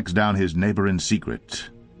who strikes down his neighbor in secret.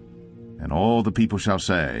 And all the people shall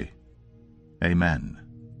say, Amen.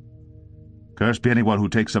 Cursed be anyone who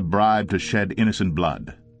takes a bribe to shed innocent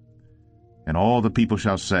blood. And all the people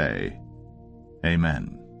shall say,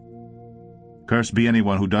 Amen. Cursed be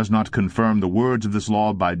anyone who does not confirm the words of this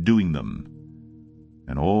law by doing them.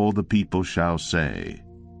 And all the people shall say,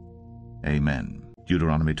 Amen.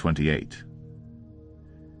 Deuteronomy 28.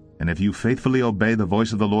 And if you faithfully obey the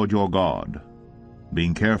voice of the Lord your God,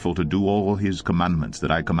 being careful to do all his commandments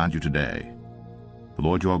that I command you today, the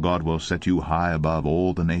Lord your God will set you high above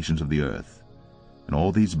all the nations of the earth. And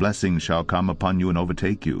all these blessings shall come upon you and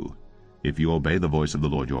overtake you, if you obey the voice of the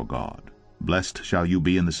Lord your God. Blessed shall you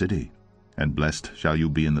be in the city, and blessed shall you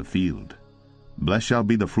be in the field. Blessed shall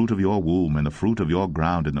be the fruit of your womb, and the fruit of your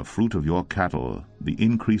ground, and the fruit of your cattle, the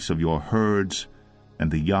increase of your herds, and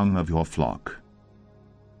the young of your flock.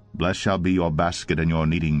 Blessed shall be your basket and your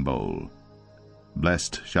kneading bowl.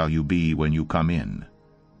 Blessed shall you be when you come in,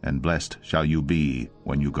 and blessed shall you be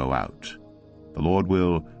when you go out. The Lord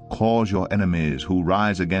will cause your enemies who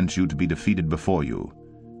rise against you to be defeated before you.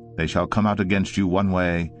 They shall come out against you one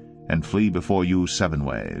way, and flee before you 7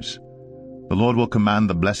 ways. The Lord will command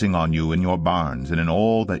the blessing on you in your barns and in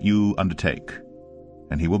all that you undertake.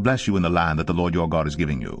 And he will bless you in the land that the Lord your God is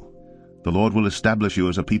giving you. The Lord will establish you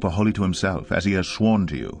as a people holy to himself, as he has sworn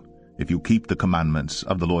to you, if you keep the commandments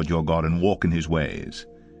of the Lord your God and walk in his ways.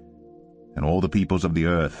 And all the peoples of the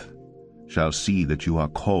earth shall see that you are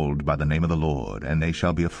called by the name of the Lord, and they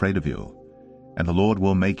shall be afraid of you. And the Lord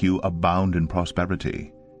will make you abound in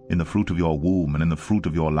prosperity, in the fruit of your womb, and in the fruit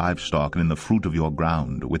of your livestock, and in the fruit of your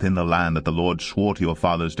ground, within the land that the Lord swore to your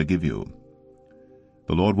fathers to give you.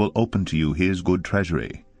 The Lord will open to you his good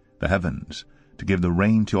treasury, the heavens, to give the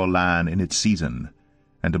rain to your land in its season,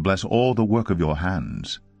 and to bless all the work of your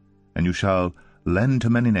hands. And you shall lend to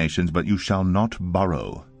many nations, but you shall not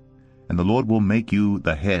borrow. And the Lord will make you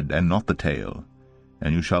the head and not the tail,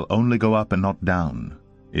 and you shall only go up and not down,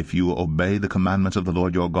 if you obey the commandments of the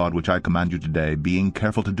Lord your God which I command you today, being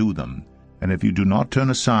careful to do them. And if you do not turn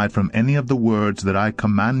aside from any of the words that I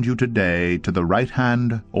command you today, to the right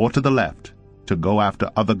hand or to the left, to go after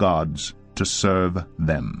other gods, to serve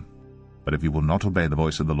them. But if you will not obey the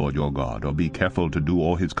voice of the Lord your God, or be careful to do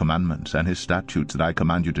all his commandments and his statutes that I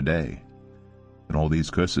command you today, then all these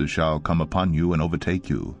curses shall come upon you and overtake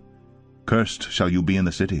you. Cursed shall you be in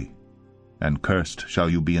the city, and cursed shall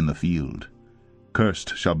you be in the field.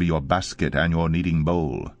 Cursed shall be your basket and your kneading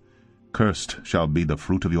bowl. Cursed shall be the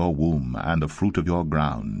fruit of your womb and the fruit of your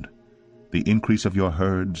ground, the increase of your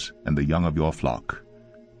herds and the young of your flock.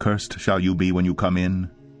 Cursed shall you be when you come in,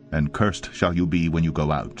 and cursed shall you be when you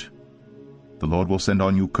go out. The Lord will send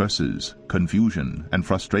on you curses, confusion, and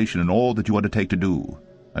frustration in all that you undertake to do,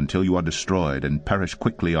 until you are destroyed and perish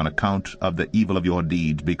quickly on account of the evil of your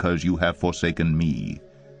deeds, because you have forsaken me.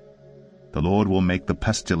 The Lord will make the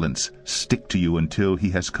pestilence stick to you until he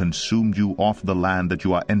has consumed you off the land that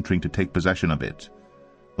you are entering to take possession of it.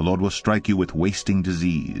 The Lord will strike you with wasting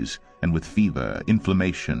disease, and with fever,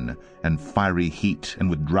 inflammation, and fiery heat, and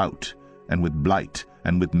with drought, and with blight,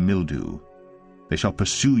 and with mildew. They shall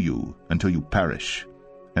pursue you until you perish,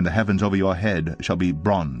 and the heavens over your head shall be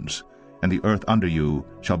bronze, and the earth under you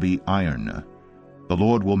shall be iron. The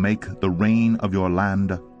Lord will make the rain of your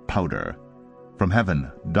land powder. From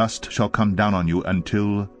heaven dust shall come down on you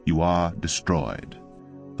until you are destroyed.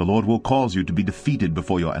 The Lord will cause you to be defeated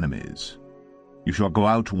before your enemies. You shall go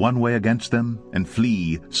out one way against them, and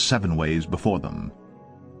flee 7 ways before them.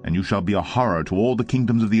 And you shall be a horror to all the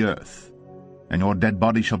kingdoms of the earth. And your dead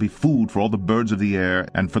body shall be food for all the birds of the air,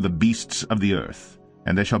 and for the beasts of the earth.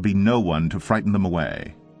 And there shall be no one to frighten them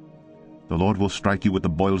away. The Lord will strike you with the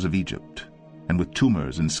boils of Egypt, and with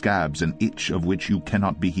tumors and scabs and itch of which you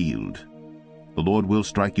cannot be healed. The Lord will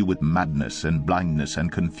strike you with madness and blindness and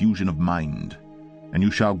confusion of mind. And you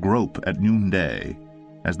shall grope at noonday,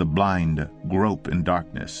 as the blind grope in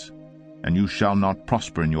darkness. And you shall not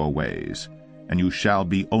prosper in your ways, and you shall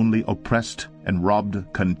be only oppressed and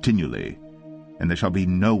robbed continually, and there shall be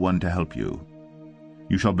no one to help you.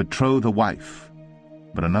 You shall betroth a wife,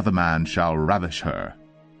 but another man shall ravish her.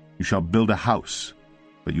 You shall build a house,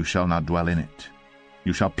 but you shall not dwell in it.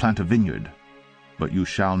 You shall plant a vineyard, but you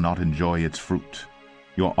shall not enjoy its fruit.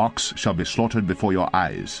 Your ox shall be slaughtered before your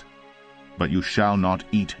eyes, but you shall not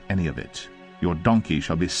eat any of it. Your donkey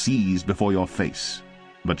shall be seized before your face,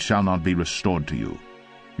 but shall not be restored to you.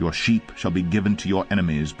 Your sheep shall be given to your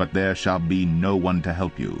enemies, but there shall be no one to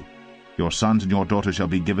help you. Your sons and your daughters shall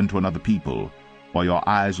be given to another people, while your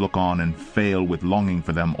eyes look on and fail with longing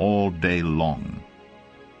for them all day long.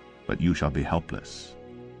 But you shall be helpless.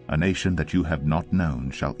 A nation that you have not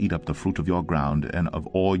known shall eat up the fruit of your ground and of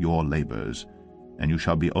all your labors, and you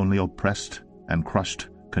shall be only oppressed and crushed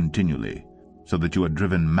continually, so that you are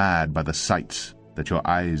driven mad by the sights that your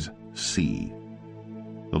eyes see.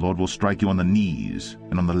 The Lord will strike you on the knees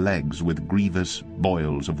and on the legs with grievous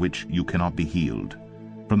boils of which you cannot be healed,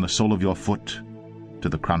 from the sole of your foot to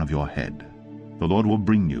the crown of your head. The Lord will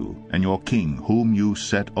bring you and your king, whom you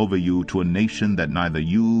set over you, to a nation that neither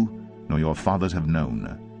you nor your fathers have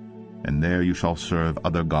known. And there you shall serve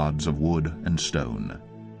other gods of wood and stone.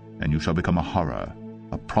 And you shall become a horror,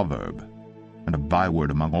 a proverb, and a byword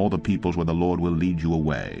among all the peoples where the Lord will lead you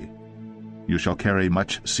away. You shall carry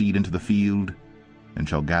much seed into the field, and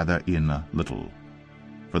shall gather in little,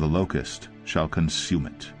 for the locust shall consume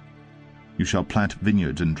it. You shall plant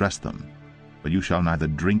vineyards and dress them, but you shall neither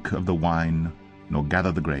drink of the wine nor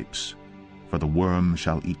gather the grapes, for the worm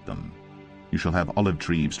shall eat them. You shall have olive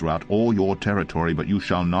trees throughout all your territory, but you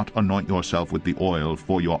shall not anoint yourself with the oil,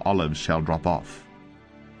 for your olives shall drop off.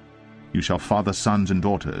 You shall father sons and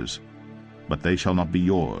daughters, but they shall not be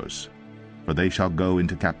yours, for they shall go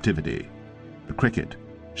into captivity. The cricket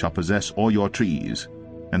shall possess all your trees,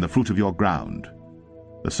 and the fruit of your ground.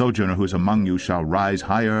 The sojourner who is among you shall rise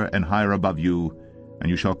higher and higher above you, and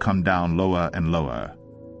you shall come down lower and lower.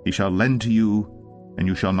 He shall lend to you, and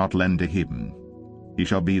you shall not lend to him. He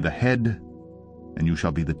shall be the head, and you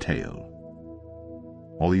shall be the tail.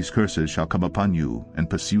 All these curses shall come upon you, and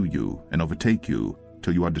pursue you, and overtake you,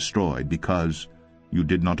 till you are destroyed, because you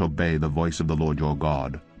did not obey the voice of the Lord your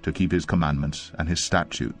God, to keep his commandments and his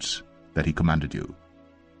statutes that he commanded you.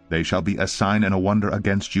 They shall be a sign and a wonder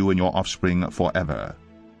against you and your offspring forever,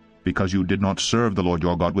 because you did not serve the Lord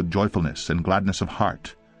your God with joyfulness and gladness of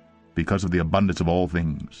heart, because of the abundance of all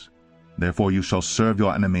things. Therefore you shall serve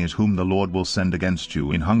your enemies whom the Lord will send against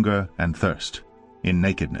you, in hunger and thirst, in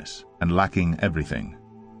nakedness and lacking everything.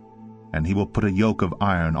 And he will put a yoke of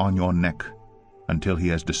iron on your neck until he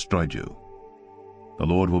has destroyed you. The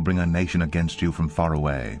Lord will bring a nation against you from far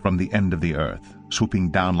away, from the end of the earth, swooping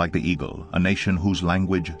down like the eagle, a nation whose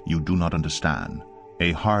language you do not understand,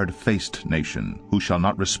 a hard-faced nation, who shall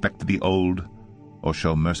not respect the old or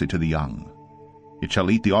show mercy to the young. It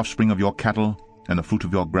shall eat the offspring of your cattle and the fruit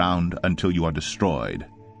of your ground until you are destroyed.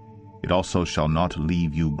 It also shall not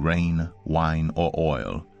leave you grain, wine, or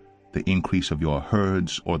oil, the increase of your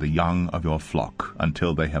herds or the young of your flock,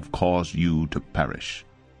 until they have caused you to perish.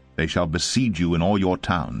 They shall besiege you in all your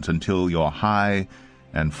towns, until your high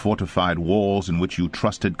and fortified walls in which you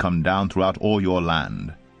trusted come down throughout all your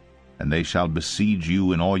land. And they shall besiege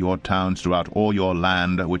you in all your towns throughout all your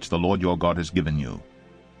land which the Lord your God has given you.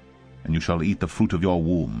 And you shall eat the fruit of your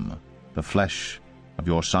womb, the flesh of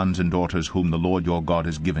your sons and daughters whom the Lord your God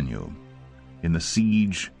has given you, in the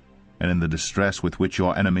siege and in the distress with which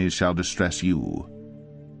your enemies shall distress you.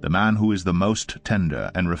 The man who is the most tender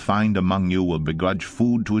and refined among you will begrudge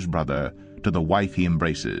food to his brother, to the wife he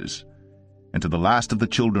embraces, and to the last of the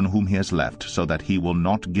children whom he has left, so that he will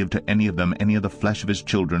not give to any of them any of the flesh of his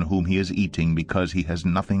children whom he is eating, because he has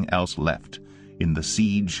nothing else left, in the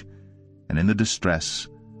siege and in the distress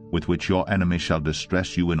with which your enemies shall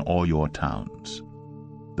distress you in all your towns.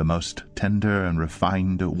 The most tender and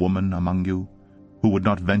refined woman among you, who would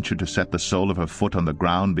not venture to set the sole of her foot on the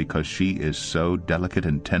ground because she is so delicate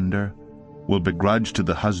and tender, will begrudge to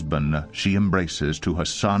the husband she embraces, to her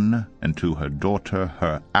son and to her daughter,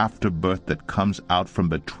 her afterbirth that comes out from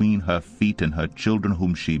between her feet, and her children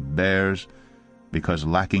whom she bears, because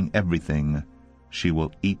lacking everything she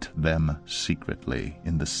will eat them secretly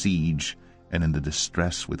in the siege and in the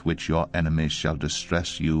distress with which your enemies shall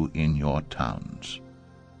distress you in your towns.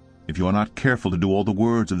 If you are not careful to do all the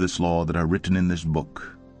words of this law that are written in this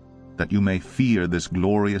book, that you may fear this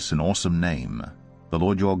glorious and awesome name, the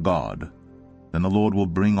Lord your God, then the Lord will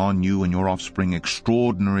bring on you and your offspring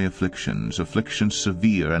extraordinary afflictions, afflictions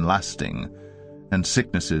severe and lasting, and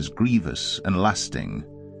sicknesses grievous and lasting.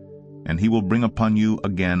 And he will bring upon you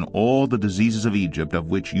again all the diseases of Egypt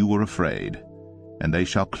of which you were afraid, and they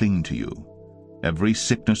shall cling to you. Every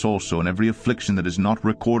sickness also and every affliction that is not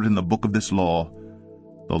recorded in the book of this law,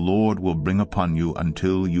 the Lord will bring upon you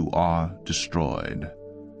until you are destroyed.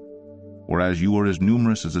 Whereas you are as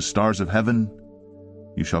numerous as the stars of heaven,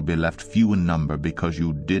 you shall be left few in number, because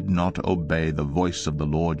you did not obey the voice of the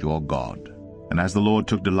Lord your God. And as the Lord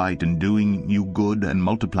took delight in doing you good and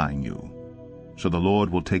multiplying you, so the Lord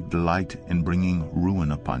will take delight in bringing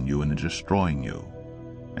ruin upon you and in destroying you.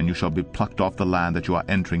 And you shall be plucked off the land that you are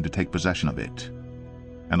entering to take possession of it.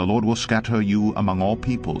 And the Lord will scatter you among all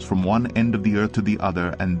peoples, from one end of the earth to the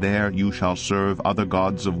other, and there you shall serve other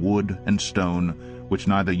gods of wood and stone, which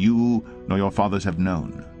neither you nor your fathers have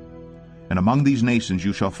known. And among these nations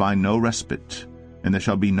you shall find no respite, and there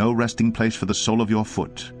shall be no resting place for the sole of your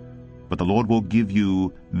foot. But the Lord will give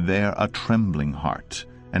you there a trembling heart,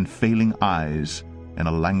 and failing eyes, and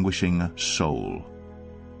a languishing soul.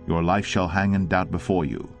 Your life shall hang in doubt before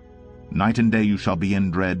you. Night and day you shall be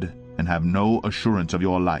in dread, and have no assurance of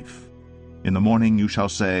your life. In the morning you shall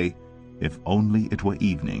say, if only it were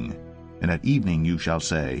evening, and at evening you shall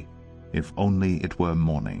say, if only it were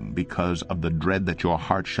morning, because of the dread that your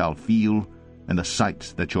heart shall feel, and the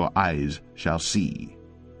sight that your eyes shall see.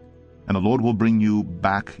 And the Lord will bring you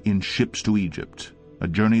back in ships to Egypt, a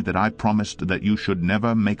journey that I promised that you should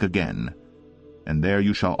never make again. And there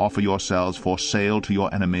you shall offer yourselves for sale to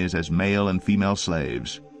your enemies as male and female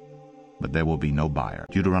slaves, but there will be no buyer.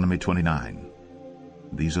 Deuteronomy 29.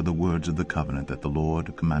 These are the words of the covenant that the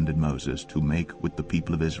Lord commanded Moses to make with the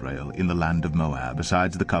people of Israel in the land of Moab,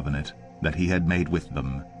 besides the covenant that he had made with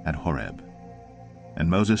them at Horeb. And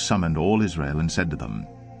Moses summoned all Israel and said to them,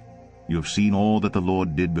 You have seen all that the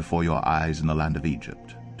Lord did before your eyes in the land of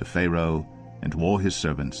Egypt, to Pharaoh, and to all his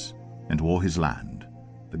servants, and to all his land,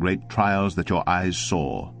 the great trials that your eyes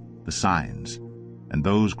saw, the signs, and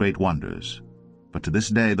those great wonders. But to this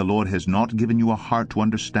day the Lord has not given you a heart to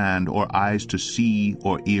understand, or eyes to see,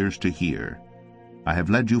 or ears to hear. I have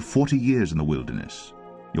led you 40 years in the wilderness.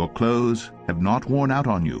 Your clothes have not worn out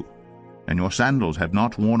on you, and your sandals have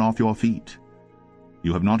not worn off your feet.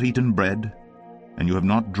 You have not eaten bread, and you have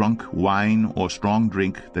not drunk wine or strong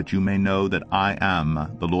drink, that you may know that I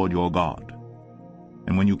am the Lord your God.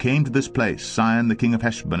 And when you came to this place, Sihon the king of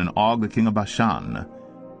Heshbon and Og the king of Bashan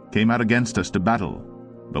came out against us to battle,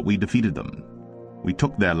 but we defeated them. We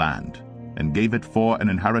took their land, and gave it for an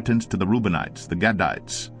inheritance to the Reubenites, the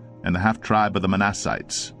Gadites, and the half-tribe of the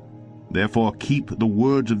Manassites. Therefore keep the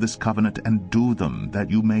words of this covenant, and do them,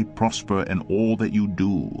 that you may prosper in all that you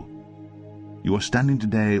do. You are standing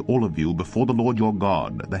today, all of you, before the Lord your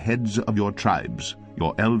God, the heads of your tribes,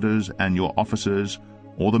 your elders and your officers,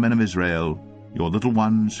 all the men of Israel, your little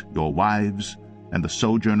ones, your wives, and the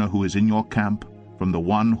sojourner who is in your camp, from the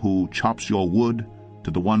one who chops your wood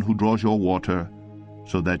to the one who draws your water,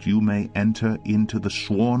 so that you may enter into the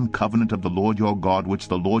sworn covenant of the Lord your God, which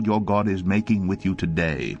the Lord your God is making with you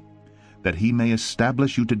today, that he may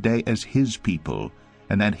establish you today as his people,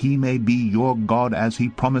 and that he may be your God as he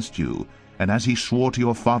promised you, and as he swore to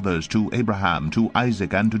your fathers, to Abraham, to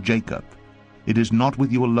Isaac, and to Jacob. It is not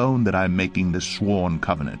with you alone that I am making this sworn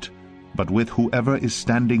covenant, but with whoever is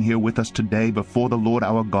standing here with us today before the Lord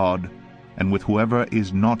our God, and with whoever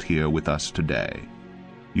is not here with us today.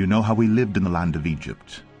 You know how we lived in the land of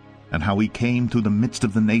Egypt, and how we came through the midst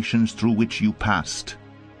of the nations through which you passed.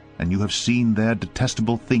 And you have seen their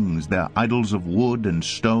detestable things, their idols of wood and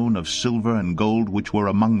stone, of silver and gold, which were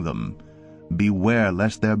among them. Beware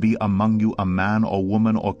lest there be among you a man or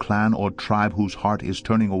woman or clan or tribe whose heart is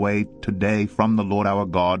turning away today from the Lord our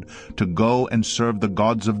God, to go and serve the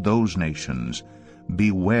gods of those nations.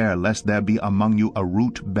 Beware lest there be among you a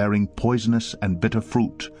root bearing poisonous and bitter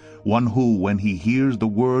fruit, one who, when he hears the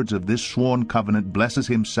words of this sworn covenant, blesses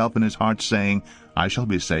himself in his heart, saying, I shall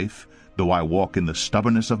be safe, though I walk in the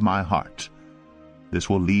stubbornness of my heart. This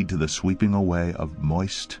will lead to the sweeping away of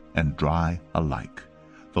moist and dry alike.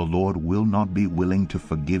 The Lord will not be willing to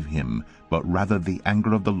forgive him, but rather the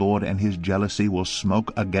anger of the Lord and his jealousy will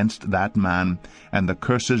smoke against that man, and the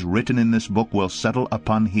curses written in this book will settle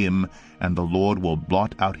upon him, and the Lord will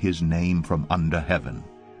blot out his name from under heaven.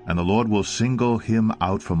 And the Lord will single him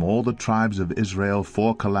out from all the tribes of Israel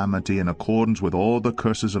for calamity, in accordance with all the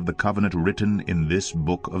curses of the covenant written in this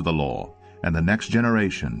book of the law. And the next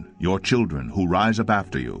generation, your children who rise up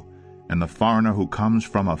after you, and the foreigner who comes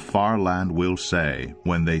from a far land will say,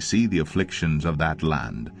 when they see the afflictions of that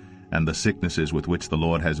land, and the sicknesses with which the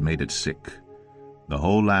Lord has made it sick, the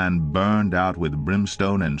whole land burned out with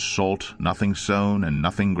brimstone and salt, nothing sown and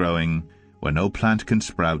nothing growing, where no plant can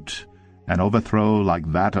sprout, an overthrow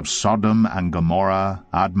like that of Sodom and Gomorrah,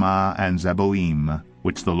 Admah and Zeboim,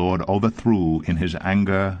 which the Lord overthrew in his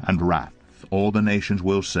anger and wrath. All the nations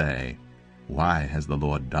will say, why has the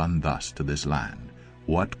Lord done thus to this land?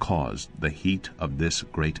 What caused the heat of this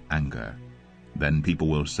great anger? Then people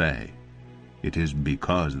will say, it is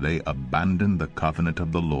because they abandoned the covenant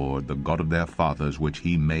of the Lord, the God of their fathers, which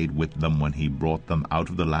he made with them when he brought them out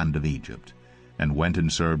of the land of Egypt, and went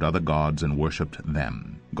and served other gods and worshipped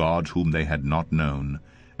them, gods whom they had not known,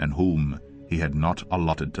 and whom he had not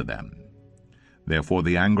allotted to them. Therefore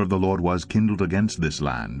the anger of the Lord was kindled against this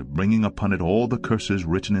land, bringing upon it all the curses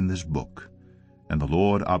written in this book. And the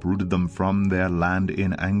Lord uprooted them from their land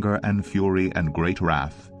in anger and fury and great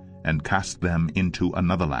wrath, and cast them into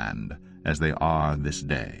another land, as they are this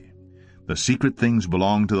day. The secret things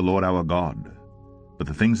belong to the Lord our God, but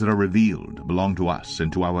the things that are revealed belong to us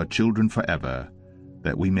and to our children forever,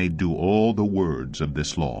 that we may do all the words of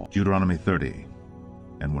this law. Deuteronomy 30.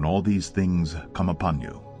 And when all these things come upon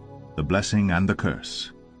you, the blessing and the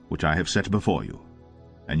curse, which I have set before you,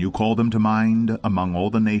 and you call them to mind among all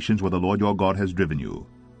the nations where the Lord your God has driven you,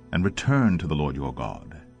 and return to the Lord your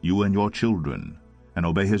God, you and your children, and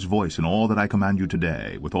obey his voice in all that I command you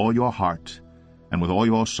today, with all your heart and with all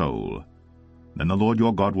your soul, then the Lord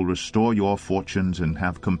your God will restore your fortunes and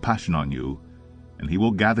have compassion on you, and he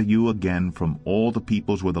will gather you again from all the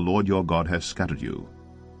peoples where the Lord your God has scattered you.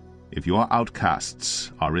 If your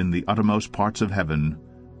outcasts are in the uttermost parts of heaven,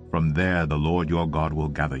 from there the Lord your God will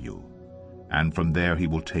gather you, and from there he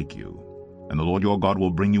will take you. And the Lord your God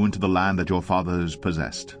will bring you into the land that your fathers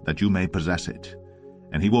possessed, that you may possess it.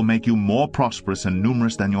 And he will make you more prosperous and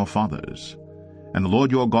numerous than your fathers. And the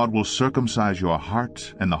Lord your God will circumcise your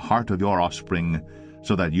heart and the heart of your offspring,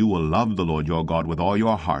 so that you will love the Lord your God with all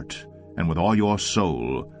your heart and with all your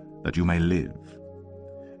soul, that you may live.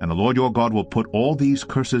 And the Lord your God will put all these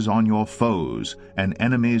curses on your foes and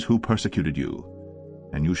enemies who persecuted you.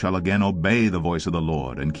 And you shall again obey the voice of the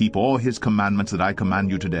Lord, and keep all his commandments that I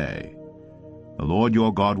command you today. The Lord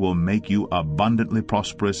your God will make you abundantly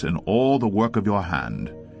prosperous in all the work of your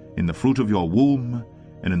hand, in the fruit of your womb,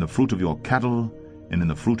 and in the fruit of your cattle, and in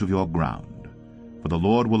the fruit of your ground. For the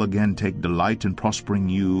Lord will again take delight in prospering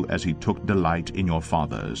you as he took delight in your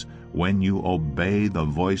fathers, when you obey the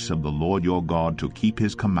voice of the Lord your God to keep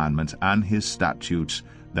his commandments and his statutes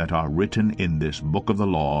that are written in this book of the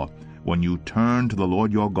law, when you turn to the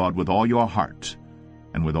Lord your God with all your heart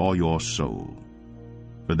and with all your soul.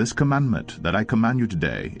 For this commandment that I command you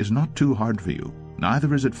today is not too hard for you,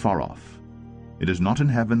 neither is it far off. It is not in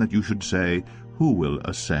heaven that you should say, Who will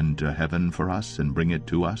ascend to heaven for us and bring it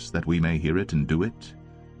to us, that we may hear it and do it?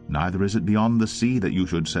 Neither is it beyond the sea that you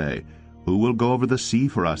should say, Who will go over the sea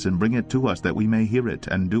for us and bring it to us, that we may hear it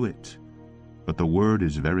and do it? But the word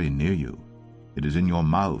is very near you. It is in your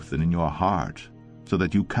mouth and in your heart, so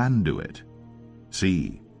that you can do it.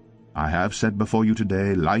 See, I have set before you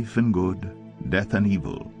today life and good, death and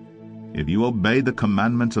evil. If you obey the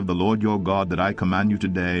commandments of the Lord your God that I command you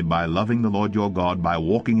today, by loving the Lord your God, by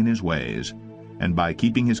walking in his ways, and by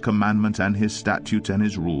keeping his commandments and his statutes and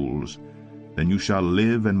his rules, then you shall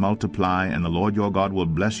live and multiply, and the Lord your God will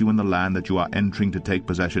bless you in the land that you are entering to take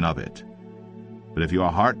possession of it. But if your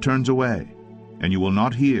heart turns away, and you will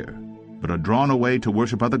not hear, but are drawn away to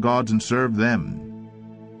worship other gods and serve them,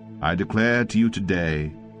 I declare to you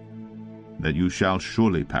today that you shall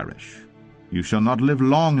surely perish. You shall not live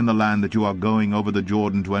long in the land that you are going over the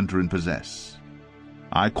Jordan to enter and possess.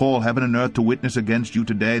 I call heaven and earth to witness against you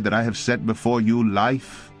today that I have set before you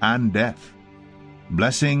life and death,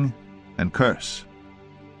 blessing and curse.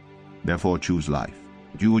 Therefore choose life,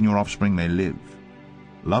 that you and your offspring may live,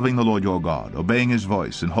 loving the Lord your God, obeying his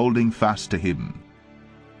voice, and holding fast to him.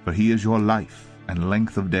 For he is your life and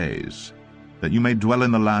length of days, that you may dwell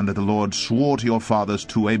in the land that the Lord swore to your fathers,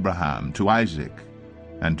 to Abraham, to Isaac,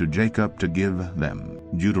 and to Jacob, to give them.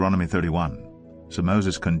 Deuteronomy 31. So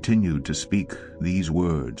Moses continued to speak these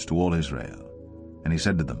words to all Israel. And he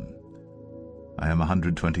said to them, I am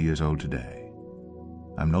 120 years old today.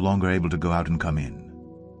 I am no longer able to go out and come in.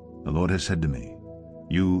 The Lord has said to me,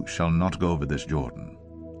 You shall not go over this Jordan.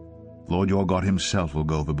 The Lord your God himself will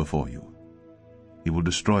go over before you. He will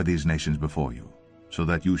destroy these nations before you, so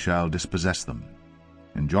that you shall dispossess them.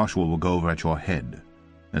 And Joshua will go over at your head,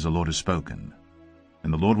 as the Lord has spoken.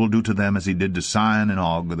 And the Lord will do to them as he did to Sihon and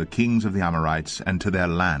Og, the kings of the Amorites, and to their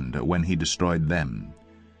land, when he destroyed them.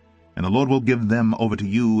 And the Lord will give them over to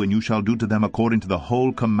you, and you shall do to them according to the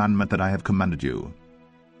whole commandment that I have commanded you.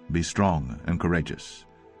 Be strong and courageous.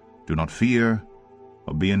 Do not fear,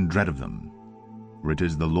 or be in dread of them. For it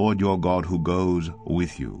is the Lord your God who goes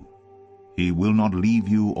with you. He will not leave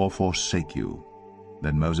you or forsake you.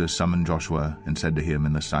 Then Moses summoned Joshua, and said to him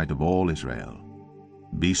in the sight of all Israel,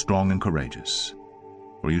 Be strong and courageous.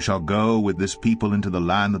 For you shall go with this people into the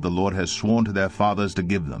land that the Lord has sworn to their fathers to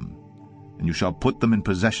give them, and you shall put them in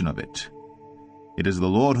possession of it. It is the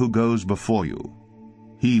Lord who goes before you.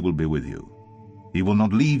 He will be with you. He will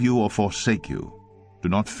not leave you or forsake you. Do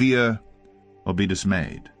not fear or be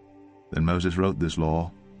dismayed. Then Moses wrote this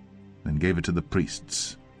law, and gave it to the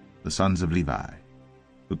priests, the sons of Levi,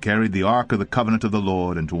 who carried the ark of the covenant of the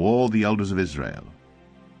Lord, and to all the elders of Israel.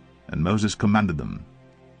 And Moses commanded them,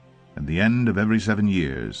 at the end of every 7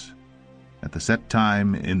 years, at the set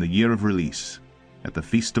time in the year of release, at the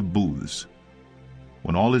Feast of Booths,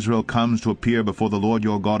 when all Israel comes to appear before the Lord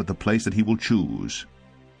your God at the place that he will choose,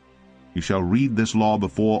 you shall read this law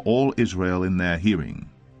before all Israel in their hearing.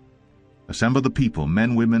 Assemble the people,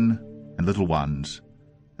 men, women, and little ones,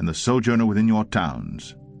 and the sojourner within your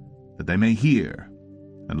towns, that they may hear,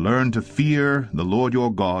 and learn to fear the Lord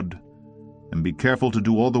your God, and be careful to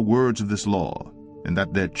do all the words of this law, and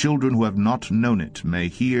that their children who have not known it may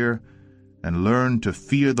hear and learn to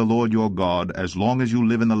fear the Lord your God as long as you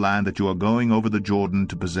live in the land that you are going over the Jordan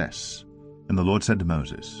to possess. And the Lord said to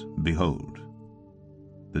Moses, Behold,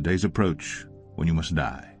 the days approach when you must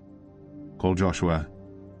die. Call Joshua,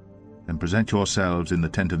 and present yourselves in the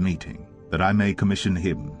tent of meeting, that I may commission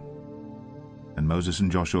him. And Moses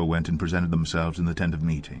and Joshua went and presented themselves in the tent of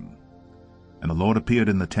meeting. And the Lord appeared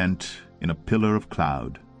in the tent in a pillar of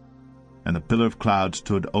cloud, and the pillar of cloud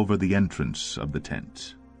stood over the entrance of the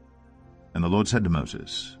tent. And the Lord said to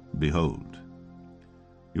Moses, Behold,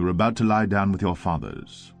 you are about to lie down with your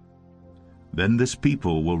fathers. Then this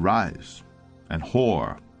people will rise and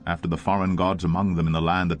whore after the foreign gods among them in the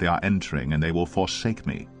land that they are entering, and they will forsake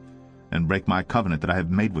me, and break my covenant that I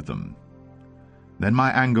have made with them. Then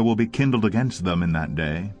my anger will be kindled against them in that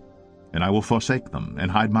day, and I will forsake them,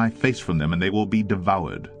 and hide my face from them, and they will be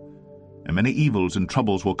devoured. And many evils and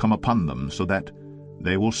troubles will come upon them, so that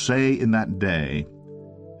they will say in that day,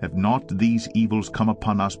 Have not these evils come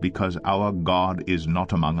upon us because our God is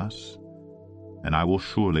not among us? And I will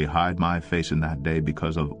surely hide my face in that day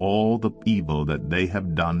because of all the evil that they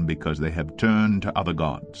have done, because they have turned to other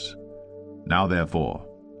gods. Now therefore,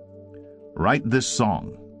 write this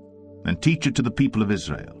song, and teach it to the people of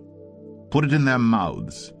Israel. Put it in their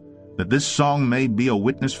mouths, that this song may be a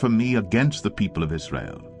witness for me against the people of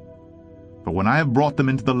Israel. For when I have brought them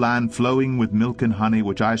into the land flowing with milk and honey,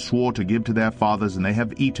 which I swore to give to their fathers, and they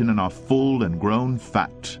have eaten and are full and grown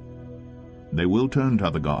fat, they will turn to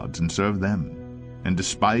other gods and serve them, and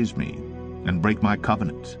despise me, and break my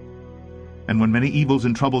covenant. And when many evils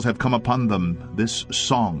and troubles have come upon them, this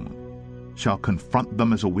song shall confront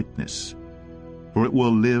them as a witness, for it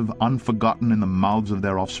will live unforgotten in the mouths of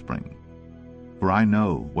their offspring. For I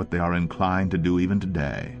know what they are inclined to do even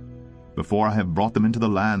today, before I have brought them into the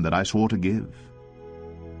land that I swore to give.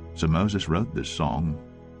 So Moses wrote this song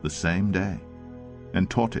the same day, and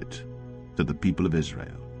taught it to the people of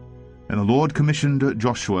Israel. And the Lord commissioned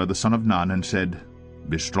Joshua the son of Nun, and said,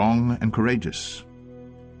 Be strong and courageous,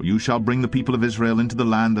 for you shall bring the people of Israel into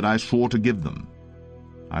the land that I swore to give them.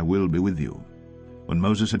 I will be with you. When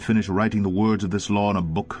Moses had finished writing the words of this law in a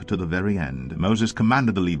book to the very end, Moses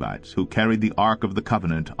commanded the Levites, who carried the ark of the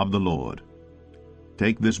covenant of the Lord,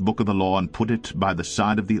 Take this book of the law, and put it by the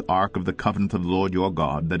side of the ark of the covenant of the Lord your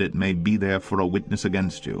God, that it may be there for a witness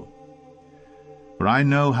against you. For I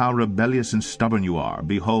know how rebellious and stubborn you are.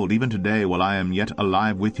 Behold, even today, while I am yet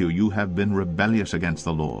alive with you, you have been rebellious against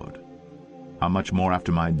the Lord. How much more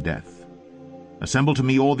after my death? Assemble to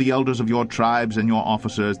me all the elders of your tribes and your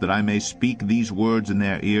officers, that I may speak these words in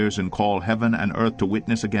their ears, and call heaven and earth to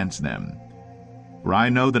witness against them. For I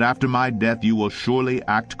know that after my death you will surely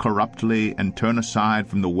act corruptly, and turn aside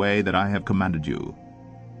from the way that I have commanded you.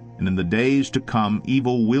 And in the days to come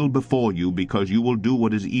evil will befall you, because you will do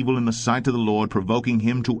what is evil in the sight of the Lord, provoking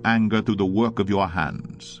him to anger through the work of your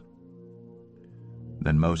hands.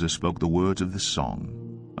 Then Moses spoke the words of this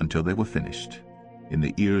song until they were finished, in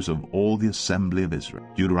the ears of all the assembly of Israel.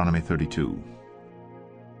 Deuteronomy 32.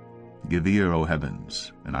 Give ear, O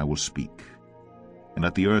heavens, and I will speak, and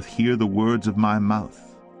let the earth hear the words of my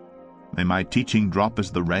mouth. May my teaching drop as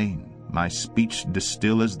the rain, my speech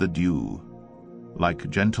distill as the dew, like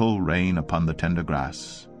gentle rain upon the tender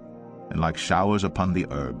grass, and like showers upon the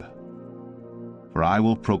herb. For I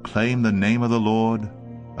will proclaim the name of the Lord,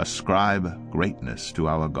 ascribe greatness to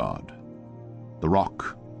our God. The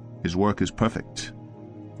rock, his work is perfect,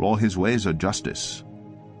 for all his ways are justice.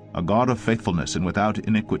 A God of faithfulness and without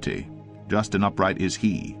iniquity, just and upright is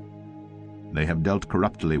he. They have dealt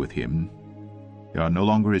corruptly with him. They are no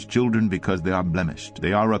longer his children, because they are blemished.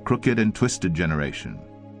 They are a crooked and twisted generation.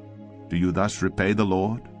 Do you thus repay the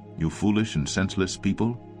Lord, you foolish and senseless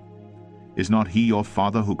people? Is not he your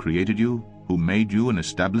father who created you, who made you and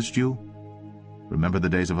established you? Remember the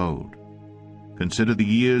days of old. Consider the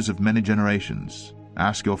years of many generations.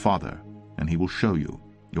 Ask your father, and he will show you,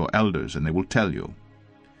 your elders, and they will tell you.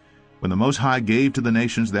 When the Most High gave to the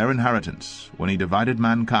nations their inheritance, when he divided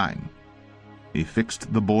mankind, he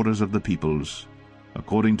fixed the borders of the peoples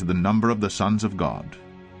according to the number of the sons of God.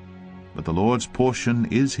 But the Lord's portion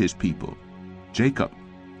is his people, Jacob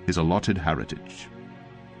his allotted heritage.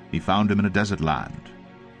 He found him in a desert land,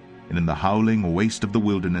 and in the howling waste of the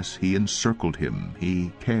wilderness he encircled him,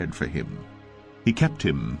 he cared for him. He kept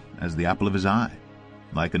him as the apple of his eye,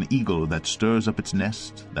 like an eagle that stirs up its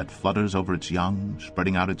nest, that flutters over its young,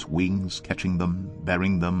 spreading out its wings, catching them,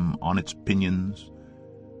 bearing them on its pinions.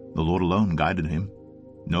 The Lord alone guided him.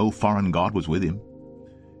 No foreign god was with him.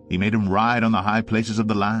 He made him ride on the high places of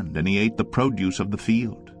the land, and he ate the produce of the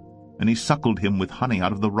field. And he suckled him with honey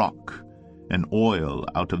out of the rock, and oil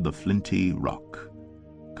out of the flinty rock,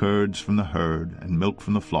 curds from the herd, and milk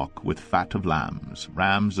from the flock, with fat of lambs,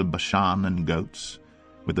 rams of Bashan, and goats,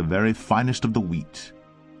 with the very finest of the wheat.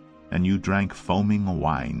 And you drank foaming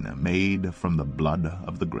wine, made from the blood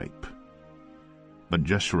of the grape. But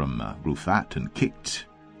Jeshurun grew fat and kicked.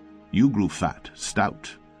 You grew fat,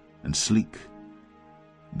 stout, and sleek.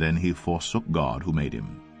 Then he forsook God who made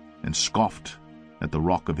him, and scoffed at the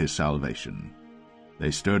rock of his salvation.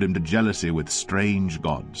 They stirred him to jealousy with strange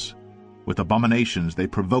gods. With abominations they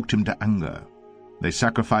provoked him to anger. They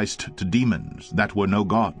sacrificed to demons that were no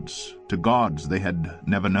gods, to gods they had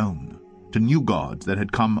never known, to new gods that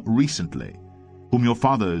had come recently, whom your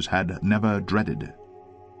fathers had never dreaded.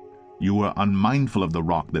 You were unmindful of the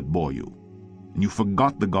rock that bore you, and you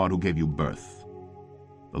forgot the God who gave you birth.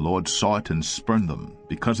 The Lord saw it and spurned them,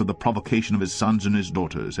 because of the provocation of his sons and his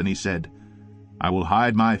daughters, and he said, I will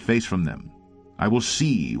hide my face from them. I will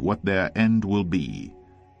see what their end will be.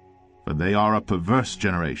 For they are a perverse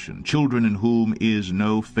generation, children in whom is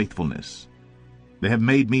no faithfulness. They have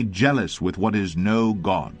made me jealous with what is no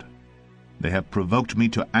God. They have provoked me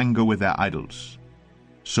to anger with their idols.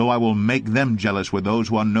 So I will make them jealous with those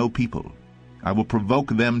who are no people, I will provoke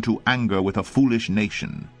them to anger with a foolish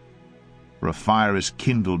nation. For a fire is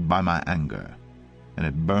kindled by my anger, and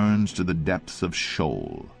it burns to the depths of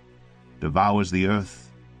Sheol, devours the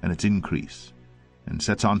earth and its increase, and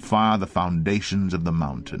sets on fire the foundations of the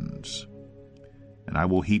mountains. And I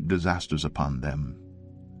will heap disasters upon them.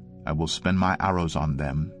 I will spend my arrows on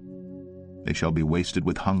them. They shall be wasted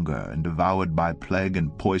with hunger, and devoured by plague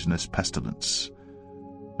and poisonous pestilence.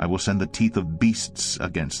 I will send the teeth of beasts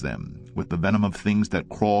against them, with the venom of things that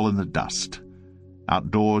crawl in the dust.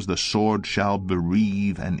 Outdoors the sword shall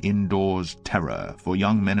bereave, and indoors terror, for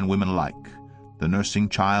young men and women alike, the nursing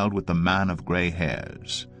child with the man of gray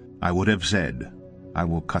hairs. I would have said, I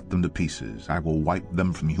will cut them to pieces, I will wipe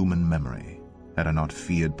them from human memory, had I not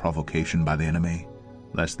feared provocation by the enemy,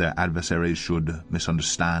 lest their adversaries should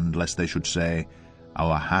misunderstand, lest they should say,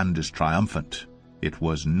 Our hand is triumphant. It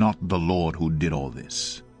was not the Lord who did all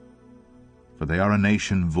this. For they are a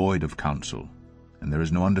nation void of counsel, and there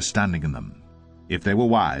is no understanding in them. If they were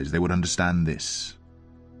wise, they would understand this.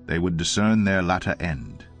 They would discern their latter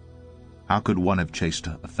end. How could one have chased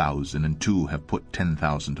 1,000, and two have put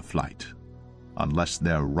 10,000 to flight, unless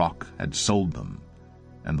their rock had sold them,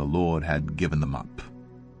 and the Lord had given them up?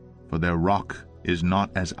 For their rock is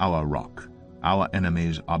not as our rock. Our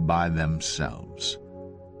enemies are by themselves.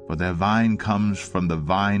 For their vine comes from the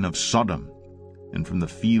vine of Sodom, and from the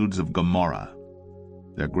fields of Gomorrah.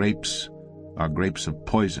 Their grapes are grapes of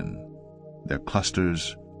poison. Their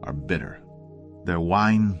clusters are bitter. Their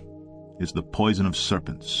wine is the poison of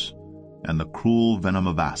serpents, and the cruel venom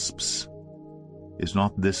of asps. Is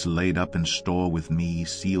not this laid up in store with me,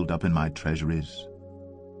 sealed up in my treasuries?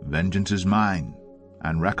 Vengeance is mine,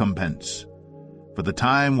 and recompense. For the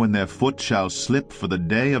time when their foot shall slip, for the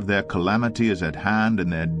day of their calamity is at hand,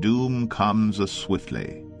 and their doom comes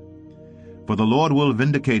swiftly. For the Lord will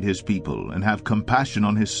vindicate his people, and have compassion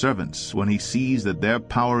on his servants, when he sees that their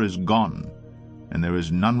power is gone, and there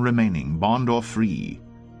is none remaining, bond or free.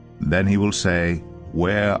 Then he will say,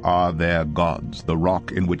 Where are their gods, the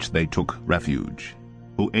rock in which they took refuge,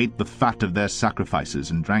 who ate the fat of their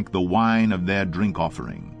sacrifices, and drank the wine of their drink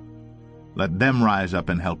offering? Let them rise up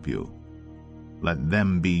and help you. Let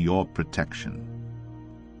them be your protection.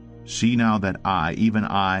 See now that I, even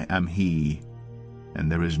I, am he,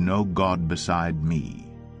 and there is no God beside me.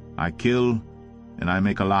 I kill, and I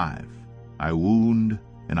make alive. I wound,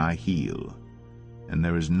 and I heal. And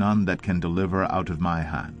there is none that can deliver out of my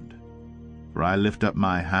hand. For I lift up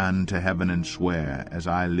my hand to heaven and swear, as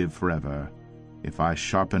I live forever, if I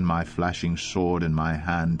sharpen my flashing sword and my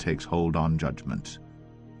hand takes hold on judgment,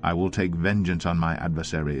 I will take vengeance on my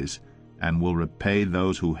adversaries, and will repay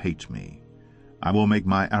those who hate me. I will make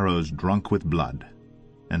my arrows drunk with blood,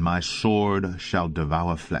 and my sword shall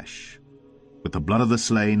devour flesh, with the blood of the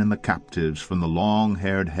slain and the captives from the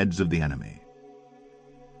long-haired heads of the enemy.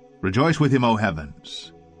 Rejoice with him, O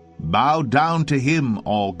heavens! Bow down to him,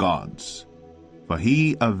 all gods! For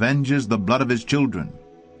he avenges the blood of his children,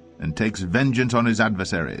 and takes vengeance on his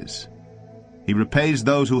adversaries. He repays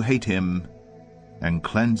those who hate him, and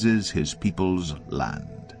cleanses his people's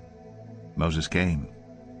land. Moses came,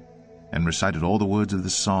 and recited all the words of the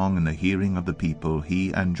song in the hearing of the people,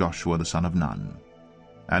 he and Joshua the son of Nun.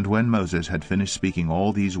 And when Moses had finished speaking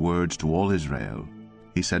all these words to all Israel,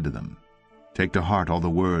 he said to them, Take to heart all the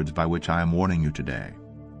words by which I am warning you today,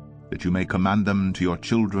 that you may command them to your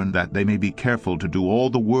children, that they may be careful to do all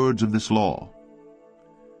the words of this law.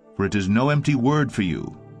 For it is no empty word for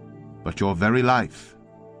you, but your very life.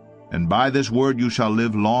 And by this word you shall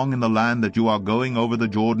live long in the land that you are going over the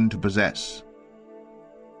Jordan to possess.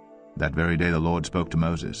 That very day the Lord spoke to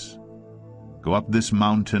Moses, Go up this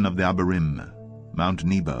mountain of the Abarim, Mount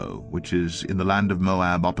Nebo, which is in the land of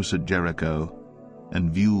Moab opposite Jericho,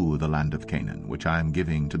 and view the land of Canaan, which I am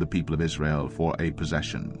giving to the people of Israel for a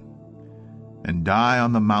possession. And die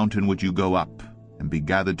on the mountain which you go up, and be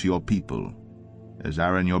gathered to your people, as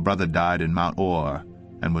Aaron your brother died in Mount Or,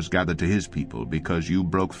 and was gathered to his people, because you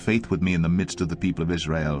broke faith with me in the midst of the people of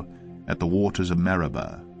Israel, at the waters of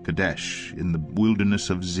Meribah, Kadesh, in the wilderness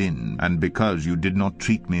of Zin, and because you did not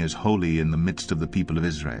treat me as holy in the midst of the people of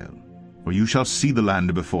Israel. For you shall see the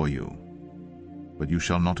land before you, but you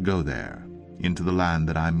shall not go there, into the land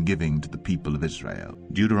that I am giving to the people of Israel.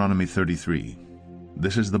 Deuteronomy 33.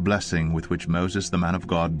 This is the blessing with which Moses the man of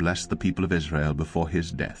God blessed the people of Israel before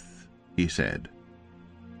his death. He said,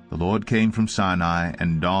 The Lord came from Sinai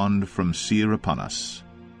and dawned from Seir upon us.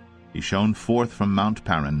 He shone forth from Mount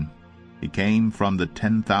Paran. He came from the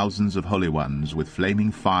 10,000s of holy ones with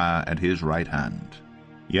flaming fire at his right hand.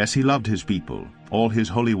 Yes, he loved his people. All his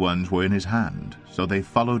holy ones were in his hand, so they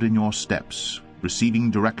followed in your steps,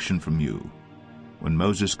 receiving direction from you. when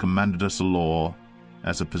Moses commanded us the law,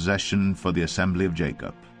 as a possession for the assembly of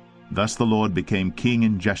Jacob. Thus the Lord became king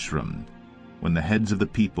in Jeshurun, when the heads of the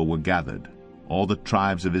people were gathered, all the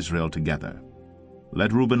tribes of Israel together.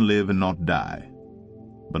 Let Reuben live and not die,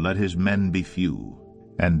 but let his men be few.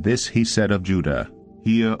 And this he said of Judah,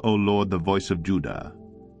 Hear, O Lord, the voice of Judah,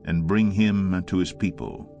 and bring him to his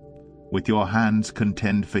people. With your hands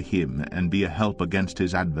contend for him, and be a help against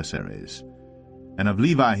his adversaries. And of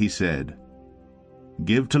Levi he said,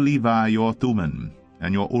 Give to Levi your Thummim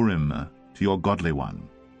and your Urim to your godly one,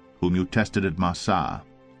 whom you tested at Massah,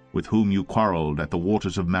 with whom you quarreled at the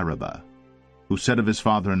waters of Meribah, who said of his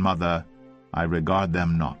father and mother, I regard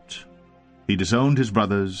them not. He disowned his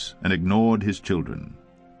brothers and ignored his children.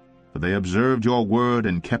 For they observed your word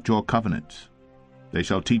and kept your covenant. They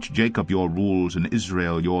shall teach Jacob your rules and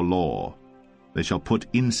Israel your law. They shall put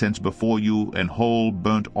incense before you and whole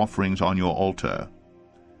burnt offerings on your altar.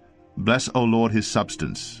 Bless, O Lord, his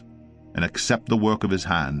substance, and accept the work of his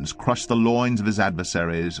hands. Crush the loins of his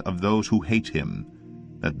adversaries, of those who hate him,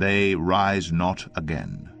 that they rise not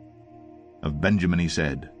again. Of Benjamin he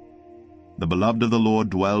said, The beloved of the Lord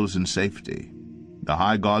dwells in safety. The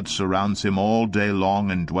high God surrounds him all day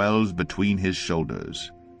long and dwells between his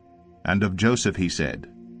shoulders. And of Joseph he said,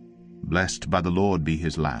 Blessed by the Lord be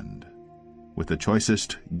his land, with the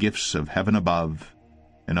choicest gifts of heaven above,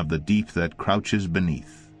 and of the deep that crouches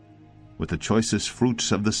beneath, with the choicest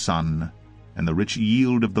fruits of the sun, and the rich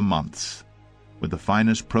yield of the months, with the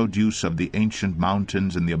finest produce of the ancient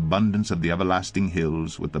mountains, and the abundance of the everlasting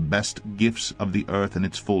hills, with the best gifts of the earth and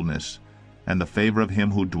its fullness, and the favor of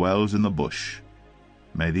him who dwells in the bush.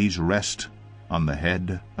 May these rest on the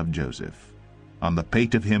head of Joseph, on the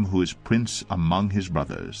pate of him who is prince among his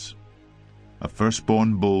brothers. A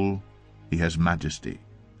firstborn bull, he has majesty,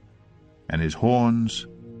 and his horns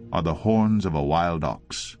are the horns of a wild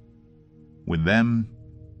ox. With them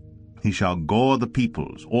he shall gore the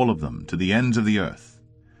peoples, all of them, to the ends of the earth.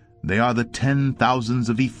 They are the 10,000s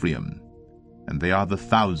of Ephraim, and they are the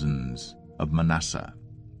thousands of Manasseh.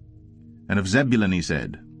 And of Zebulun he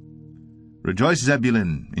said, Rejoice,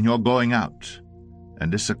 Zebulun, in your going out,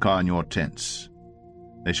 and Issachar in your tents.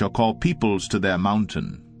 They shall call peoples to their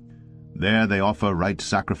mountain. There they offer right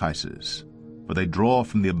sacrifices, for they draw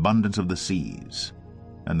from the abundance of the seas,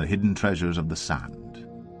 and the hidden treasures of the sand.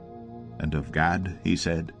 And of Gad he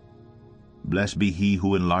said, Blessed be he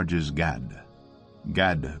who enlarges Gad.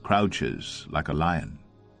 Gad crouches like a lion.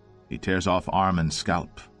 He tears off arm and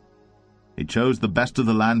scalp. He chose the best of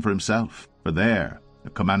the land for himself, for there the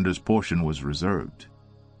commander's portion was reserved.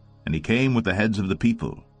 And he came with the heads of the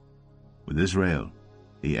people. With Israel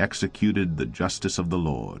he executed the justice of the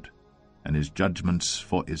Lord, and his judgments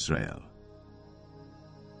for Israel.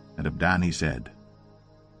 And of Dan he said,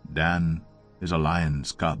 Dan is a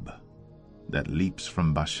lion's cub that leaps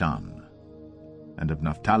from Bashan. And of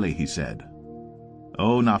Naphtali he said,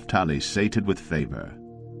 O Naphtali, sated with favor,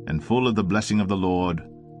 and full of the blessing of the Lord,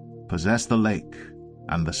 possess the lake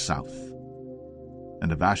and the south.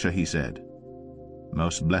 And of Asher he said,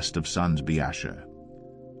 Most blessed of sons be Asher.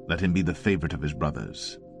 Let him be the favorite of his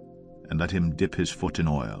brothers, and let him dip his foot in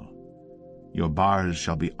oil. Your bars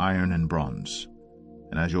shall be iron and bronze,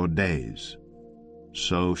 and as your days,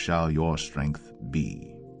 so shall your strength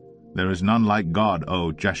be. There is none like God,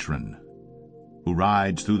 O Jeshurun, who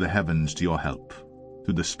rides through the heavens to your help,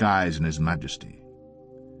 through the skies in his majesty.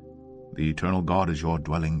 The eternal God is your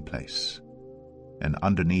dwelling place, and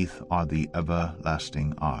underneath are the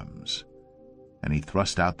everlasting arms. And he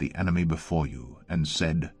thrust out the enemy before you, and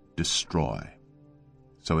said, Destroy.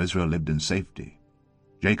 So Israel lived in safety.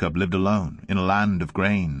 Jacob lived alone, in a land of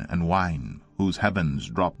grain and wine, whose heavens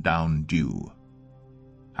dropped down dew.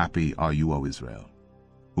 Happy are you, O Israel,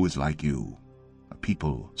 who is like you, a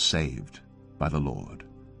people saved by the Lord,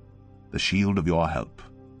 the shield of your help,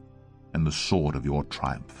 and the sword of your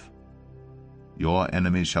triumph. Your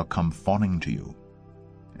enemies shall come fawning to you,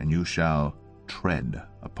 and you shall tread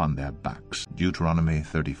upon their backs. Deuteronomy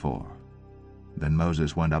 34. Then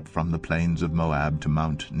Moses went up from the plains of Moab to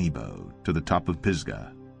Mount Nebo, to the top of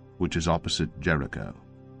Pisgah, which is opposite Jericho.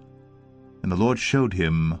 And the Lord showed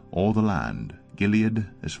him all the land, Gilead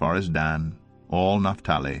as far as Dan, all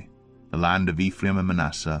Naphtali, the land of Ephraim and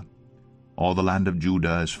Manasseh, all the land of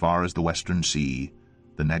Judah as far as the western sea,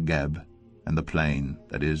 the Negeb, and the plain,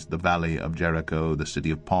 that is, the valley of Jericho, the city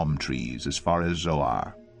of palm trees, as far as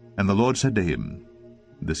Zoar. And the Lord said to him,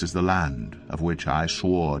 This is the land of which I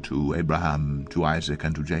swore to Abraham, to Isaac,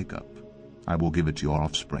 and to Jacob. I will give it to your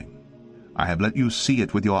offspring. I have let you see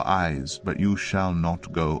it with your eyes, but you shall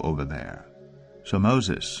not go over there. So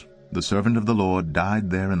Moses, the servant of the Lord, died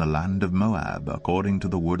there in the land of Moab, according to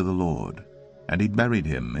the word of the Lord, and he buried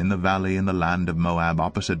him in the valley in the land of Moab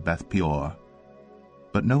opposite Beth Peor.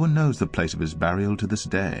 But no one knows the place of his burial to this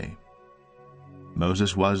day.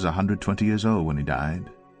 Moses was 120 years old when he died.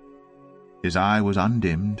 His eye was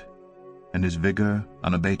undimmed, and his vigor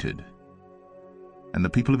unabated. And the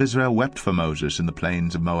people of Israel wept for Moses in the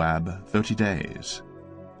plains of Moab 30 days.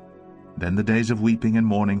 Then the days of weeping and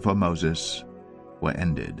mourning for Moses were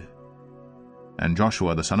ended. And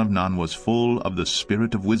Joshua the son of Nun was full of the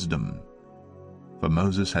spirit of wisdom, for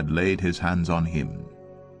Moses had laid his hands on him.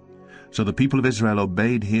 So the people of Israel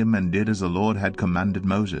obeyed him and did as the Lord had commanded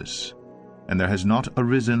Moses. And there has not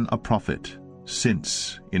arisen a prophet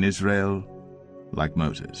since in Israel like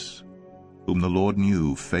Moses, whom the Lord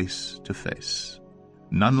knew face to face.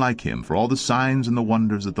 None like him, for all the signs and the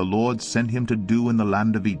wonders that the Lord sent him to do in the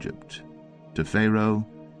land of Egypt, to Pharaoh,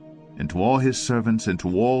 and to all his servants, and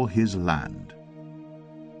to all his land.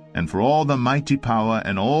 And for all the mighty power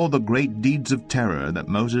and all the great deeds of terror that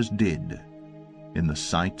Moses did in the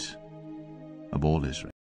sight of all Israel.